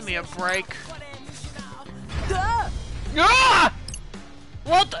 Give me a break. Ah!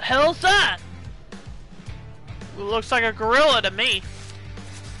 What the hell's that? It looks like a gorilla to me.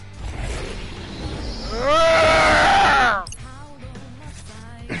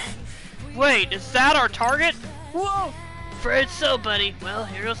 Wait, is that our target? Whoa! Afraid so, buddy. Well,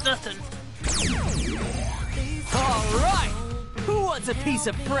 here goes nothing. Alright! Who wants a piece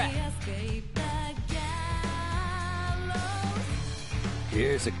of bread?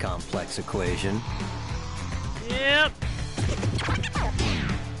 Here's a complex equation. Yep.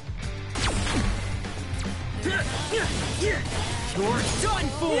 You're done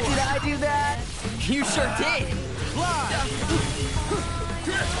for! Did I do that? You sure did!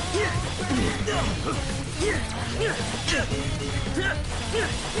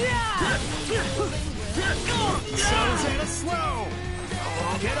 So's in a slow!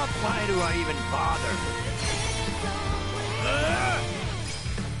 Get up, why do I even bother?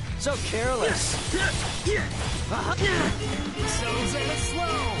 So careless. So's in a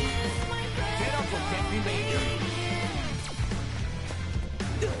slow! Get up or get remainder.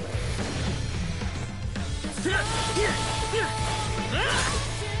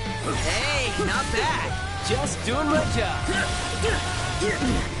 Hey, not bad. Just doing my job.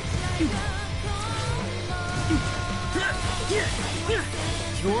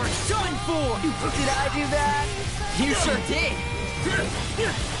 You're done for! Did I do that? You sure did!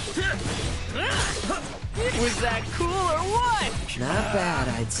 Was that cool or what? Not bad,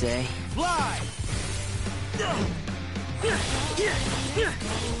 I'd say. Fly!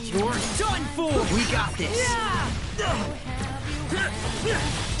 You're done for! We got this!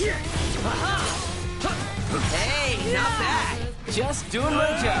 Hey, not bad! Just doing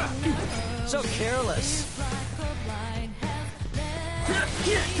my job. So careless.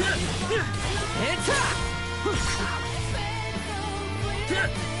 Hands up!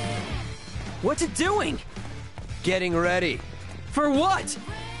 What's it doing? Getting ready. For what?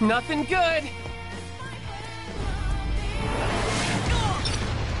 Nothing good.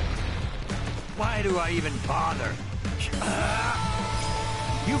 Why do I even bother?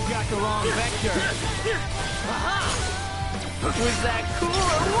 You've got the wrong vector. Was that cool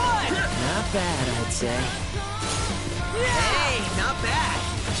or what? Not bad, I'd say. Hey, not bad.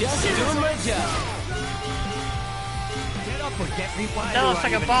 Just doing my job. Get up or get me. Why That do looks I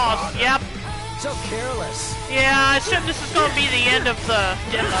like a even boss. bother? Yep. So careless. Yeah, I assume this is gonna be the end of the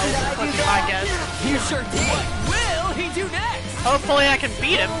demo. Would be my guess. You sure did. What will he do next? Hopefully, I can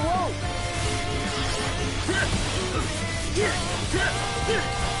beat him.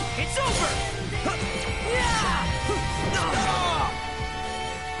 It's over!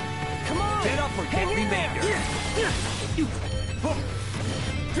 Come on. Get up or get remainder.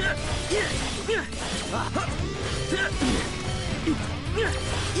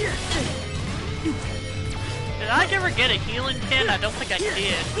 Did I ever get a healing pin? I don't think I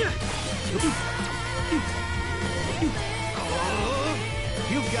did.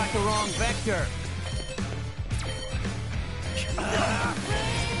 You've got the wrong vector.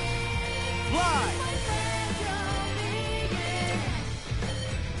 Fly!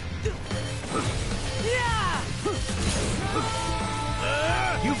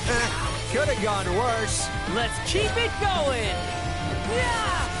 You could have gone worse. Let's keep it going.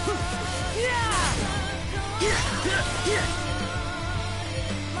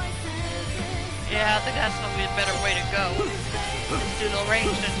 Yeah, I think that's gonna be a better way to go. Do the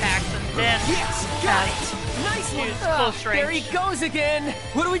ranged attacks and then Yes, got it. Nice one. use close range. There he goes again.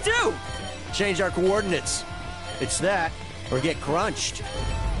 What do we do? Change our coordinates. It's that, or get crunched.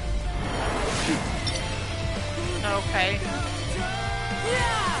 Okay.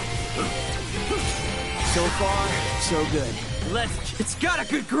 So far, so good. It's got a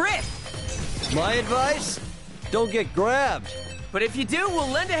good grip. My advice? Don't get grabbed. But if you do, we'll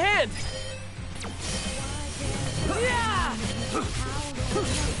lend a hand.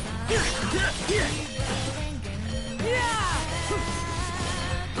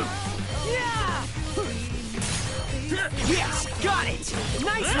 Yes, got it.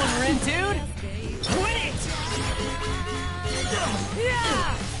 Nice one, Rin, dude. Quit it.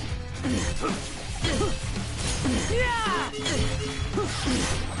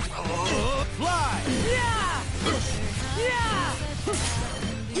 Fly!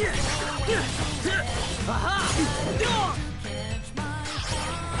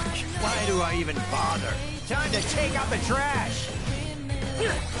 Why do I even bother? Time to take out the trash!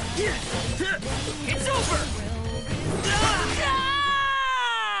 It's over!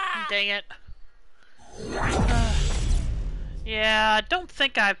 Dang it. Yeah, I don't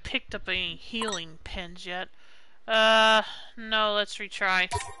think I've picked up any healing pins yet. No, let's retry.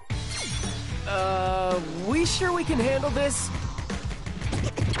 We sure we can handle this?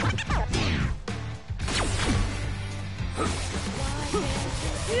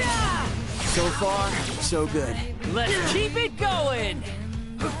 So far, so good. Let's keep it going.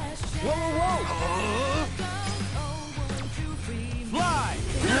 Whoa, whoa, whoa! Fly!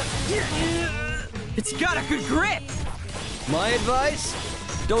 It's got a good grip. My advice?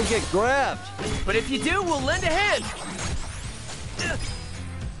 Don't get grabbed. But if you do, we'll lend a hand.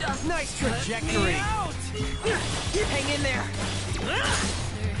 Nice trajectory! Hang in there.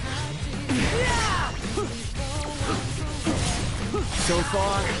 So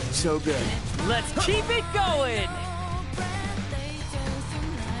far, so good. Let's keep it going.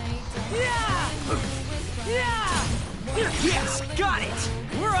 Yes, got it!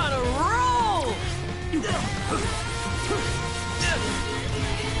 We're on a roll!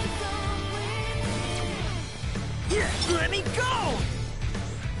 Let me go!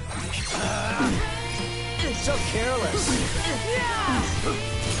 So careless.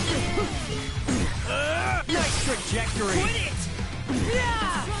 Nice trajectory! Quit it!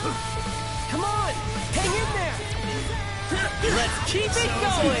 Come on! Hang in there! Let's keep it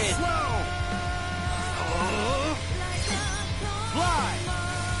going! Fly!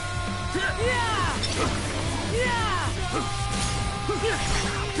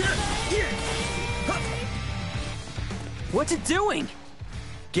 What's it doing?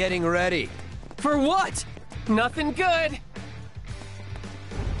 Getting ready. For what? Nothing good.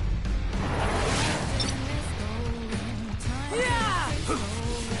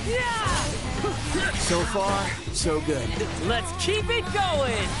 So far, so good. Let's keep it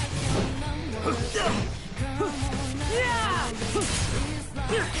going.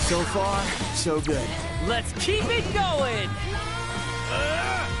 So far, so good. Let's keep it going.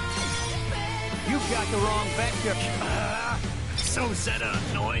 You've got the wrong vector. So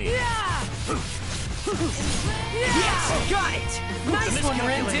annoying. Yes, got it. Nice one,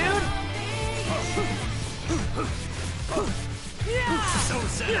 Rin, dude. So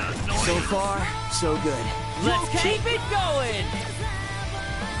annoying. So far, so good. Let's keep it going.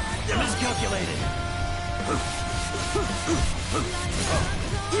 Miscalculated.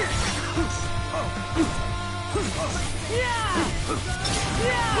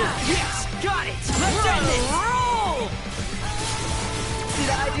 Yes, got it. Let's end it. Roll. Did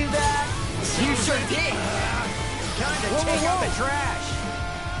I do that? You sure did. Time to take out the trash.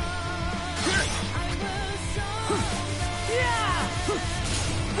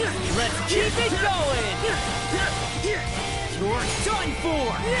 Let's keep it going. You're done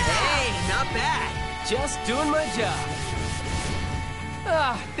for. Hey, not bad. Just doing my job.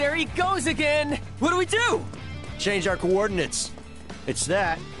 Ah, there he goes again. What do we do? Change our coordinates. It's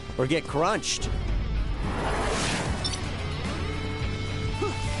that, or get crunched.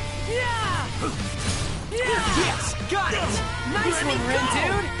 Yes, got it. Nice one, Rin,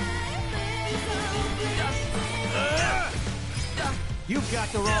 dude. You've got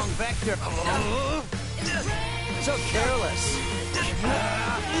the wrong vector. So careless.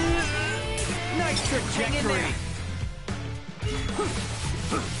 Nice trajectory.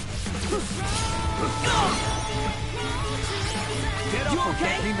 Get up or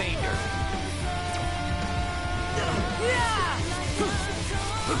get remainder.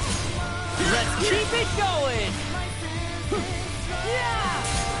 Let's keep it going.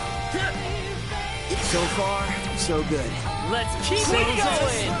 So far, so good. Let's keep it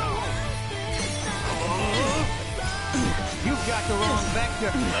going. You've got the wrong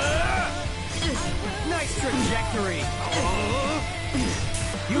vector. Nice trajectory.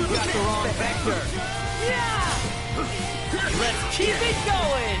 You've got the wrong vector. Let's keep it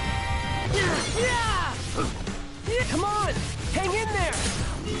going. Come on, hang in there.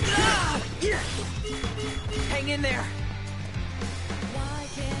 Hang in there.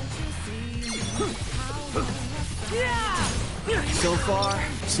 So far,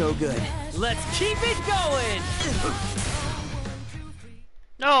 so good. Let's keep it going.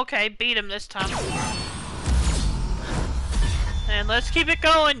 Oh, okay, beat him this time. And let's keep it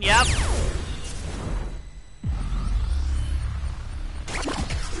going, yep.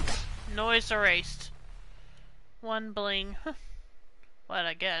 Noise erased. One bling. What'd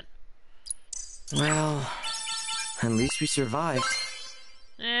I get? Well, at least we survived.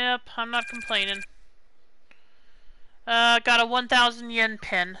 Yep, I'm not complaining. Got a 1,000 yen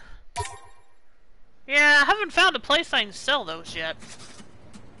pin. Yeah, I haven't found a place I can sell those yet.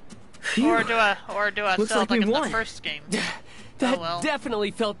 Phew. Or do I Looks sell like like we in won. the first game? That Oh, well. definitely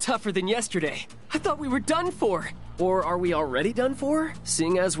felt tougher than yesterday. I thought we were done for. Or are we already done for,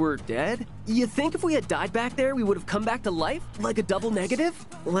 seeing as we're dead? You think if we had died back there, we would have come back to life? Like a double negative?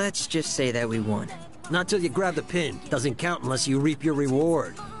 Let's just say that we won. Not till you grab the pin. Doesn't count unless you reap your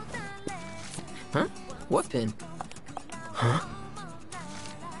reward. Huh? What pin? Huh?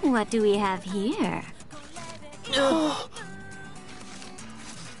 What do we have here?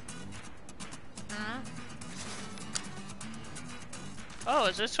 Oh,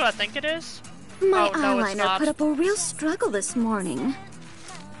 is this what I think it is? My Oh, no, it's eyeliner not. put up a real struggle this morning.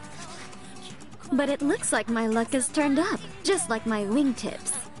 But it looks like my luck has turned up, just like my wingtips.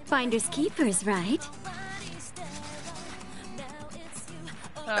 Finders keepers, right?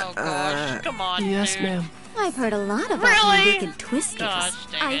 Oh gosh, come on, Yes, dude. ma'am. I've heard a lot about Really? you wicked twisters. Gosh,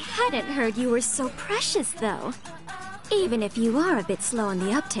 dang I it. hadn't heard you were so precious, though. Even if you are a bit slow on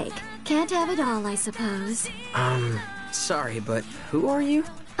the uptake, Can't have it all, I suppose. Sorry, but who are you?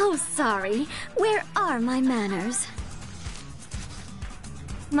 Oh, sorry. Where are my manners?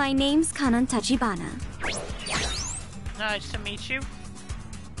 My name's Kanan Tachibana. Nice to meet you.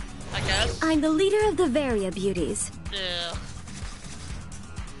 I guess. I'm the leader of the Varia Beauties.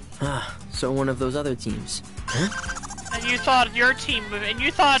 Ugh. So one of those other teams. Huh? And you thought your team, and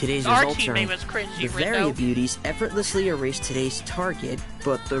you thought Today's our results team are name was cringy, the Varia Rindo. Beauties effortlessly erased today's target,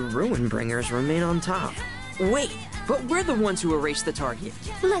 but the Ruin Bringers remain on top. Wait, but we're the ones who erased the target.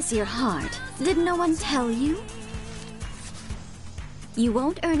 Bless your heart. Did no one tell you? You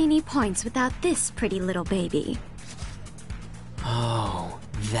won't earn any points without this pretty little baby. Oh,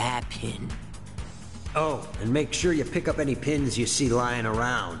 that pin. Oh, and make sure you pick up any pins you see lying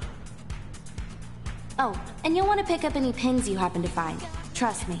around. Oh, and you'll want to pick up any pins you happen to find.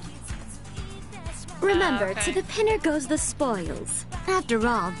 Trust me. Remember, okay. to the pinner goes the spoils. After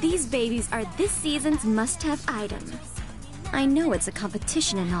all, these babies are this season's must-have item. I know it's a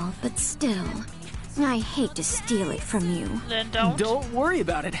competition and all, but still. I hate to steal it from you. Then don't. Don't worry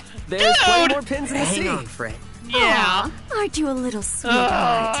about it. There's plenty more pins in the sea. Hang on, Fred. Yeah. Aw, aren't you a little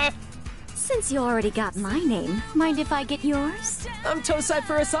sweetheart? Since you already got my name, mind if I get yours? I'm Tosai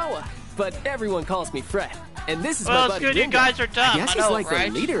Furusawa, but everyone calls me Fred. And this is Well, my it's buddy good you Ringo. guys are done. I guess I he's know, like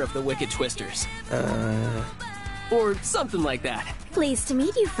right? the leader of the Wicked Twisters. Or something like that. Pleased to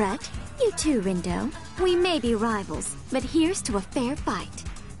meet you, Fred. You too, Rindo. We may be rivals, but here's to a fair fight.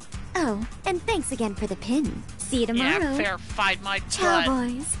 Oh, and thanks again for the pin. See you tomorrow. Yeah, fair fight, my Ciao, butt.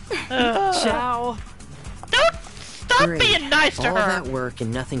 boys. Ciao. Don't stop Great. being nice to All her. that work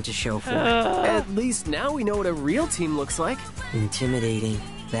and nothing to show for it. At least now we know what a real team looks like. Intimidating.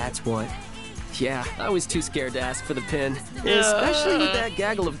 That's what. Yeah, I was too scared to ask for the pin. Especially with that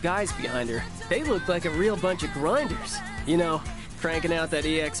gaggle of guys behind her. They look like a real bunch of grinders. You know, cranking out that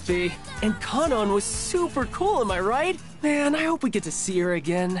EXP. And Kanon was super cool, am I right? Man, I hope we get to see her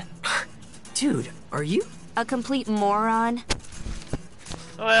again. Dude, are you? A complete moron?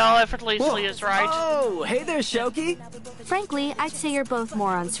 Well, effortlessly is right. Oh, hey there, Shoki. Frankly, I'd say you're both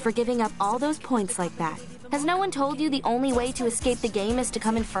morons for giving up all those points like that. Has no one told you the only way to escape the game is to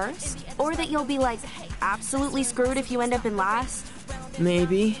come in first? Or that you'll be, like, absolutely screwed if you end up in last?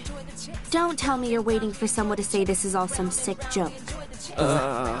 Maybe. Don't tell me you're waiting for someone to say this is all some sick joke.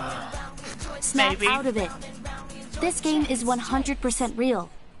 Snap Maybe. out of it. This game is 100% real.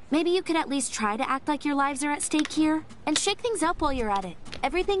 Maybe you could at least try to act like your lives are at stake here, and shake things up while you're at it.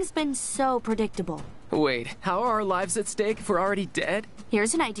 Everything's been so predictable. Wait, how are our lives at stake if we're already dead?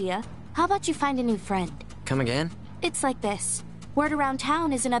 Here's an idea. How about you find a new friend? Come again? It's like this. Word around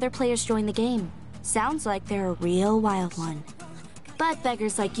town is another player's joined the game. Sounds like they're a real wild one. But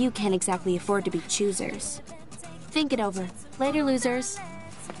beggars like you can't exactly afford to be choosers. Think it over. Later, losers.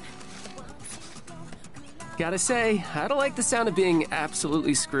 Gotta say, I don't like the sound of being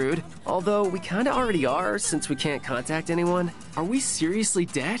absolutely screwed. Although we kinda already are, since we can't contact anyone. Are we seriously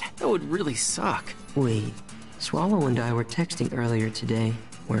dead? That would really suck. Wait, Swallow and I were texting earlier today,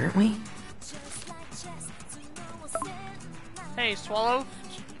 weren't we? Hey, Swallow.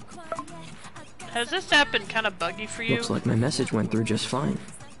 Has this app been kind of buggy for you? Looks like my message went through just fine.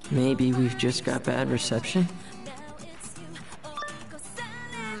 Maybe we've just got bad reception?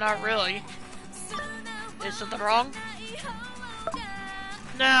 Not really. Is something wrong?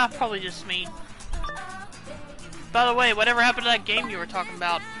 Nah, probably just me. By the way, whatever happened to that game you were talking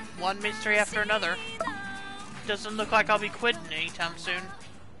about? One mystery after another. Doesn't look like I'll be quitting anytime soon.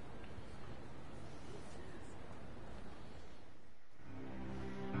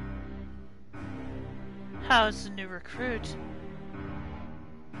 How's the new recruit?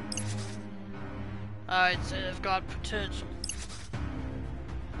 I'd say they've got potential.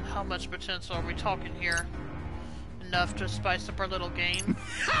 How much potential are we talking here? Enough to spice up our little game?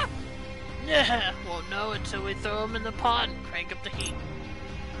 Yeah, won't know until we throw them in the pot and crank up the heat.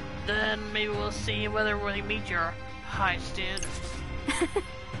 Then maybe we'll see whether we meet your high standards.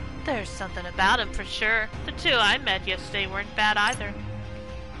 There's something about him for sure. The two I met yesterday weren't bad either.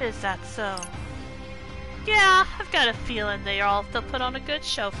 Is that so? Yeah, I've got a feeling they'll put on a good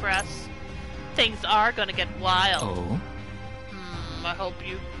show for us. Things are gonna get wild. Oh? I hope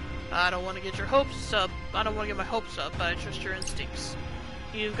you... I don't want to get your hopes up. I don't want to get my hopes up. I trust your instincts.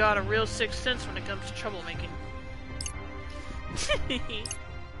 You've got a real sixth sense when it comes to troublemaking.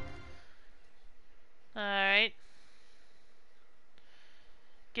 Alright.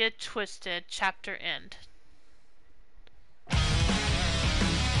 Get Twisted, chapter end.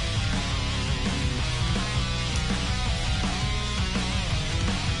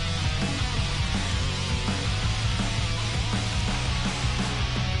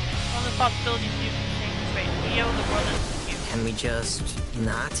 possibilities you can change your fate. Neo, the world is with you. Can we just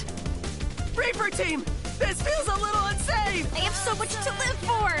not? Reaper team! This feels a little unsafe! I have so much to live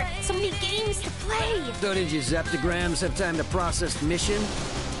for! So many games to play! So did your Zeptograms have time to process the mission?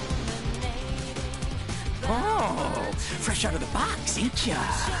 Oh, fresh out of the box, ain't ya?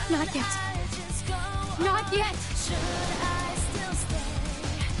 Not yet. Not yet!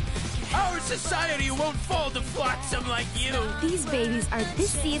 Our society won't fall to flotsam like you. These babies are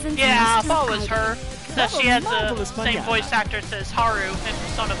this season's Yeah, I most thought it was her. Because she has the marvelous same manana. voice actor as Haru in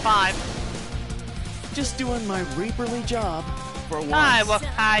Persona 5. Just doing my reaperly job for once.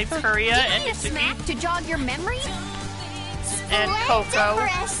 Hi, Furia and Need a Itsuki snack to jog your memory? and Coco.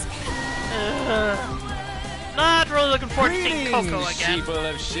 Not really looking forward to seeing Coco again. People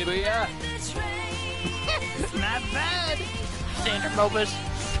of Shibuya. Not bad. Sandra Mobus.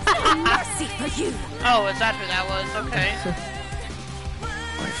 Mercy for you! Oh, is that who that was? Okay.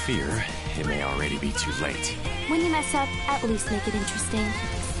 I fear it may already be too late. When you mess up, at least make it interesting.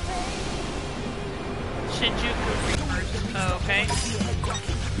 Shinjuku Reapers. Okay.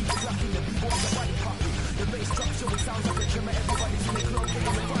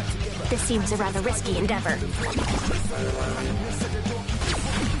 This seems a rather risky endeavor.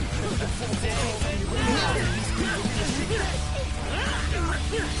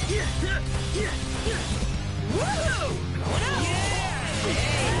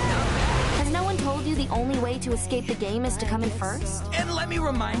 Has no one told you the only way to escape the game is to come in first? And let me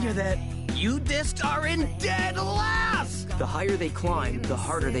remind you that you discs are in dead last. The higher they climb, the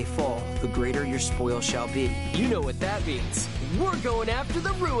harder they fall, the greater your spoil shall be. You know what that means. We're going after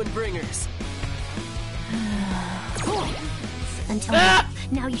the Ruin Bringers. Until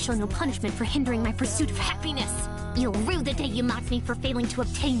now you show no punishment for hindering my pursuit of happiness. You'll rue the day you mocked me for failing to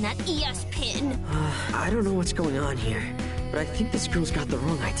obtain that ES pin. I don't know what's going on here, but I think this girl's got the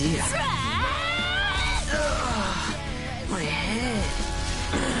wrong idea. My head.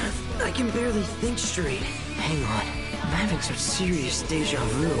 I can barely think straight. Hang on. I'm having some serious deja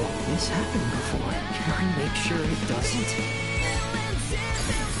vu. This happened before. Can I make sure it doesn't?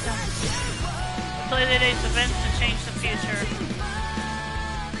 Play the day's events to change the future.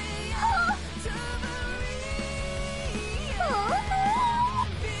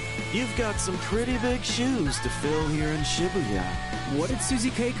 You've got some pretty big shoes to fill here in Shibuya. What did Susie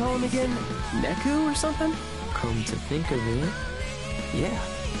K call him again? Neku or something? Come to think of it, yeah.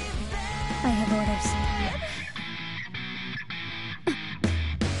 I have orders.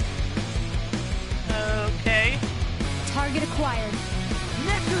 Okay. Target acquired.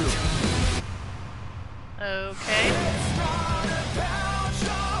 Neku! Okay.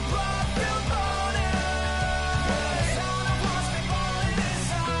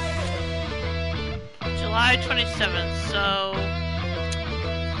 July 27th, so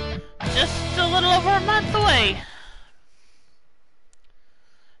just a little over a month away.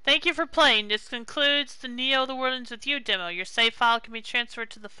 Thank you for playing. This concludes the Neo The World Ends With You demo. Your save file can be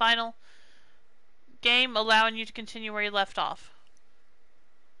transferred to the final game, allowing you to continue where you left off.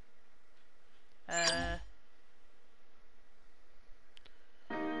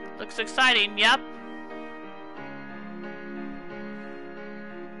 Looks exciting, yep.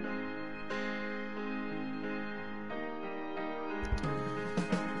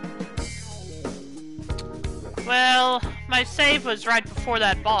 Well, my save was right before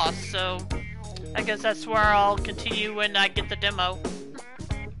that boss, so I guess that's where I'll continue when I get the demo.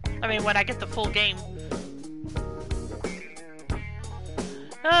 I mean, when I get the full game.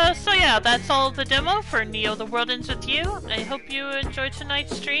 So yeah, that's all the demo for Neo The World Ends With You. I hope you enjoyed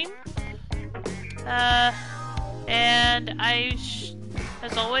tonight's stream. And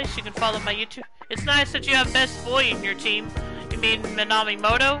as always, you can follow my YouTube. It's nice that you have Best Boy in your team. You mean Minami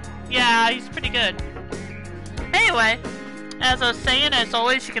Moto? Yeah, he's pretty good. Anyway, as I was saying, as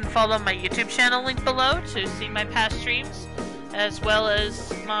always, you can follow my YouTube channel link below to see my past streams, as well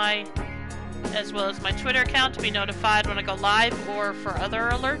as my Twitter account to be notified when I go live or for other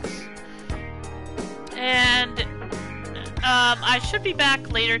alerts. And I should be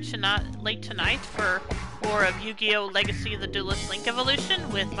back late tonight for more of Yu-Gi-Oh! Legacy of the Duelist Link Evolution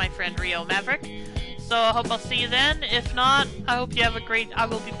with my friend Rio Maverick. So I hope I'll see you then. If not, I hope you have a great. I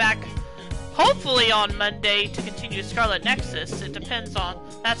will be back. Hopefully on Monday to continue Scarlet Nexus.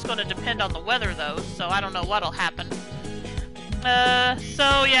 That's going to depend on the weather though, so I don't know what'll happen.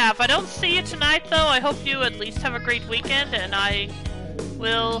 So yeah, if I don't see you tonight though, I hope you at least have a great weekend, and I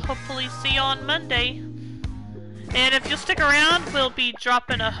will hopefully see you on Monday. And if you'll stick around, we'll be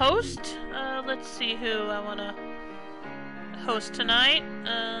dropping a host. Let's see who I want to host tonight.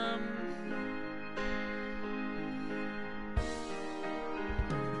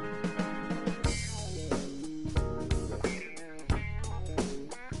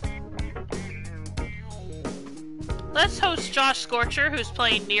 let's host Josh Scorcher, who's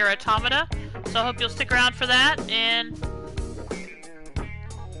playing Nier Automata. So I hope you'll stick around for that. And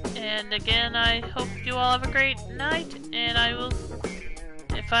again, I hope you all have a great night. And I will,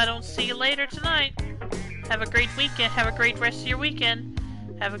 if I don't see you later tonight, have a great weekend. Have a great rest of your weekend.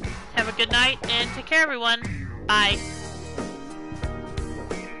 Have a good night and take care, everyone. Bye.